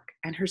dark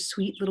and her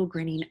sweet little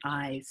grinning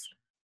eyes.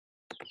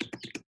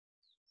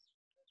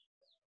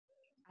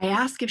 I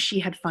ask if she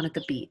had fun at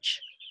the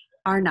beach.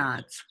 R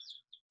nods.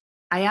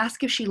 I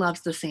ask if she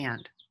loves the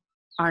sand.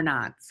 R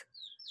nods.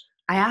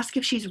 I ask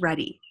if she's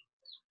ready.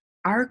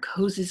 R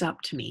cozies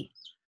up to me.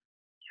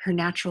 Her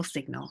natural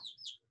signal.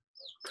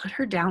 Put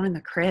her down in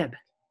the crib.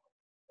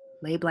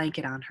 Lay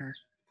blanket on her.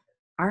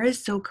 R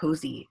is so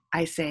cozy.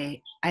 I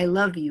say, I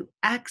love you,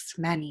 X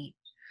many.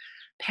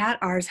 Pat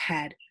R's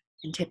head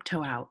and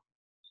tiptoe out.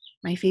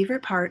 My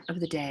favorite part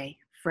of the day,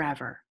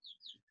 forever.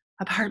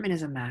 Apartment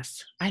is a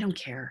mess. I don't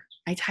care.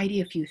 I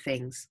tidy a few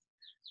things.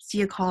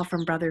 See a call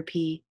from Brother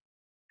P.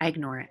 I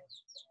ignore it.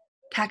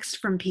 Text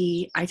from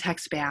P. I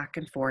text back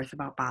and forth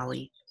about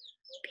Bali.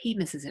 P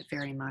misses it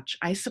very much.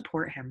 I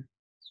support him.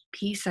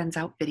 P sends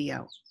out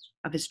video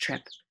of his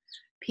trip.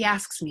 He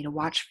asks me to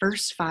watch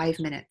first 5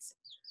 minutes.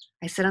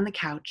 I sit on the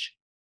couch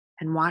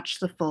and watch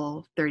the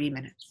full 30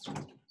 minutes.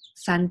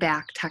 Send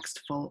back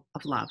text full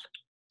of love.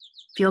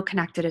 Feel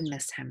connected and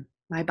miss him.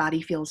 My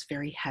body feels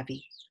very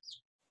heavy.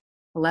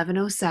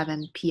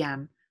 11:07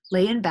 p.m.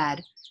 Lay in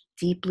bed,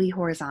 deeply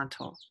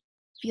horizontal.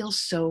 Feels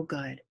so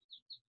good.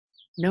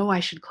 Know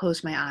I should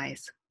close my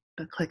eyes,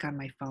 but click on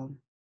my phone.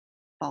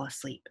 Fall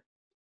asleep.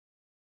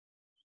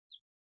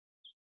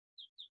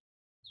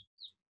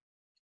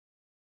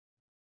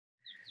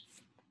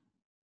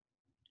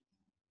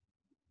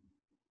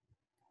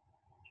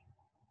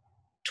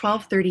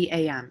 "12:30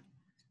 a.m.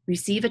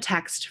 Receive a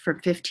text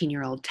from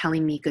 15-year-old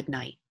telling me good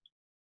night.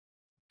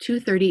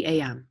 2:30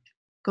 a.m.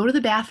 Go to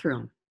the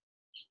bathroom.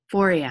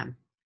 4 a.m.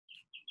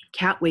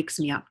 Cat wakes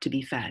me up to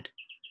be fed.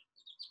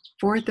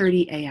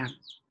 4:30 a.m.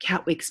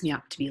 Cat wakes me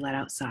up to be let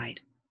outside.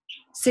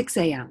 6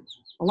 a.m.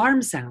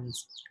 Alarm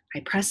sounds.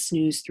 I press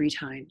snooze 3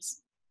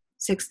 times.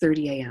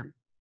 6:30 a.m.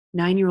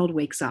 9-year-old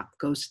wakes up,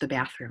 goes to the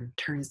bathroom,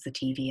 turns the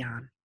TV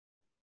on.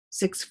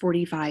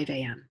 6:45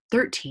 a.m.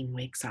 13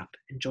 wakes up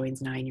and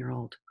joins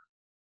 9-year-old.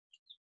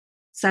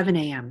 7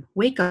 a.m.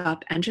 Wake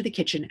up, enter the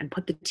kitchen, and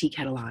put the tea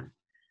kettle on.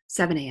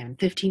 7 a.m.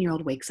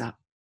 15-year-old wakes up.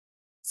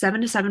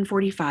 7 to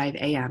 7:45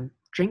 a.m.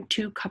 Drink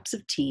 2 cups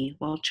of tea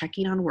while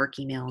checking on work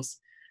emails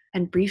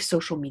and brief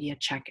social media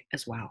check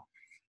as well.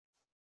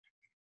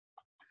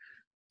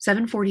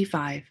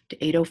 7:45 to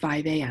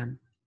 8:05 a.m.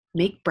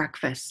 Make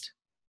breakfast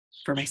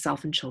for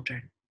myself and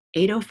children.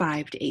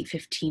 8:05 to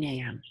 8:15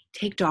 a.m.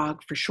 Take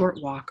dog for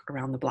short walk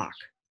around the block.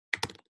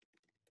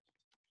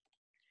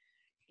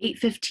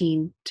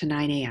 8:15 to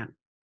 9 a.m.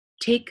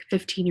 Take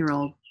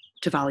 15-year-old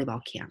to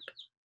volleyball camp.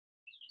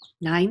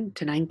 9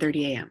 to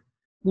 9:30 a.m.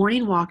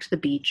 Morning walk to the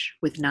beach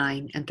with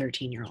 9 and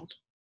 13-year-old.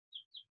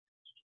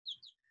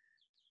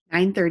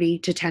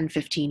 9:30 to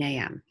 10:15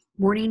 a.m.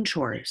 Morning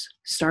chores.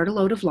 Start a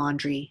load of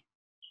laundry,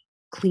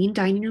 clean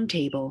dining room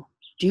table,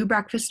 do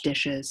breakfast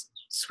dishes,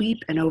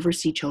 sweep and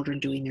oversee children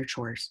doing their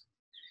chores.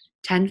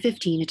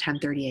 10:15 to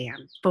 10:30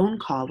 a.m. Phone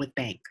call with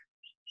bank.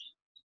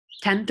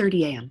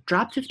 10:30 a.m.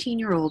 Drop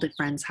 15-year-old at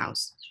friend's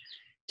house.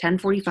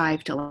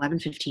 10:45 to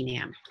 11:15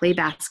 a.m. Play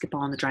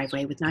basketball in the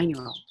driveway with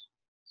 9-year-old.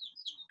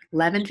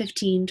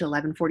 11:15 to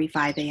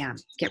 11:45 a.m.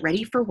 Get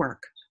ready for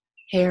work.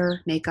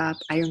 Hair, makeup,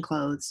 iron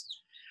clothes.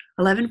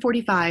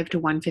 11:45 to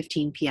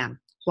 1:15 p.m.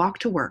 Walk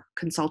to work,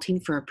 consulting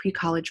for a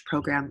pre-college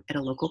program at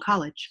a local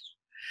college.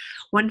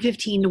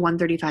 1:15 to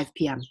 1:35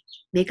 p.m.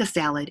 Make a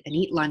salad and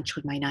eat lunch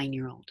with my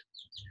 9-year-old.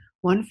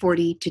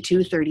 1:40 to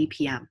 2:30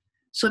 p.m.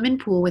 Swim in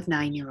pool with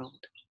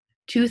 9-year-old.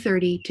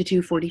 2:30 to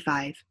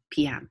 2:45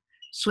 p.m.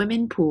 Swim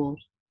in pool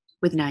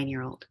with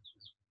 9-year-old.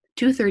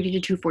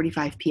 2:30 to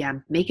 2:45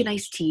 p.m. Make an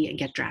iced tea and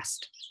get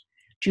dressed.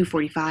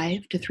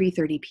 2:45 to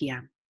 3:30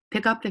 p.m.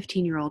 Pick up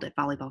 15-year-old at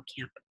volleyball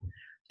camp.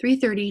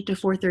 3:30 to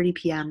 4:30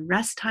 p.m.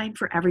 Rest time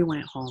for everyone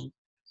at home.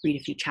 Read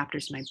a few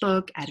chapters in my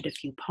book, edit a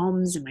few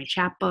poems in my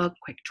chapbook,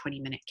 quick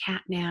 20-minute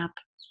cat nap.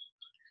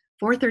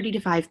 4:30 to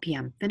 5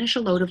 p.m. Finish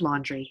a load of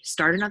laundry,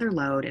 start another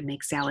load, and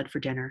make salad for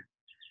dinner.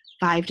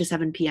 5 to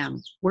 7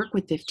 p.m. Work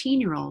with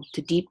 15-year-old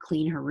to deep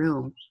clean her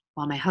room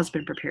while my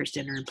husband prepares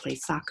dinner and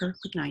plays soccer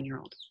with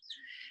 9-year-old.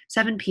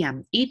 7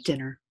 p.m. Eat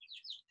dinner.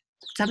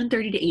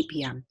 7:30 to 8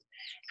 p.m.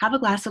 Have a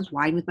glass of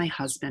wine with my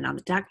husband on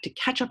the deck to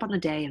catch up on the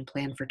day and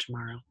plan for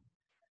tomorrow.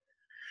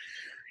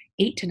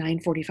 8 to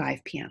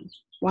 9:45 p.m.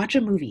 Watch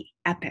a movie,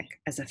 epic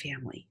as a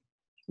family.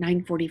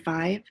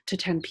 9:45 to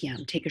 10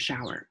 p.m. Take a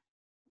shower.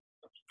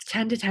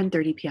 10 to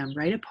 10:30 p.m.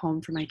 Write a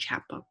poem for my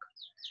chapbook.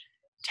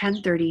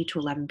 10:30 to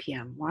 11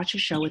 p.m. Watch a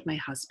show with my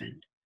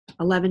husband.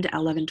 11 to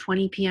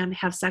 11:20 p.m.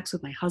 Have sex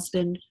with my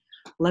husband.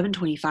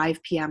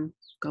 11:25 p.m.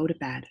 Go to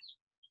bed.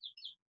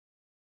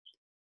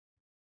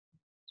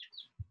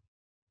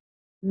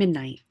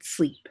 Midnight,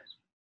 sleep.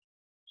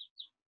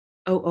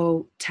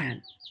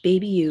 00:10.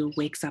 Baby U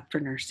wakes up for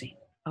nursing.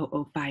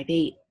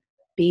 00:58.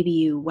 Baby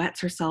U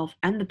wets herself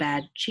and the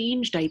bed,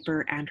 change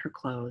diaper and her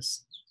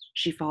clothes.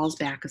 She falls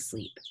back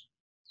asleep.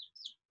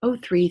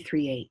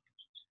 03:38.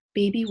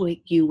 Baby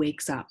U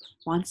wakes up,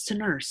 wants to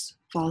nurse,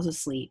 falls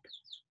asleep.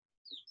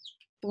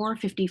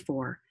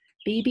 4:54.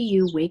 Baby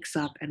U wakes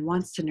up and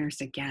wants to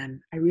nurse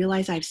again. I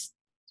realize I've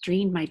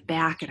strained my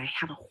back and I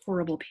have a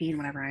horrible pain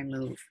whenever I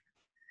move.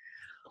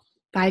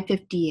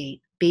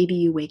 5:58. Baby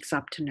U wakes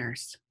up to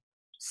nurse.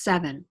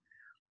 7.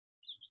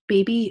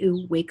 Baby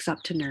U wakes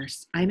up to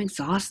nurse. I'm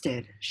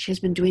exhausted. She has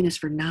been doing this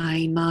for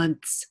 9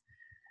 months.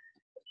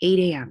 8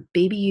 a.m.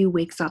 Baby U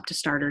wakes up to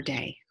start her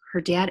day.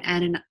 Her dad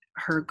and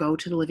her go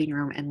to the living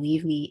room and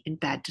leave me in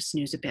bed to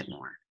snooze a bit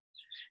more.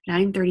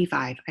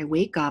 9:35. I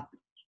wake up.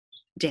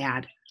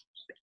 Dad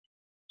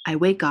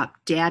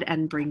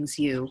and brings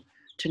you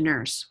to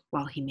nurse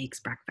while he makes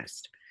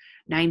breakfast.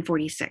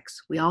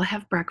 9:46. We all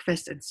have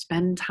breakfast and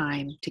spend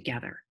time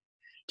together.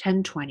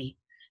 10:20.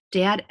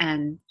 Dad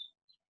and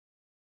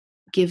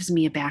gives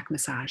me a back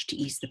massage to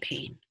ease the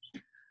pain.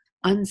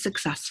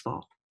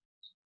 Unsuccessful,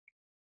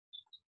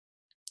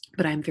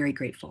 but I'm very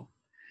grateful.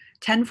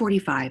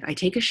 10:45. I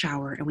take a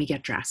shower and we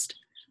get dressed.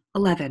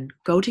 11,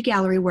 go to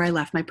gallery where I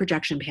left my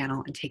projection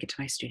panel and take it to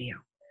my studio.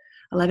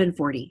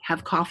 11:40,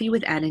 have coffee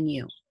with Ed and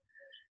you.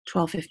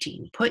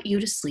 12:15, put you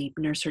to sleep,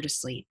 nurse her to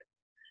sleep.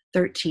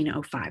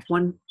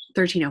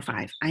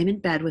 13:05, I'm in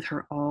bed with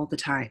her all the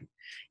time.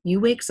 You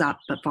wakes up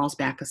but falls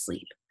back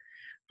asleep.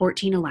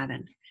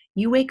 14:11,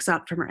 you wakes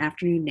up from her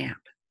afternoon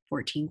nap.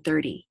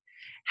 14:30,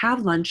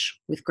 have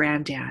lunch with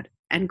granddad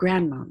and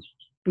grandmom.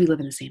 We live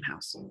in the same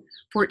house.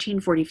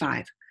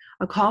 14:45,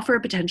 a call for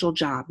a potential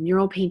job,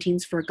 mural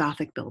paintings for a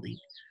Gothic building.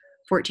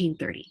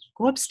 14:30,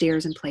 go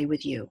upstairs and play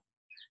with you.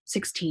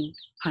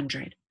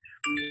 1600,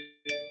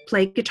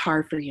 play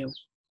guitar for you.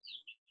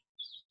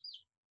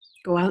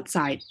 Go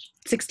outside.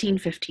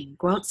 16:15,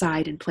 go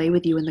outside and play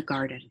with you in the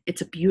garden.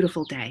 It's a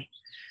beautiful day.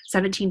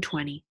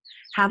 17:20,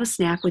 have a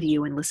snack with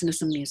you and listen to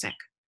some music.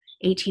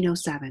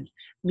 18:07,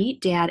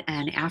 meet Dad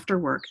N after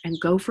work and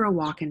go for a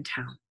walk in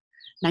town.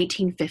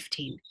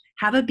 19:15,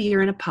 have a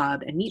beer in a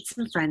pub and meet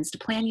some friends to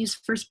plan You's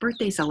first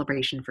birthday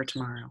celebration for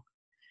tomorrow.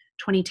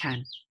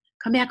 20:10,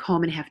 come back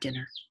home and have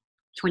dinner.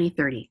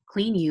 20:30,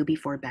 clean you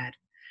before bed.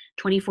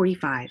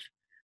 20:45,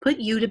 put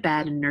you to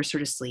bed and nurse her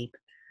to sleep.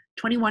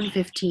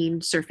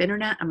 21:15, surf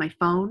internet on my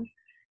phone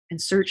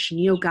and search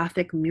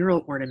neo-Gothic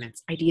mural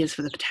ornaments, ideas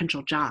for the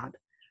potential job.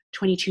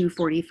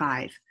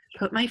 22:45,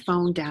 put my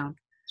phone down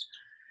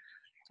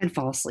and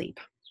fall asleep.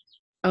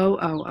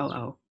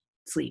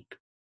 Sleep.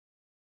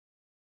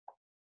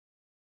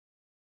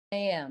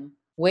 a.m.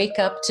 Wake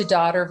up to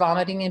daughter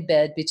vomiting in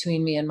bed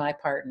between me and my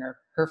partner,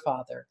 her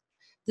father.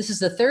 This is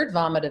the third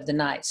vomit of the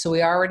night, so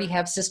we already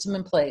have system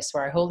in place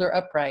where I hold her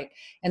upright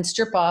and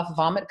strip off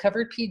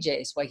vomit-covered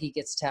PJs while he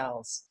gets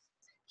towels.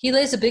 He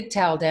lays a big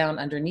towel down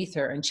underneath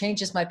her and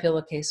changes my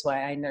pillowcase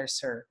while I nurse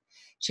her.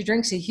 She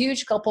drinks a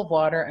huge gulp of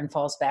water and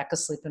falls back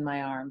asleep in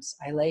my arms.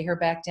 I lay her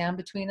back down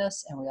between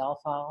us and we all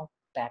fall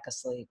back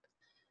asleep.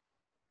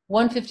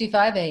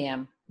 1:55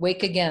 a.m.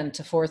 Wake again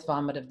to fourth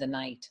vomit of the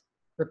night.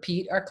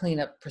 Repeat our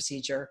cleanup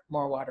procedure,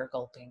 more water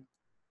gulping.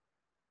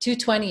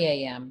 2:20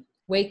 a.m.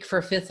 Wake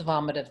for fifth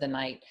vomit of the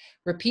night.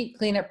 Repeat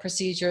cleanup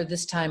procedure,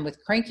 this time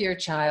with crankier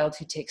child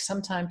who takes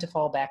some time to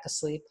fall back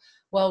asleep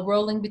while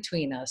rolling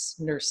between us,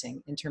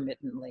 nursing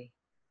intermittently.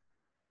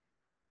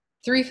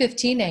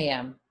 3:15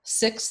 a.m.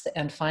 Sixth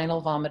and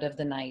final vomit of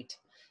the night.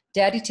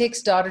 Daddy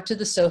takes daughter to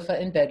the sofa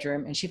in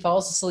bedroom and she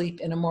falls asleep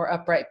in a more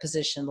upright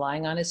position,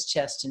 lying on his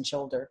chest and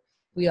shoulder.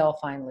 We all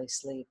finally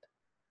sleep.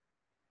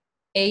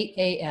 8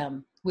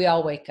 a.m. We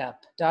all wake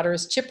up. Daughter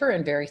is chipper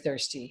and very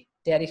thirsty.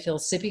 Daddy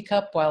fills sippy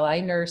cup while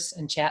I nurse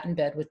and chat in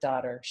bed with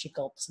daughter. She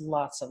gulps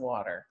lots of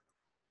water.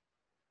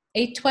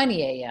 8:20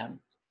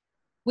 a.m.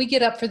 We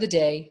get up for the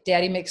day.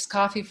 Daddy makes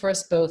coffee for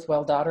us both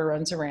while daughter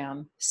runs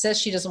around.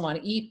 Says she doesn't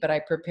want to eat, but I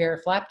prepare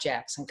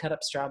flapjacks and cut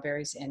up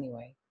strawberries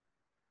anyway.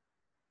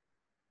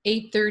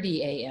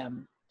 8:30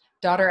 a.m.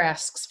 Daughter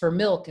asks for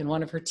milk in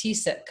one of her tea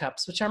set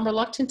cups, which I'm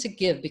reluctant to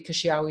give because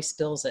she always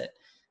spills it.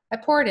 I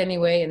pour it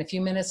anyway, and a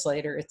few minutes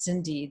later, it's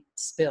indeed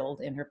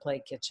spilled in her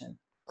play kitchen.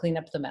 Clean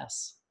up the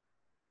mess.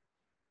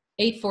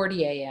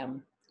 8:40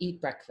 a.m.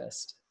 Eat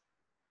breakfast.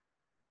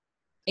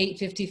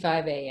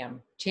 8:55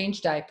 a.m.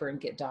 Change diaper and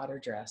get daughter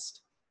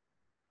dressed.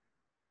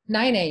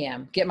 9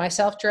 a.m. Get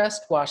myself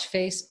dressed, wash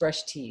face,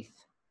 brush teeth.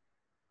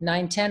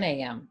 9:10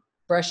 a.m.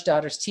 Brush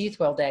daughter's teeth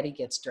while daddy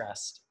gets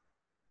dressed.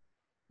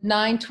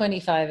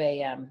 9:25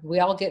 a.m. We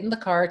all get in the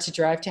car to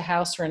drive to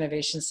house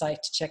renovation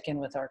site to check in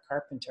with our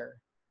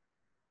carpenter.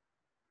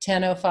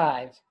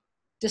 10:05.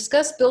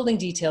 Discuss building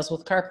details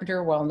with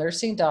carpenter while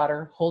nursing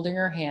daughter, holding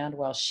her hand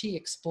while she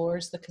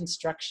explores the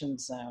construction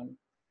zone.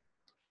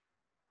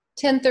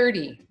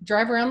 10:30.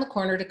 Drive around the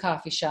corner to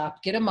coffee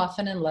shop, get a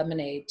muffin and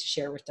lemonade to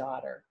share with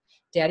daughter.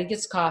 Daddy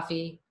gets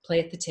coffee, play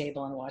at the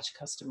table, and watch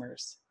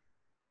customers.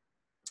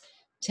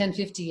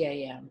 10:50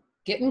 a.m.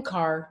 Get in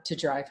car to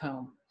drive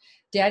home.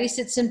 Daddy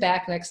sits in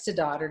back next to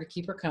daughter to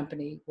keep her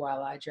company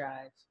while I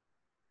drive.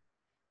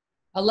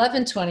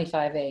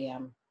 11:25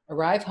 a.m.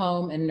 Arrive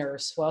home and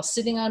nurse while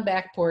sitting on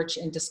back porch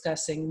and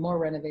discussing more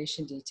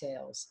renovation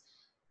details.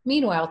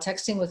 Meanwhile,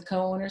 texting with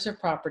co-owners of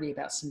property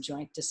about some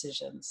joint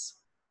decisions.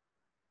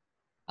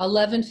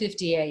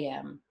 11:50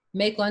 a.m.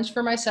 Make lunch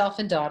for myself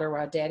and daughter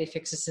while daddy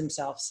fixes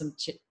himself some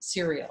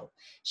cereal.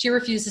 She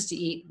refuses to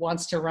eat,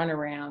 wants to run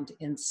around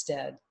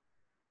instead.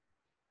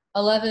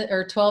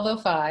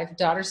 12:05,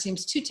 daughter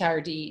seems too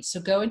tired to eat, so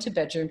go into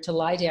bedroom to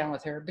lie down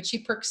with her, but she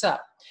perks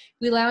up.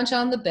 We lounge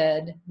on the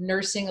bed,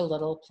 nursing a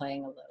little,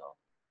 playing a little.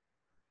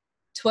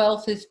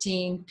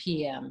 12:15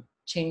 p.m.,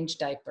 change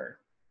diaper.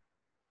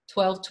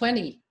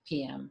 12:20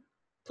 p.m.,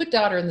 put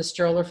daughter in the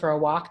stroller for a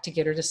walk to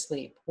get her to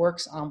sleep,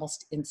 works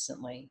almost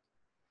instantly.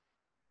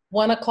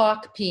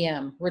 1:00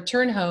 p.m.,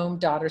 return home,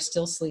 daughter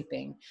still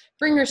sleeping.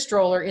 Bring her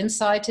stroller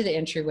inside to the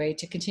entryway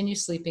to continue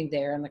sleeping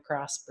there in the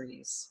cross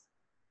breeze.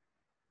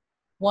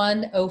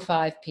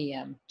 1:05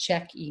 p.m.,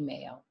 check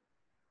email.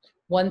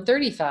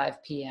 1:35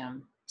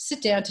 p.m.,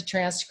 sit down to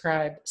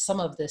transcribe some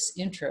of this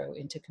intro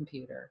into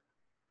computer.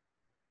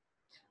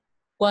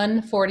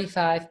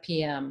 1:45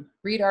 p.m.,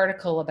 read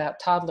article about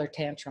toddler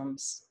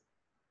tantrums.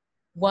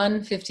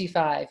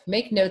 1:55,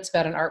 make notes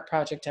about an art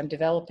project I'm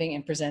developing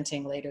and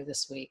presenting later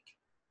this week.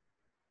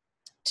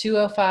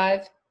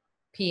 2:05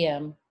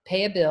 p.m.,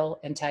 pay a bill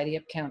and tidy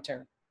up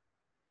counter.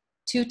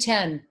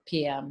 2:10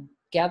 p.m.,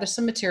 gather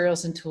some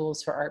materials and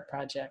tools for art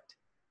project.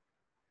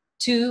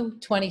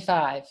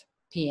 2:25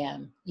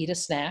 p.m., eat a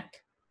snack.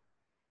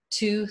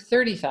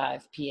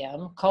 2:35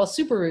 p.m., call a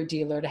Subaru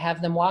dealer to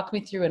have them walk me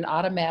through an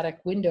automatic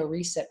window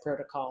reset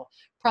protocol.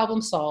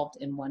 Problem solved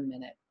in 1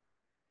 minute.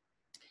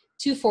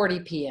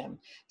 2:40 p.m.,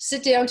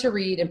 sit down to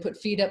read and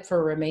put feet up for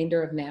a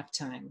remainder of nap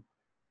time.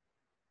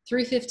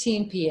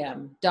 3:15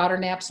 p.m., daughter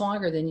naps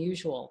longer than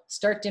usual.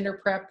 Start dinner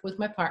prep with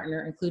my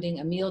partner, including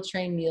a meal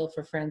train meal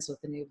for friends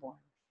with a newborn.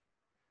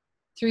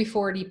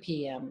 3:40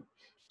 p.m.,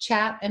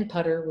 chat and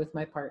putter with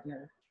my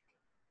partner.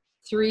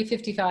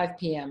 3:55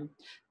 p.m.,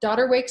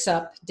 daughter wakes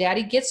up,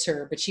 daddy gets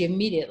her, but she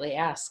immediately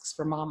asks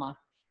for mama.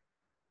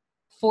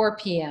 4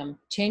 p.m.,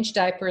 change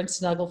diaper and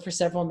snuggle for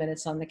several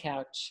minutes on the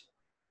couch.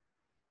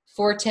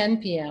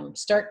 4:10 p.m.,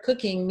 start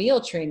cooking meal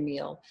train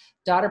meal.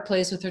 Daughter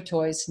plays with her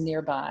toys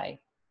nearby.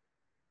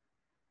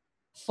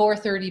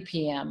 4:30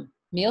 p.m.,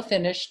 meal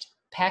finished,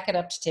 pack it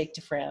up to take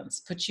to friends,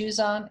 put shoes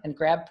on and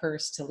grab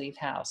purse to leave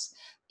house.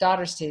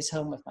 Daughter stays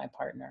home with my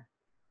partner.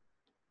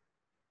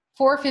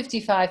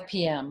 4:55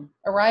 p.m.,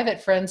 arrive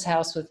at friend's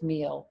house with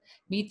meal,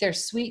 meet their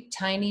sweet,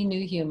 tiny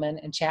new human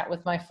and chat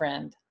with my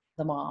friend,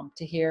 the mom,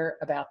 to hear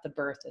about the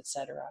birth,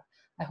 etc.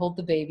 I hold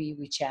the baby,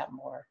 we chat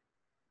more.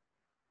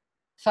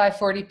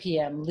 5:40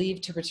 p.m., leave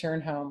to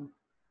return home.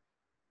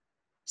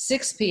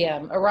 6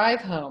 p.m.,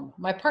 arrive home.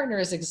 My partner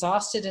is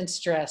exhausted and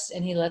stressed,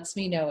 and he lets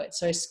me know it,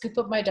 so I scoop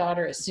up my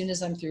daughter as soon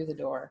as I'm through the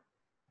door.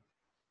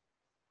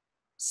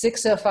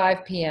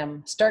 6:05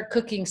 p.m., start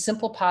cooking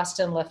simple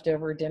pasta and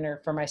leftover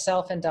dinner for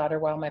myself and daughter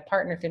while my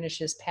partner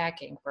finishes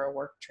packing for a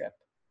work trip.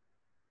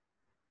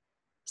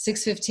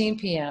 6:15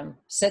 p.m.,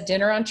 set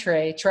dinner on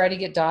tray, try to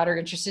get daughter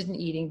interested in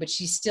eating, but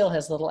she still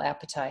has little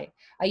appetite.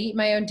 I eat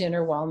my own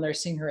dinner while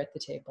nursing her at the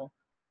table.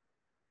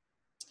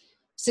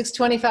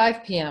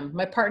 6:25 p.m.,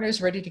 my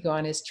partner's ready to go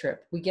on his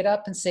trip. We get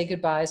up and say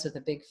goodbyes with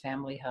a big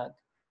family hug.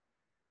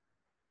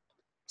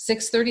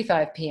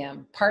 6:35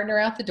 p.m., partner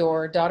out the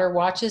door, daughter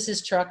watches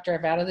his truck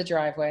drive out of the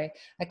driveway.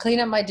 I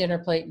clean up my dinner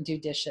plate and do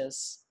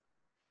dishes.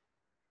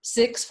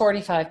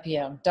 6:45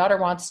 p.m., daughter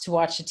wants to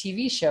watch a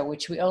TV show,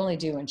 which we only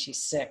do when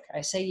she's sick.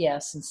 I say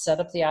yes and set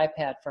up the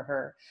iPad for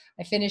her.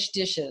 I finish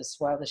dishes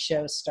while the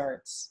show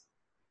starts.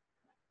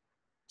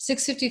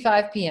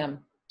 6:55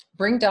 p.m.,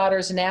 bring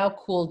daughter's now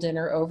cool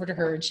dinner over to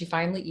her and she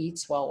finally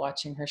eats while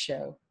watching her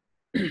show.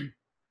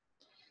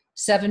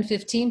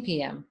 7:15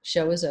 p.m.,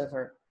 show is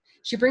over.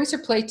 She brings her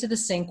plate to the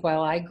sink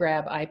while I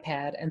grab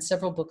iPad and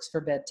several books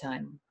for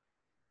bedtime.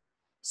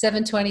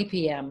 7:20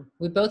 p.m.,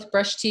 we both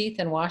brush teeth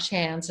and wash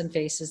hands and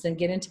faces, then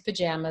get into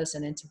pajamas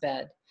and into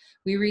bed.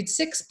 We read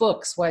 6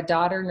 books while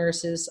daughter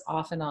nurses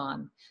off and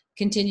on,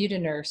 continue to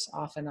nurse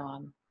off and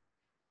on.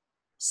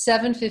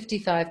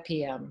 7:55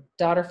 p.m.,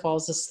 daughter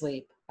falls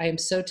asleep. I am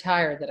so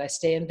tired that I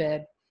stay in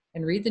bed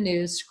and read the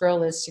news,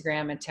 scroll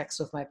Instagram, and text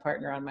with my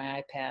partner on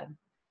my iPad.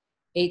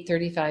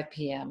 8:35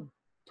 p.m.,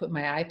 put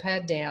my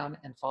iPad down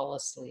and fall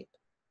asleep.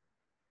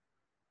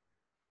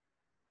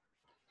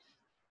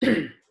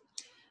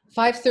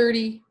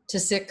 5:30 to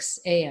 6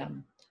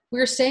 a.m. We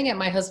are staying at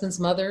my husband's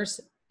mother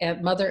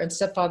and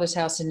stepfather's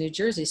house in New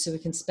Jersey so we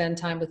can spend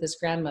time with his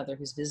grandmother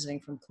who's visiting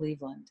from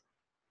Cleveland.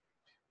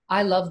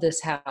 I love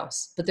this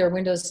house, but there are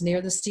windows near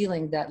the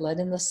ceiling that let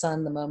in the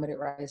sun the moment it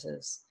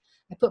rises.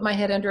 I put my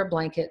head under a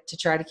blanket to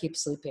try to keep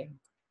sleeping.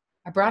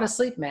 I brought a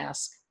sleep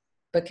mask,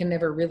 but can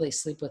never really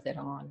sleep with it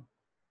on.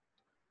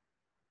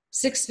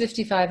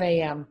 6:55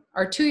 a.m.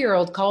 Our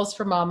 2-year-old calls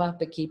for mama,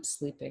 but keeps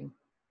sleeping.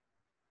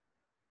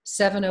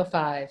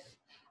 7:05.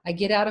 I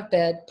get out of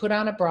bed, put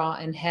on a bra,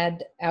 and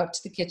head out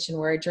to the kitchen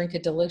where I drink a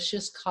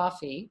delicious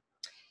coffee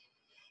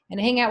and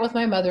hang out with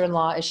my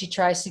mother-in-law as she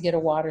tries to get a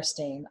water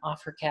stain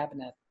off her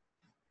cabinet.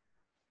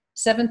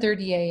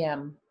 7:30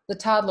 a.m. The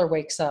toddler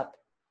wakes up.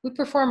 We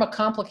perform a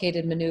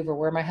complicated maneuver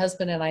where my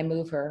husband and I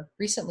move her,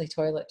 recently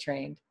toilet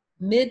trained,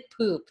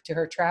 mid-poop to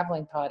her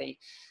traveling potty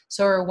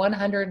so her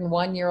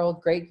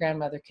 101-year-old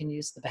great-grandmother can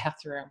use the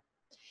bathroom.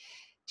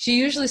 She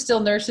usually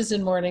still nurses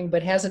in morning,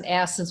 but hasn't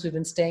asked since we've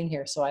been staying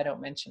here, so I don't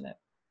mention it.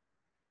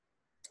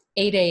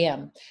 8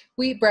 a.m.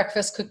 We eat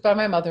breakfast cooked by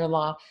my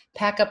mother-in-law,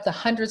 pack up the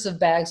hundreds of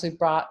bags we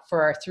brought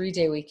for our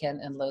 3-day weekend,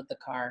 and load the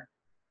car.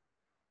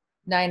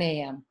 9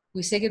 a.m.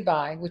 We say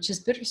goodbye, which is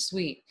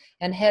bittersweet,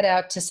 and head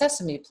out to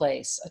Sesame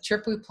Place, a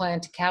trip we plan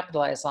to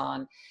capitalize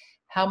on.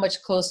 How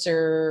much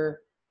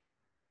closer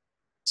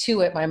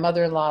to it my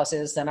mother-in-law's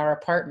is than our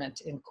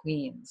apartment in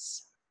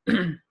Queens.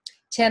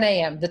 10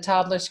 a.m. The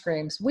toddler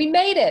screams, "We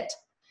made it!"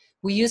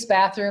 We use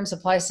bathrooms,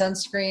 apply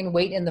sunscreen,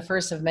 wait in the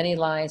first of many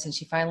lines, and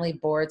she finally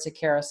boards a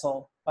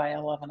carousel by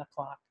 11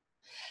 o'clock.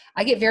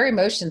 I get very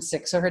motion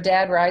sick, so her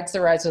dad rides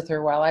the rides with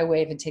her while I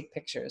wave and take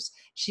pictures.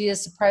 She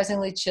is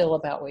surprisingly chill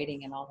about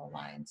waiting in all the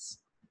lines.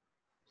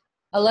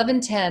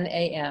 11:10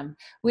 a.m.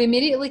 We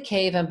immediately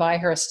cave and buy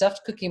her a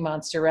stuffed Cookie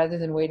Monster rather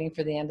than waiting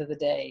for the end of the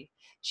day.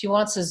 She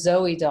wants a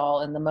Zoe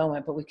doll in the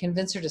moment, but we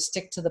convince her to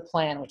stick to the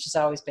plan, which has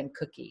always been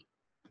cookie.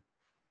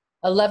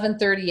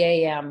 11:30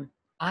 a.m.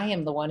 I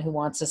am the one who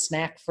wants a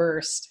snack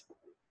first.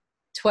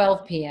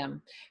 12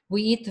 p.m.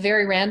 We eat the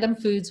very random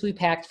foods we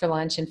packed for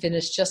lunch and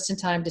finish just in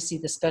time to see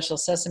the special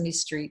Sesame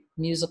Street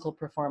musical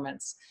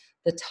performance.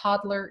 The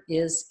toddler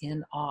is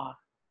in awe.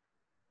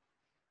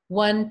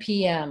 1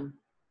 p.m.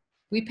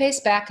 We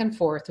pace back and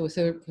forth with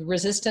a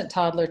resistant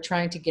toddler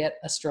trying to get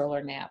a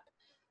stroller nap.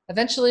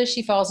 Eventually,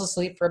 she falls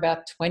asleep for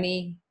about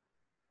 20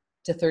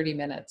 to 30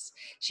 minutes.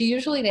 She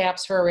usually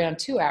naps for around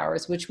 2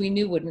 hours, which we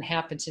knew wouldn't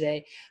happen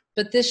today,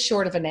 but this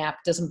short of a nap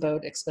doesn't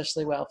bode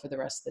especially well for the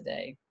rest of the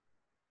day.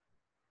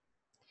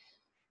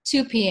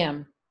 2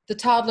 p.m. The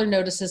toddler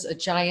notices a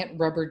giant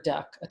rubber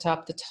duck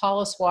atop the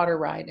tallest water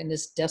ride and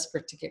is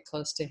desperate to get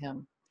close to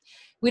him.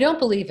 We don't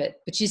believe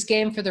it, but she's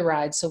game for the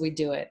ride, so we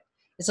do it.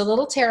 It's a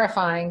little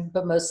terrifying,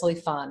 but mostly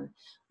fun.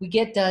 We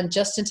get done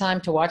just in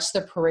time to watch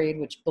the parade,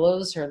 which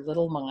blows her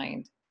little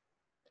mind.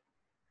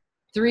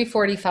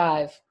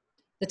 3:45.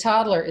 The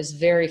toddler is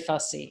very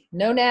fussy.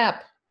 No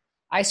nap.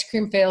 Ice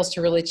cream fails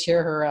to really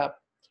cheer her up.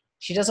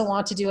 She doesn't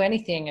want to do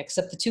anything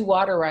except the 2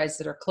 water rides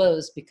that are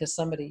closed because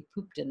somebody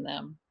pooped in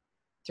them.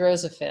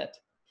 Throws a fit.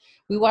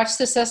 We watched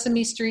the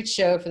Sesame Street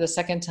show for the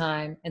second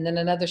time and then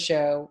another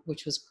show,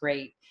 which was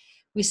great.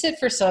 We sit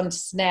for some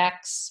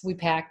snacks we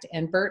packed,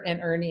 and Bert and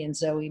Ernie and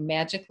Zoe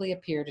magically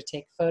appear to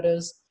take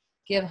photos,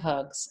 give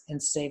hugs,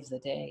 and save the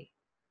day.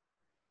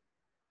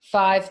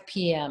 5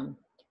 p.m.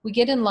 We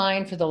get in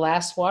line for the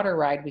last water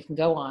ride we can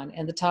go on,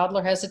 and the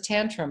toddler has a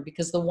tantrum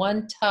because the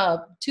one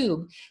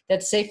tube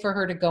that's safe for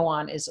her to go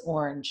on is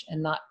orange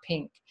and not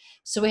pink.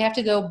 So we have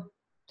to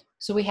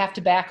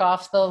back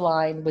off the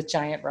line with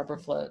giant rubber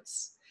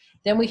floats.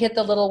 Then we hit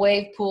the little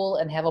wave pool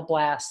and have a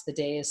blast. The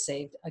day is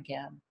saved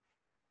again.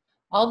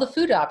 All the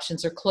food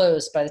options are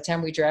closed by the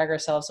time we drag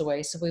ourselves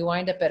away, so we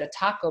wind up at a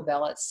Taco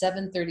Bell at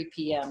 7:30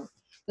 p.m.,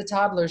 the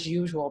toddler's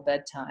usual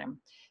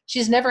bedtime.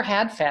 She's never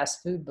had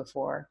fast food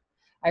before.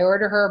 I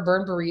order her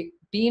a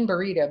bean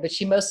burrito, but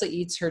she mostly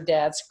eats her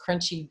dad's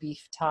crunchy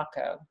beef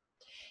taco.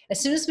 As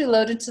soon as we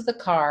load into the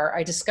car,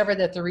 I discover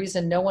that the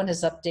reason no one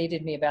has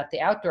updated me about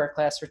the outdoor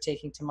class we're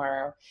taking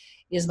tomorrow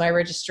is my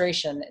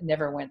registration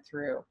never went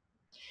through.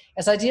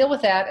 As I deal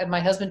with that and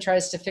my husband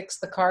tries to fix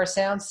the car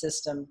sound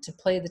system to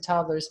play the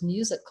toddler's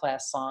music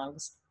class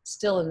songs,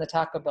 still in the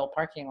Taco Bell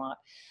parking lot,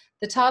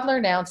 the toddler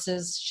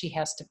announces she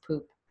has to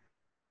poop.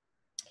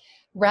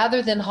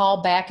 Rather than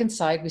haul back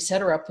inside, we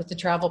set her up with the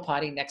travel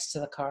potty next to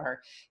the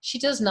car. She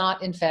does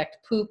not, in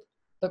fact, poop,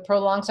 but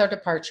prolongs our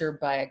departure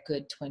by a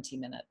good 20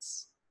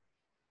 minutes.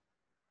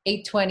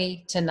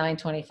 8:20 to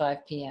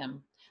 9:25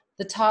 p.m.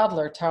 The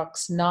toddler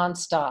talks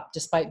nonstop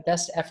despite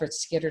best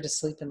efforts to get her to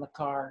sleep in the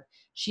car.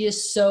 She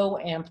is so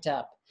amped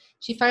up.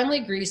 She finally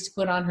agrees to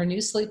put on her new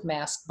sleep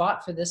mask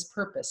bought for this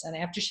purpose, and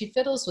after she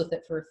fiddles with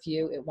it for a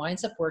few, it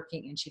winds up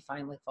working and she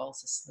finally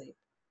falls asleep.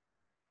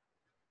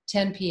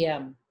 10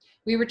 p.m.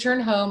 We return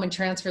home and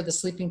transfer the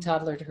sleeping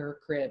toddler to her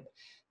crib.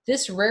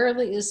 This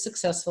rarely is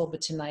successful,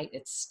 but tonight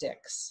it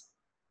sticks.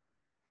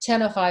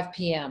 10:05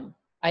 p.m.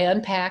 I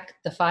unpack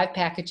the 5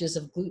 packages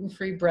of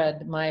gluten-free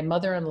bread my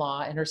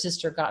mother-in-law and her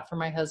sister got for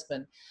my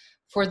husband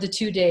for the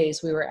 2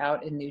 days we were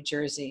out in New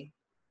Jersey,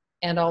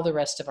 and all the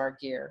rest of our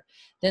gear.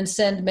 Then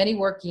send many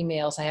work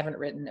emails I haven't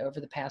written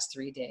over the past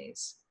 3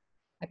 days.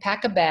 I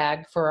pack a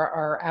bag for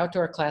our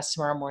outdoor class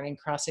tomorrow morning,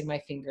 crossing my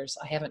fingers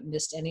I haven't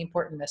missed any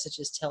important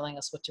messages telling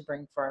us what to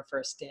bring for our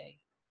first day.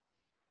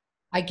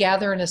 I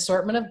gather an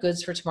assortment of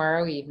goods for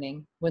tomorrow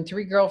evening, when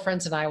 3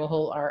 girlfriends and I will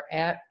hold our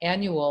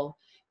annual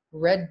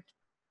Regiftmas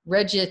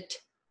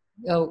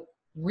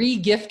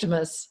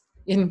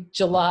in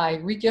July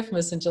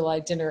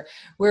dinner,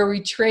 where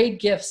we trade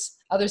gifts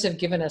others have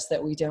given us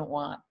that we don't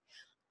want.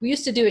 We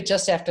used to do it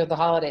just after the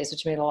holidays,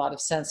 which made a lot of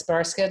sense, but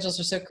our schedules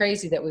were so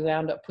crazy that we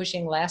wound up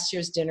pushing last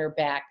year's dinner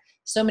back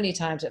so many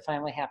times it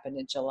finally happened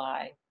in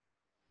July.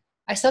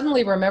 I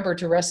suddenly remembered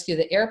to rescue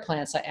the air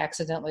plants I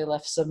accidentally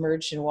left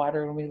submerged in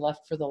water when we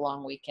left for the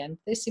long weekend.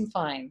 They seem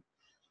fine.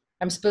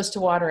 I'm supposed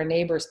to water a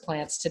neighbor's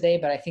plants today,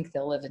 but I think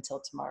they'll live until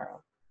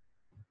tomorrow.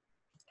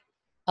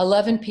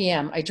 11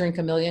 p.m., I drink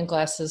a million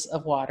glasses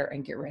of water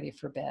and get ready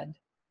for bed.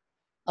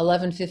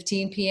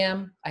 11:15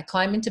 p.m., I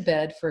climb into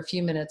bed for a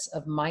few minutes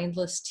of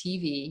mindless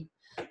TV,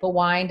 but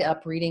wind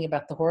up reading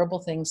about the horrible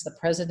things the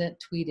president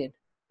tweeted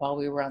while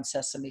we were on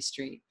Sesame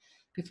Street,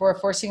 before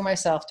forcing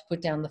myself to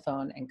put down the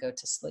phone and go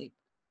to sleep.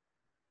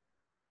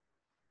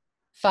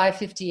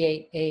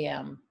 5:58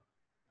 a.m.,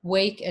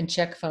 wake and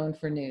check phone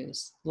for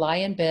news. Lie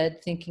in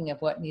bed thinking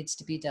of what needs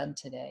to be done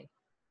today.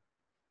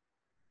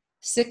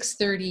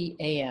 6:30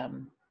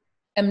 a.m.,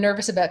 I'm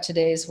nervous about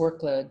today's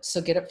workload,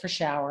 so get up for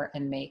shower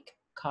and make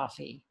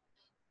coffee.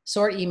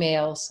 Sort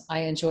emails. I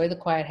enjoy the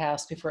quiet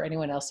house before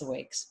anyone else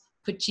awakes.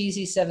 Put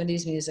cheesy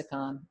 70s music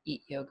on.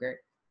 Eat yogurt.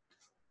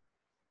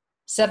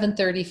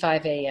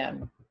 7:35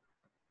 a.m.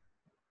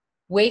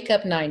 Wake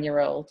up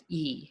 9-year-old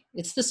E.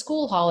 It's the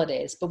school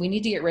holidays, but we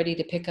need to get ready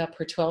to pick up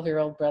her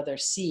 12-year-old brother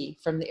C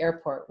from the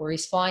airport, where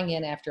he's flying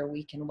in after a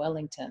week in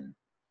Wellington.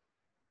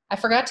 I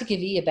forgot to give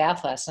E a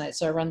bath last night,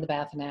 so I run the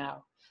bath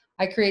now.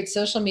 I create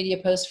social media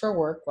posts for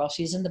work while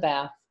she's in the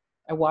bath.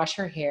 I wash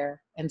her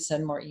hair and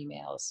send more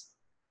emails.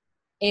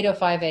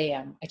 8:05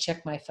 a.m., I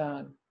check my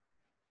phone.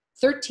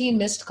 13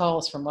 missed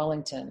calls from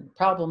Wellington,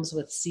 problems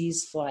with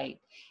C's flight.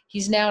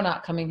 He's now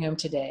not coming home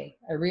today.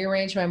 I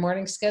rearrange my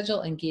morning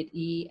schedule and get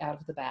E out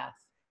of the bath.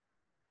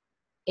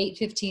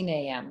 8:15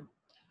 a.m.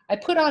 I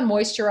put on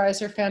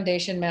moisturizer,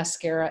 foundation,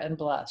 mascara, and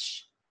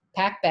blush.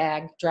 Pack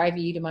bag, drive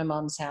E to my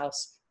mom's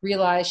house.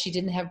 Realize she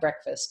didn't have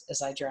breakfast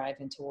as I drive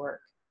into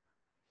work.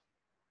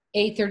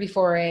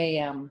 8:34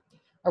 a.m.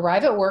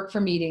 Arrive at work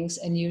for meetings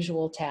and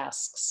usual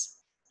tasks.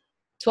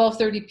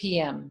 12:30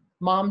 p.m.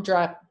 Mom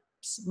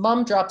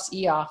drops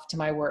E off to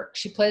my work.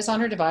 She plays on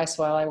her device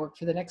while I work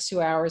for the next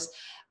 2 hours.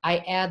 I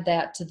add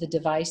that to the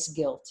device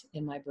guilt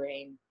in my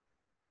brain.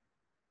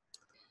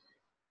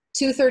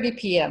 2:30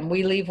 p.m.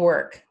 We leave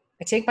work.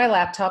 I take my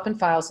laptop and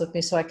files with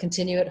me so I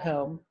continue at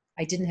home.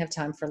 I didn't have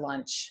time for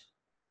lunch.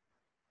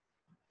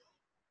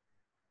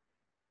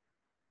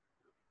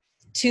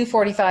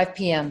 2:45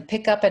 p.m.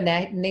 Pick up a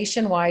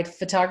nationwide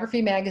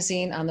photography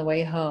magazine on the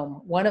way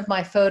home. One of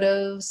my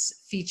photos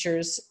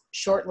features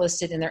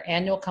shortlisted in their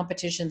annual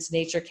competition's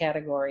nature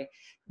category.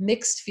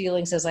 Mixed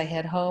feelings as I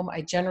head home.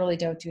 I generally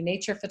don't do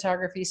nature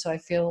photography, so I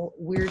feel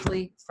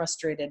weirdly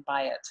frustrated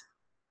by it.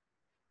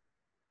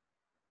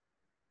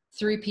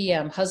 3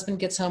 p.m. Husband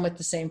gets home at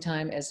the same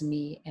time as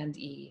me and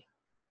E.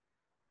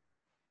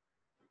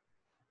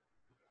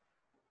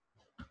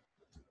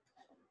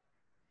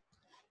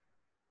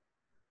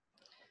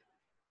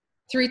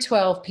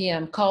 (3:12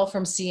 p.m. Call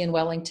from C in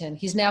Wellington.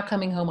 He's now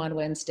coming home on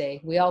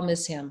Wednesday. We all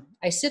miss him.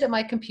 I sit at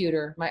my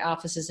computer. My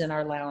office is in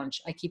our lounge.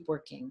 I keep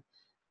working.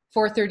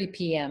 4:30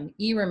 p.m.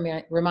 E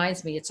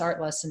reminds me it's art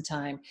lesson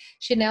time.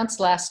 She announced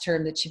last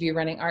term that she'd be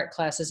running art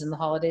classes in the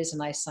holidays,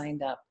 and I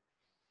signed up.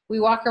 We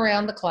walk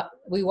around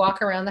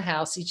the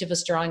house, each of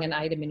us drawing an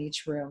item in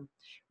each room.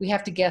 We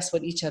have to guess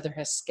what each other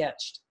has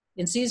sketched.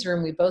 In C's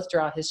room, we both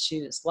draw his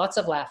shoes. Lots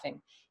of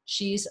laughing.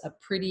 She's a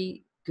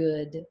pretty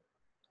good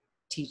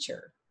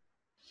teacher.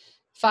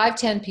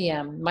 5:10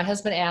 p.m. My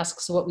husband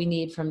asks what we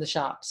need from the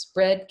shops.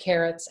 Bread,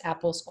 carrots,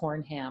 apples,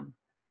 corn, ham.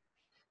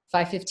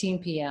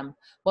 5:15 p.m.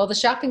 While the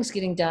shopping's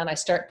getting done, I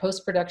start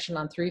post-production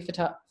on 3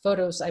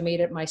 photos I made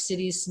at my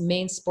city's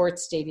main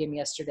sports stadium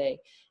yesterday.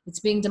 It's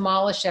being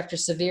demolished after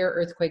severe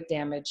earthquake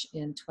damage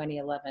in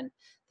 2011.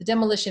 The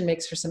demolition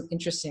makes for some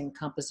interesting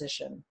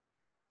composition.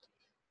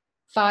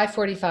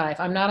 5:45.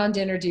 I'm not on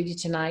dinner duty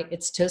tonight.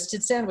 It's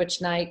toasted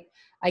sandwich night.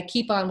 I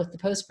keep on with the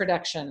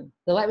post-production.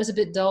 The light was a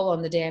bit dull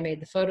on the day I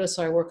made the photos,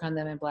 so I work on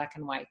them in black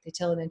and white. They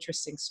tell an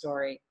interesting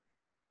story.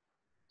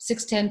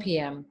 6:10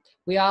 p.m.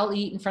 We all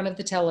eat in front of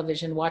the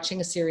television,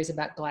 watching a series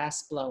about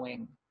glass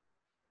blowing.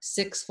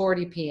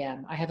 6:40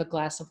 p.m. I have a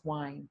glass of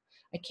wine.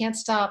 I can't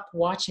stop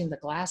watching the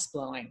glass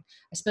blowing.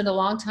 I spend a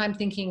long time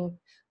thinking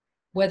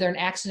whether an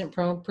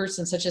accident-prone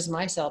person such as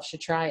myself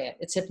should try it.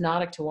 It's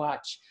hypnotic to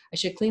watch. I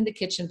should clean the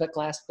kitchen, but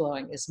glass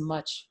blowing is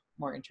much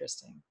more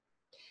interesting.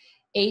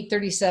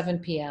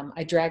 8:37 p.m.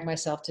 I drag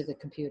myself to the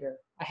computer.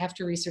 I have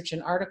to research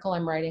an article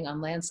I'm writing on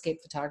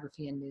landscape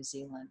photography in New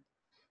Zealand.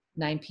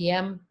 9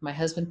 p.m. My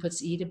husband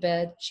puts E to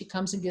bed. She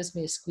comes and gives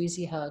me a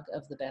squeezy hug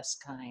of the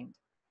best kind.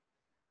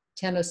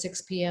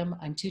 10:06 p.m.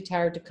 I'm too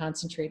tired to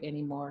concentrate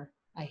anymore.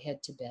 I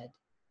head to bed.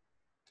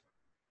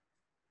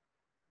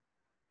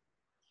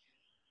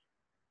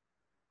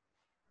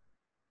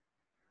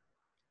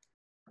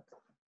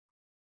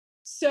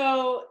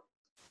 So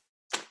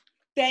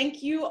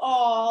thank you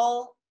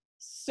all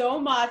so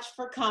much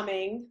for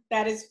coming.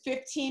 That is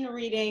 15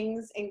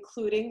 readings,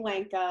 including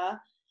Lenka.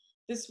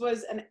 This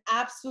was an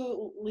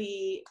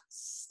absolutely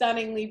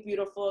stunningly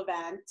beautiful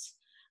event.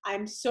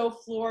 I'm so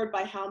floored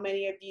by how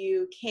many of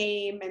you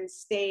came and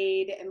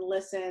stayed and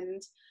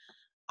listened.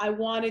 I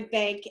want to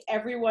thank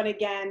everyone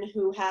again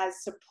who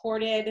has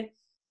supported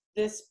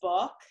this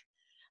book.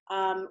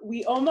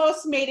 We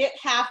almost made it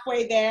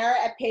halfway there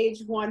at page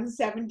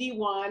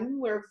 171.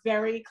 We're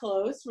very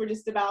close. We're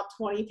just about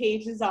 20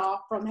 pages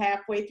off from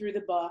halfway through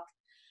the book.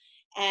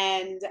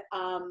 And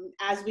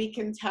as we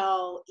can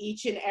tell,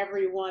 each and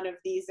every one of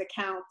these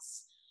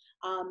accounts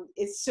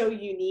is so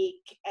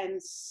unique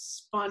and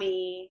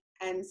funny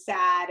and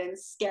sad and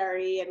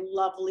scary and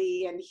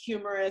lovely and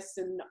humorous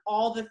and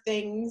all the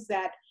things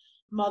that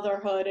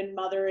motherhood and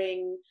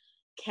mothering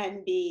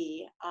can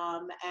be.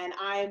 And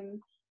I'm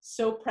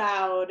so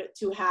proud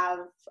to have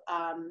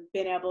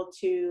been able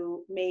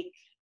to make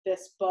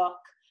this book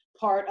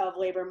part of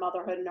Labor,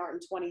 Motherhood, and Art in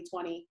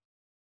 2020.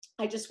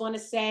 I just want to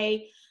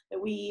say that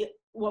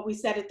what we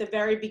said at the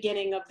very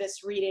beginning of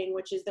this reading,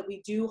 which is that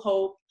we do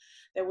hope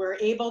that we're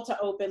able to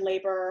open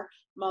Labor,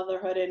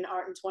 Motherhood, and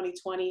Art in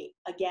 2020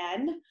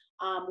 again.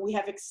 We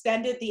have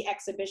extended the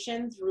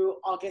exhibition through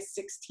August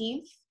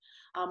 16th.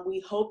 We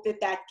hope that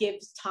that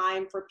gives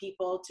time for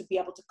people to be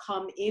able to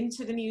come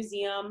into the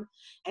museum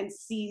and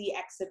see the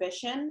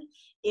exhibition.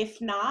 If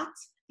not,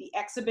 the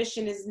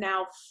exhibition is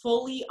now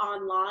fully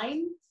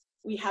online.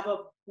 We have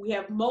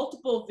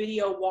multiple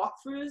video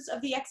walkthroughs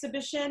of the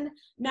exhibition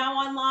now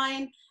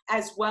online,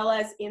 as well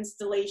as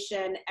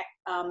installation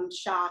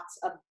shots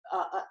of,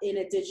 in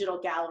a digital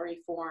gallery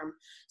form.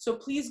 So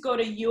please go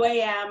to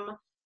uam.nmsu.edu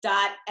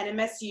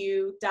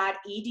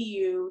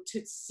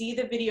to see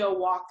the video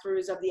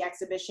walkthroughs of the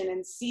exhibition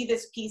and see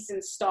this piece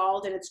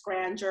installed in its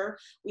grandeur.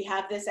 We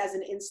have this as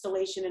an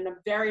installation in a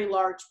very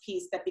large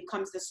piece that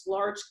becomes this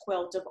large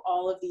quilt of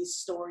all of these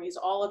stories,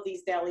 all of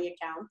these daily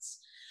accounts.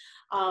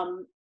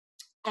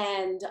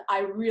 And I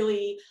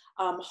really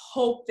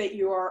hope that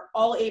you're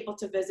all able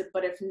to visit,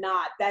 but if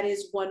not, that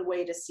is one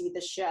way to see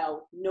the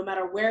show, no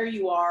matter where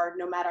you are,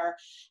 no matter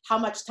how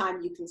much time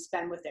you can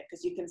spend with it,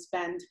 because you can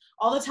spend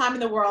all the time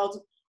in the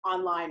world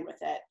online with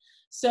it.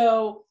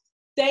 So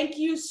thank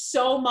you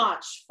so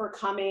much for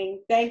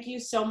coming. Thank you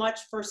so much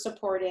for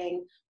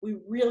supporting. We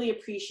really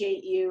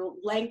appreciate you.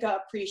 Lenka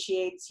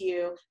appreciates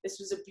you. This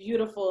was a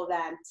beautiful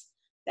event.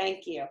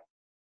 Thank you.